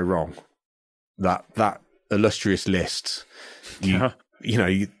could go wrong. That illustrious list. You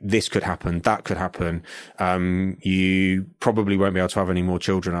know, this could happen, that could happen. You probably won't be able to have any more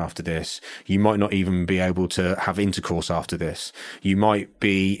children after this. You might not even be able to have intercourse after this. It might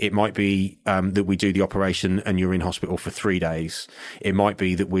be that we do the operation and you're in hospital for 3 days. It might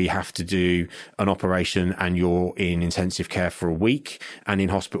be that we have to do an operation and you're in intensive care for a week and in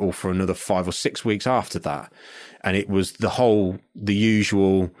hospital for another 5 or 6 weeks after that. And it was the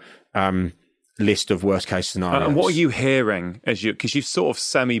usual, list of worst case scenarios. And what are you hearing because you've sort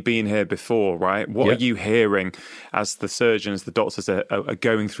of been here before, right? What are you hearing as the surgeons, the doctors are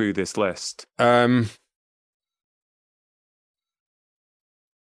going through this list? I'm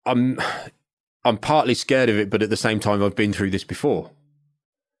partly scared of it, but at the same time, I've been through this before.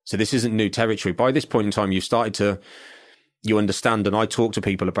 So this isn't new territory. By this point in time, you understand, and I talk to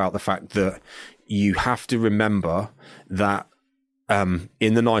people about the fact that you have to remember that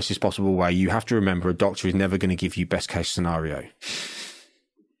in the nicest possible way, you have to remember a doctor is never going to give you best case scenario.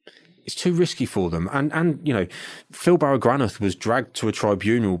 It's too risky for them. And you know, Phil Barrow-Granath was dragged to a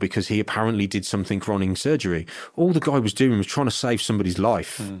tribunal because he apparently did something wrong in surgery. All the guy was doing was trying to save somebody's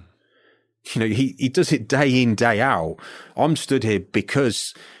life. You know, he does it day in, day out. I'm stood here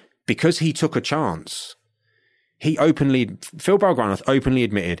because he took a chance. Phil Barrow-Granath openly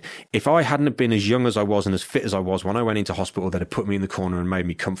admitted, if I hadn't have been as young as I was and as fit as I was when I went into hospital, they'd have put me in the corner and made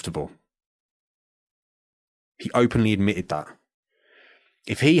me comfortable. He openly admitted that.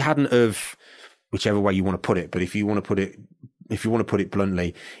 If he hadn't have, whichever way you want to put it, but if you want to put it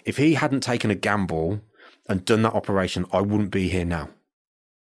bluntly, if he hadn't taken a gamble and done that operation, I wouldn't be here now.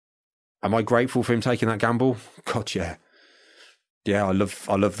 Am I grateful for him taking that gamble? God, yeah. Yeah, I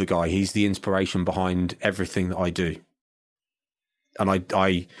love the guy. He's the inspiration behind everything that I do. And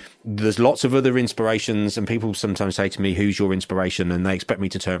there's lots of other inspirations, and people sometimes say to me, who's your inspiration? And they expect me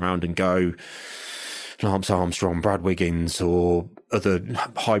to turn around and go, Lance Armstrong, Brad Wiggins, or other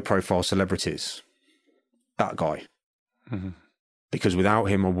high profile celebrities. That guy. Mm-hmm. Because without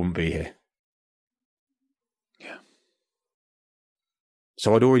him, I wouldn't be here. Yeah.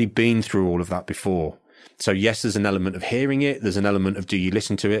 So I'd already been through all of that before. So yes, there's an element of hearing it. There's an element of, do you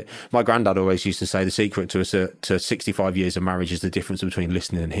listen to it? My granddad always used to say the secret to 65 years of marriage is the difference between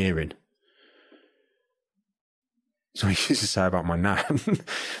listening and hearing. So he used to say about my nan.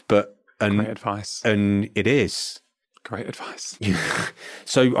 Great advice. And it is. Great advice.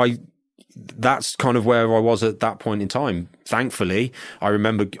 So that's kind of where I was at that point in time. Thankfully, I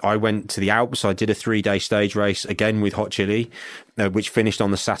remember I went to the Alps. I did a 3-day stage race again with Hot Chili, which finished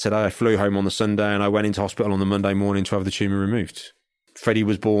on the Saturday. I flew home on the Sunday and I went into hospital on the Monday morning to have the tumour removed. Freddie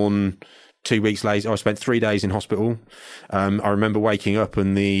was born 2 weeks later. I spent 3 days in hospital. I remember waking up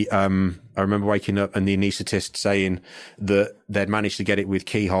and the anaesthetist saying that they'd managed to get it with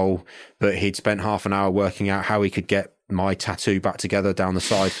keyhole, but he'd spent half an hour working out how he could get my tattoo back together down the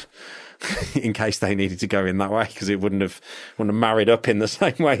side. In case they needed to go in that way, because it wouldn't have married up in the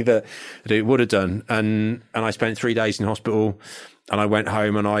same way that it would have done. And I spent 3 days in hospital, and I went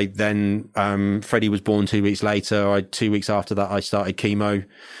home, and I then Freddie was born 2 weeks later. 2 weeks after that, I started chemo.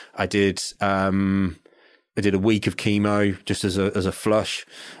 I did a week of chemo just as a flush,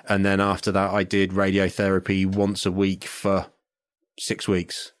 and then after that, I did radiotherapy once a week for 6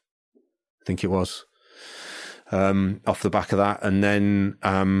 weeks. I think it was off the back of that, and then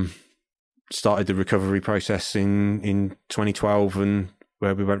started the recovery process in 2012 and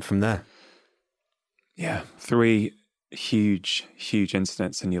where we went from there. Yeah, 3 huge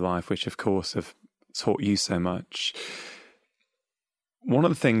incidents in your life, which of course have taught you so much. One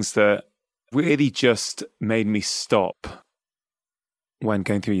of the things that really just made me stop when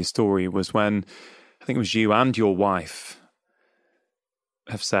going through your story was when I think it was you and your wife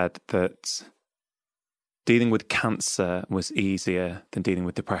have said that dealing with cancer was easier than dealing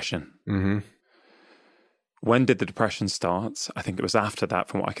with depression. Mm-hmm. When did the depression start? I think it was after that,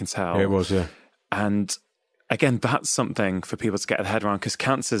 from what I can tell. It was, yeah. And again, that's something for people to get their head around, because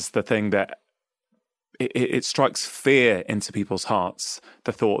cancer's the thing that it strikes fear into people's hearts.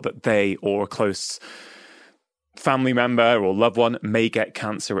 The thought that they or a close family member or loved one may get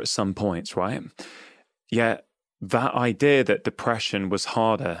cancer at some point, right? Yet that idea that depression was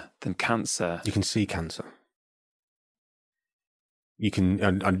harder than cancer. You can see cancer. You can,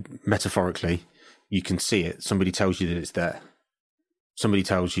 and metaphorically, you can see it. Somebody tells you that it's there. Somebody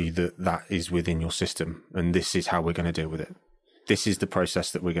tells you that is within your system, and this is how we're going to deal with it. This is the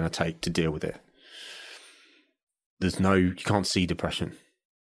process that we're going to take to deal with it. You can't see depression.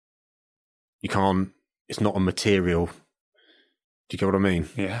 You can't, it's not a material. Do you get what I mean?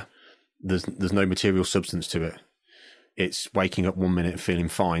 Yeah. There's no material substance to it. It's waking up 1 minute feeling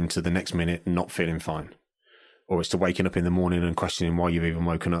fine to the next minute not feeling fine. Or it's to waking up in the morning and questioning why you've even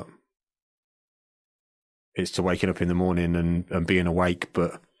woken up. It's to waking up in the morning and being awake,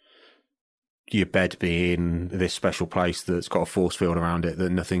 but your bed being this special place that's got a force field around it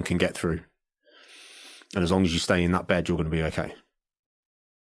that nothing can get through. And as long as you stay in that bed, you're going to be okay.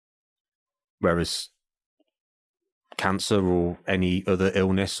 Whereas cancer or any other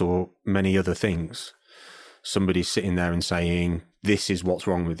illness or many other things, somebody's sitting there and saying, this is what's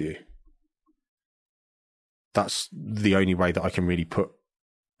wrong with you. That's the only way that I can really put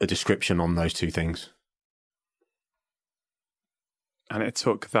a description on those two things. And it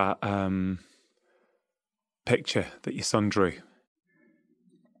took that picture that your son drew.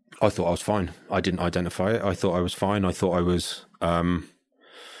 I thought I was fine. I didn't identify it. I thought I was fine. I thought I was...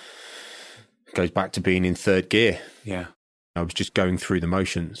 goes back to being in third gear. Yeah. I was just going through the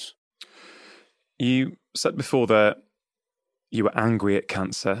motions. You said before that you were angry at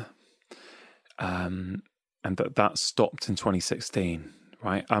cancer, and that stopped in 2016,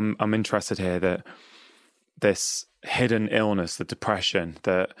 right? I'm interested here that this hidden illness, the depression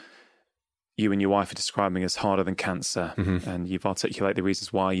that you and your wife are describing as harder than cancer, and you've articulated the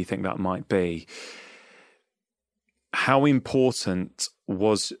reasons why you think that might be. How important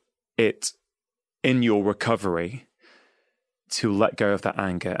was it in your recovery to let go of that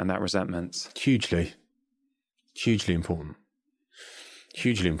anger and that resentment? Hugely important.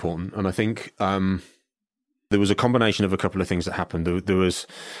 Hugely important. And I think there was a combination of a couple of things that happened. There was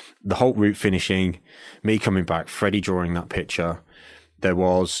the Holt route finishing, me coming back, Freddie drawing that picture. There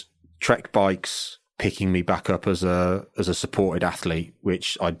was Trek Bikes picking me back up as a supported athlete,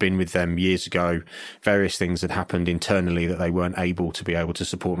 which I'd been with them years ago. Various things had happened internally that they weren't able to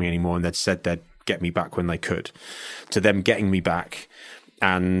support me anymore, and they'd said they'd get me back when they could. To them getting me back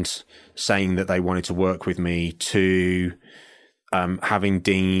and saying that they wanted to work with me, to having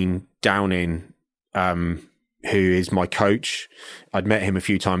Dean Downing, who is my coach. I'd met him a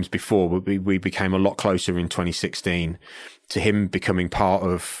few times before, but we became a lot closer in 2016, to him becoming part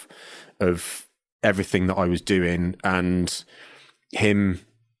of everything that I was doing, and him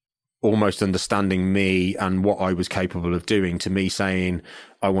almost understanding me and what I was capable of doing, to me saying,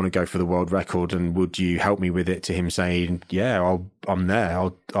 I want to go for the world record and would you help me with it, to him saying, yeah, I'm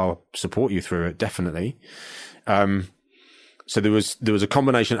there. I'll support you through it. Definitely. So there was a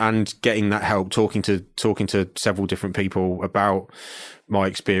combination, and getting that help, talking to several different people about my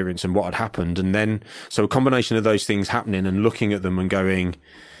experience and what had happened. And then, so a combination of those things happening and looking at them and going,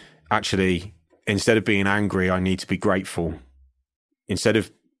 actually, instead of being angry, I need to be grateful. Instead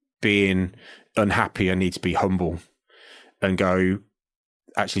of being unhappy, I need to be humble and go,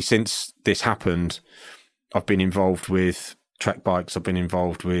 actually, since this happened, I've been involved with Trek Bikes, I've been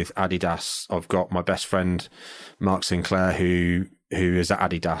involved with Adidas. I've got my best friend, Mark Sinclair, who is at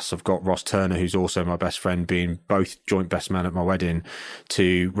Adidas. I've got Ross Turner, who's also my best friend, being both joint best man at my wedding,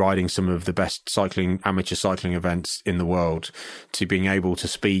 to riding some of the best amateur cycling events in the world, to being able to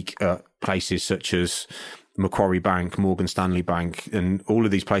speak at places such as Macquarie Bank, Morgan Stanley Bank, and all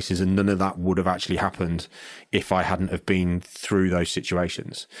of these places, and none of that would have actually happened if I hadn't have been through those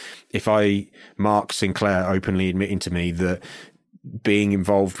situations. Mark Sinclair openly admitting to me that being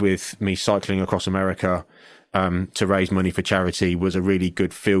involved with me cycling across America to raise money for charity was a really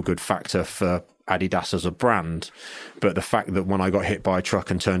good feel-good factor for Adidas as a brand. But the fact that when I got hit by a truck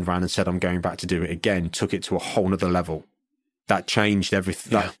and turned around and said I'm going back to do it again, took it to a whole nother level. That changed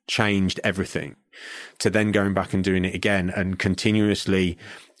everything. Yeah. That changed everything. To then going back and doing it again and continuously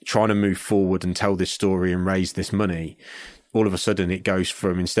trying to move forward and tell this story and raise this money, all of a sudden it goes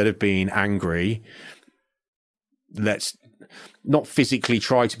from, instead of being angry, let's not physically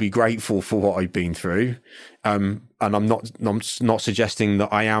try to be grateful for what I've been through. And I'm not suggesting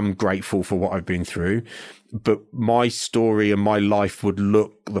that I am grateful for what I've been through, but my story and my life would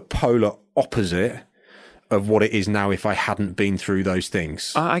look the polar opposite of what it is now if I hadn't been through those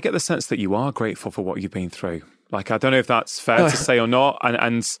things. I get the sense that you are grateful for what you've been through. Like, I don't know if that's fair to say or not. And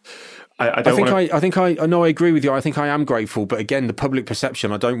I know I agree with you. I think I am grateful. But again, the public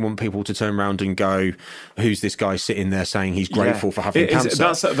perception, I don't want people to turn around and go, who's this guy sitting there saying he's grateful for having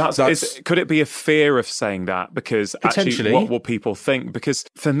cancer? Could it be a fear of saying that? Because actually, what will people think? Because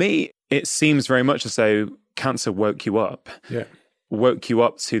for me, it seems very much as though cancer woke you up. Yeah. Woke you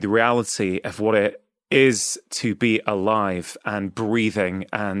up to the reality of what it is to be alive and breathing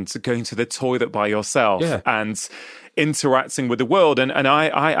and going to the toilet by yourself and interacting with the world. And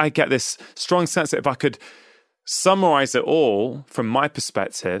I get this strong sense that if I could summarize it all from my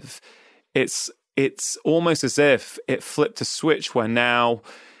perspective, it's almost as if it flipped a switch where now,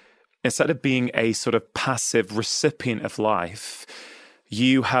 instead of being a sort of passive recipient of life,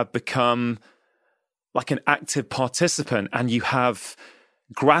 you have become like an active participant, and you have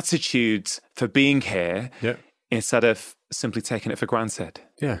gratitude for being here instead of simply taking it for granted.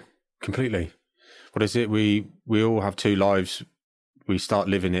 Yeah, completely. What is it? We all have two lives. We start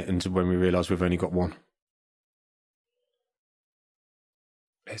living it until when we realise we've only got one.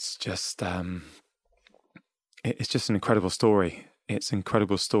 It's just it's just an incredible story. It's an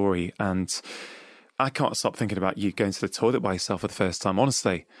incredible story. And I can't stop thinking about you going to the toilet by yourself for the first time,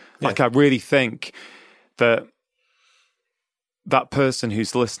 honestly. Like, I really think that person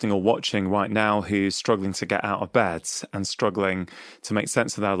who's listening or watching right now who's struggling to get out of bed and struggling to make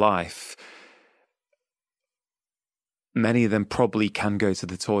sense of their life, many of them probably can go to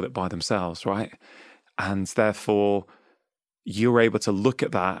the toilet by themselves, right? And therefore, you're able to look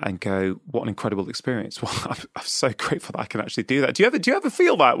at that and go, what an incredible experience. Well, I'm so grateful that I can actually do that. Do you ever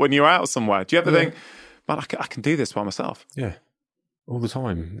feel that when you're out somewhere? Do you ever think, man, I can do this by myself? Yeah, all the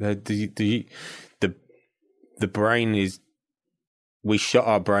time. The brain is, we shut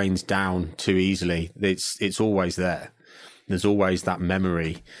our brains down too easily. It's always there. There's always that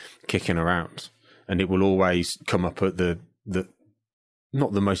memory kicking around, and it will always come up at the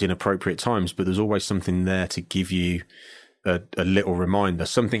not the most inappropriate times, but there's always something there to give you a little reminder.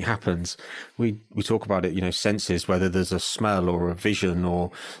 Something happens. We talk about it, senses, whether there's a smell or a vision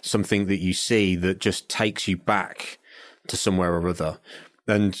or something that you see that just takes you back to somewhere or other.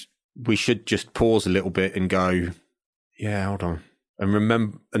 And we should just pause a little bit and go, yeah, hold on. And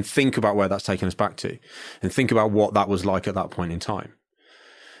remember and think about where that's taken us back to, and think about what that was like at that point in time.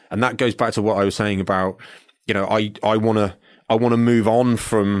 And that goes back to what I was saying about, I want to move on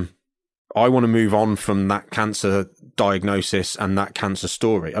from that cancer diagnosis and that cancer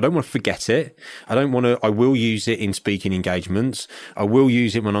story. I don't want to forget it. I will use it in speaking engagements. I will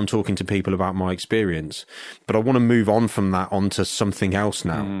use it when I'm talking to people about my experience, but I want to move on from that onto something else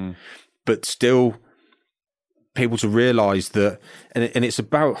now. But still, people to realize that, and it's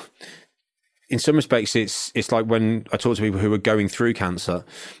about, in some respects, it's like when I talk to people who are going through cancer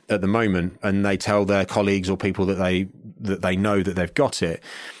at the moment, and they tell their colleagues or people that they know that they've got it.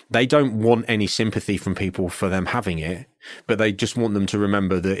 They don't want any sympathy from people for them having it, but they just want them to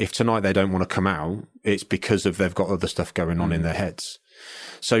remember that if tonight they don't want to come out, it's because they've got other stuff going on in their heads.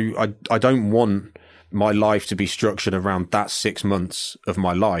 So I don't want my life to be structured around that 6 months of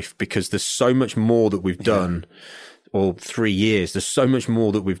my life, because there's so much more that we've done, or 3 years. There's so much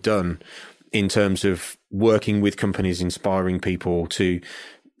more that we've done in terms of working with companies, inspiring people, to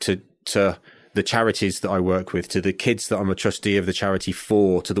the charities that I work with, to the kids that I'm a trustee of the charity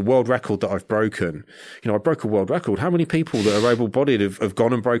for, to the world record that I've broken. I broke a world record. How many people that are able-bodied have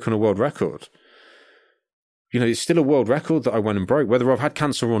gone and broken a world record? It's still a world record that I went and broke, whether I've had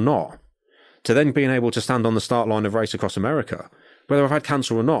cancer or not. To then being able to stand on the start line of Race Across America, whether I've had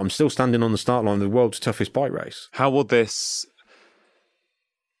cancer or not, I'm still standing on the start line of the world's toughest bike race. How will these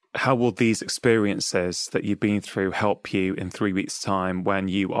experiences that you've been through help you in 3 weeks' time, when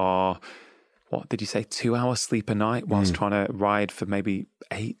you are, what did you say, 2 hours sleep a night whilst trying to ride for maybe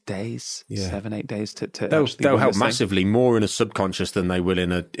 8 days, 7-8 days to they'll help massively, more in a subconscious than they will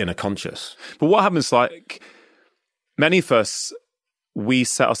in a conscious. But what happens, like, many of us, we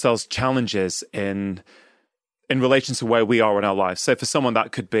set ourselves challenges in relation to where we are in our lives. So for someone,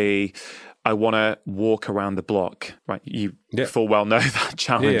 that could be, I want to walk around the block, right? You full well know that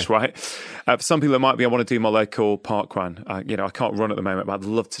challenge, right? For some people, it might be, I want to do my local park run. I can't run at the moment, but I'd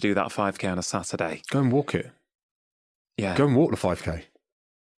love to do that 5K on a Saturday. Go and walk it. Yeah. Go and walk the 5K.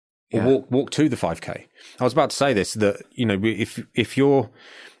 Or walk to the 5K. I was about to say this, that,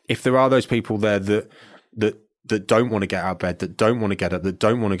 if there are those people there that don't want to get out of bed, that don't want to get up, that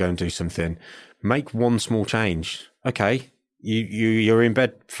don't want to go and do something, make one small change. Okay. You're in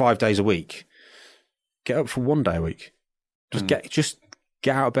bed 5 days a week. Get up for 1 day a week. Just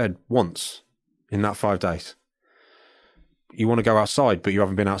get out of bed once in that 5 days. You want to go outside, but you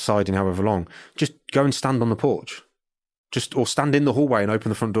haven't been outside in however long. Just go and stand on the porch. Or stand in the hallway and open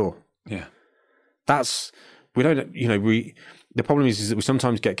the front door. Yeah. The problem is that we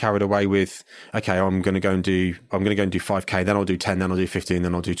sometimes get carried away with, okay, I'm going to go and do 5K, then I'll do 10, then I'll do 15,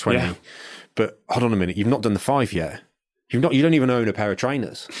 then I'll do 20. Yeah. But hold on a minute, you've not done the 5 yet. You don't even own a pair of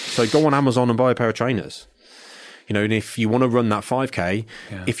trainers. So go on Amazon and buy a pair of trainers. And if you want to run that 5K,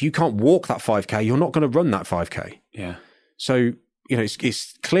 if you can't walk that 5K, you're not going to run that 5K. Yeah. So,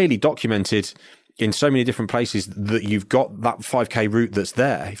 it's clearly documented in so many different places that you've got that 5K route that's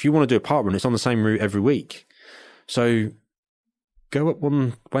there. If you want to do a park run, it's on the same route every week. So go up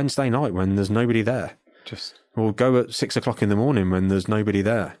one Wednesday night when there's nobody there. Or go at 6 o'clock in the morning when there's nobody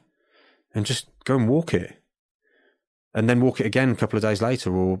there, and just go and walk it. And then walk it again a couple of days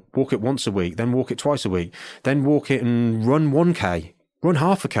later, or walk it once a week, then walk it twice a week, then walk it and run 1K, run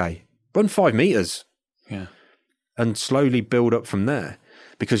half a K, run 5 meters. Yeah. And slowly build up from there,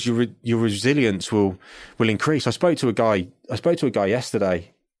 because your resilience will increase. I spoke to a guy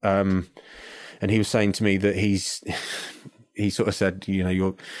yesterday, and he was saying to me that he sort of said,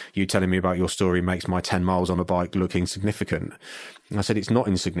 you telling me about your story makes my 10 miles on a bike look insignificant. And I said, it's not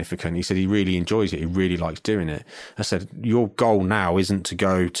insignificant. He said he really enjoys it. He really likes doing it. I said, your goal now isn't to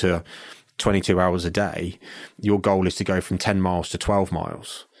go to 22 hours a day, your goal is to go from 10 miles to 12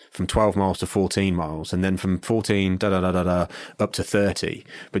 miles, from 12 miles to 14 miles, and then from 14 up to 30.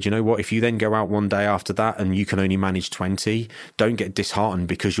 But you know what? If you then go out one day after that and you can only manage 20, don't get disheartened,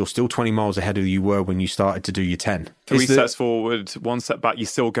 because you're still 20 miles ahead of you were when you started to do your 10. 3 steps forward, 1 step back, you're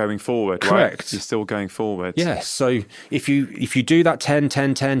still going forward. Correct. Right? You're still going forward. Yes. So if you do that 10,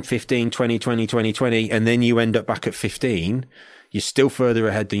 10, 10, 15, 20, 20, 20, 20, and then you end up back at 15, you're still further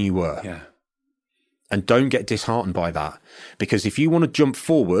ahead than you were. Yeah. And don't get disheartened by that, because if you want to jump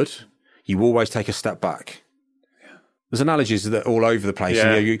forward, you always take a step back. Yeah. There's analogies that are all over the place.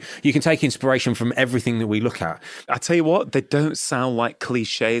 Yeah. You can take inspiration from everything that we look at. I tell you what, they don't sound like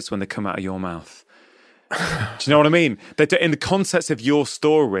cliches when they come out of your mouth. Do you know what I mean? In the context of your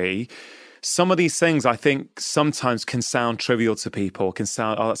story, some of these things I think sometimes can sound trivial to people, can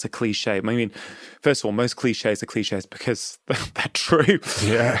sound, oh, that's a cliche. I mean, first of all, most cliches are cliches because they're true.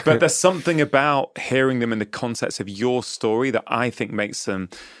 Yeah. But there's something about hearing them in the context of your story that I think makes them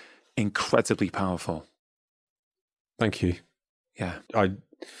incredibly powerful. Thank you. Yeah.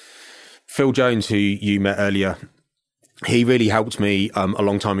 Phil Jones, who you met earlier, he really helped me a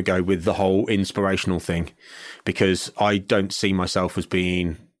long time ago with the whole inspirational thing, because I don't see myself as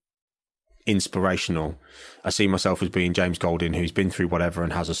being inspirational. I see myself as being James Golding, who's been through whatever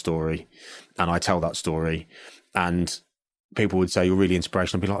and has a story, and I tell that story. And people would say, you're really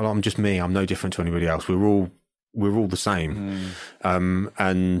inspirational. I'd be like, oh, I'm just me. I'm no different to anybody else. We're all the same. I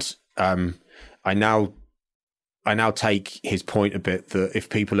now take his point a bit, that if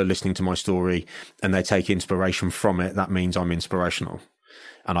people are listening to my story and they take inspiration from it, that means I'm inspirational.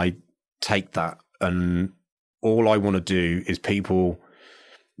 And I take that, and all I want to do is people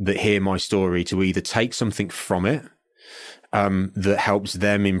that hear my story to either take something from it that helps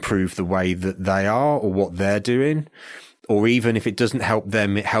them improve the way that they are or what they're doing, or even if it doesn't help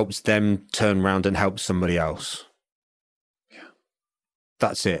them, it helps them turn around and help somebody else. Yeah,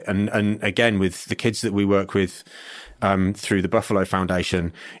 that's it. And again, with the kids that we work with through the Buffalo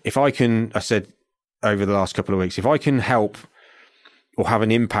Foundation, I said over the last couple of weeks, if I can help or have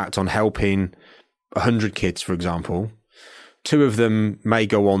an impact on helping 100 kids, for example, 2 of them may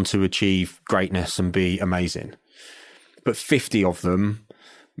go on to achieve greatness and be amazing, but 50 of them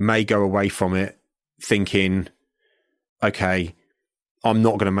may go away from it thinking, okay, I'm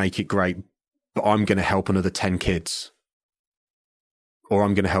not going to make it great, but I'm going to help another 10 kids, or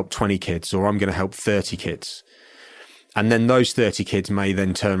I'm going to help 20 kids, or I'm going to help 30 kids. And then those 30 kids may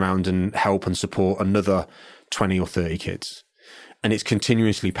then turn around and help and support another 20 or 30 kids. And it's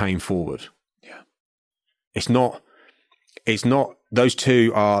continuously paying forward. Yeah. It's not, those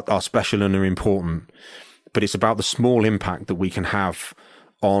 2 are special and are important, but it's about the small impact that we can have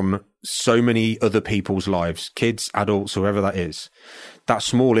on so many other people's lives, kids, adults, whoever that is. That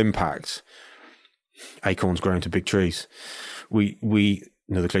small impact, acorns grow into big trees.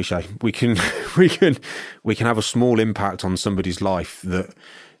 Another cliche. We can have a small impact on somebody's life that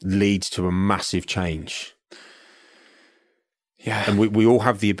leads to a massive change. Yeah. And we all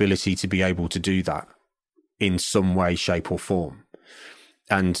have the ability to be able to do that in some way, shape or form.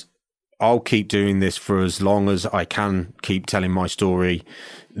 And I'll keep doing this for as long as I can, keep telling my story,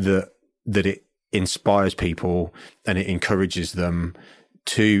 that it inspires people and it encourages them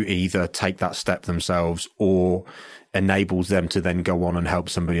to either take that step themselves or enables them to then go on and help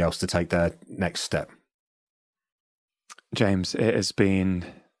somebody else to take their next step. James, it has been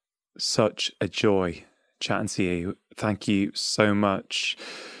such a joy chatting to you. Thank you so much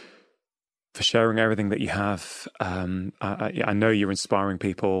for sharing everything that you have. I know you're inspiring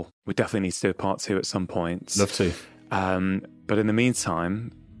people. We definitely need to do a part 2 at some point. Love to. But in the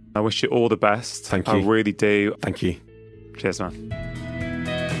meantime, I wish you all the best. Thank you. I really do. Thank you. Cheers, man.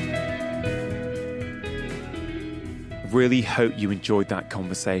 Really hope you enjoyed that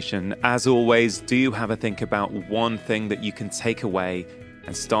conversation. As always, do have a think about one thing that you can take away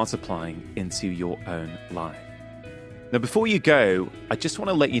and start applying into your own life. Now, before you go, I just want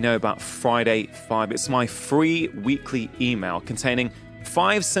to let you know about Friday 5. It's my free weekly email containing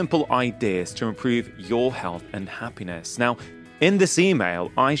 5 simple ideas to improve your health and happiness. Now, in this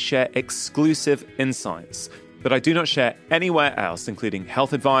email, I share exclusive insights that I do not share anywhere else, including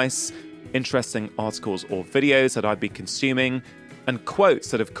health advice, interesting articles or videos that I've been consuming, and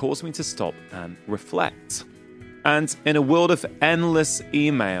quotes that have caused me to stop and reflect. And in a world of endless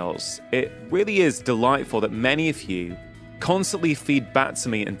emails, it really is delightful that many of you constantly feed back to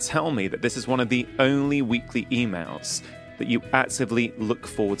me and tell me that this is one of the only weekly emails that you actively look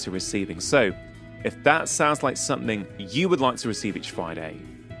forward to receiving. So, if that sounds like something you would like to receive each Friday,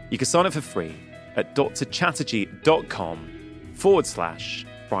 you can sign up for free at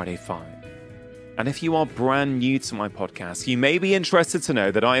drchatterjee.com/Friday 5. And if you are brand new to my podcast, you may be interested to know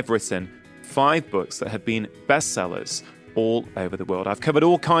that I have written 5 books that have been bestsellers all over the world. I've covered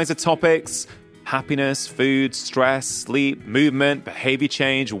all kinds of topics: happiness, food, stress, sleep, movement, behavior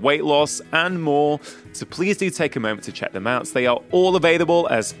change, weight loss, and more. So please do take a moment to check them out. They are all available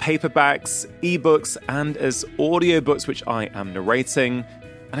as paperbacks, ebooks, and as audiobooks, which I am narrating.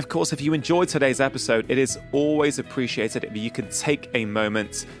 And of course, if you enjoyed today's episode, it is always appreciated if you can take a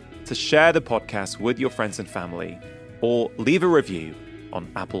moment to share the podcast with your friends and family, or leave a review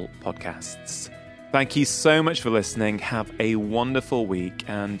on Apple Podcasts. Thank you so much for listening. Have a wonderful week.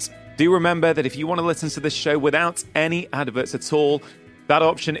 And do remember that if you want to listen to this show without any adverts at all, that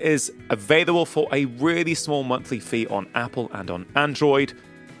option is available for a really small monthly fee on Apple and on Android.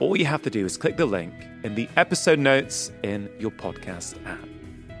 All you have to do is click the link in the episode notes in your podcast app.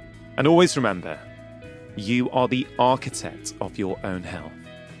 And always remember, you are the architect of your own health.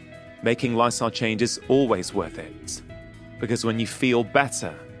 Making lifestyle change is always worth it, because when you feel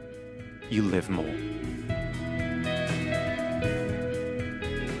better, you live more.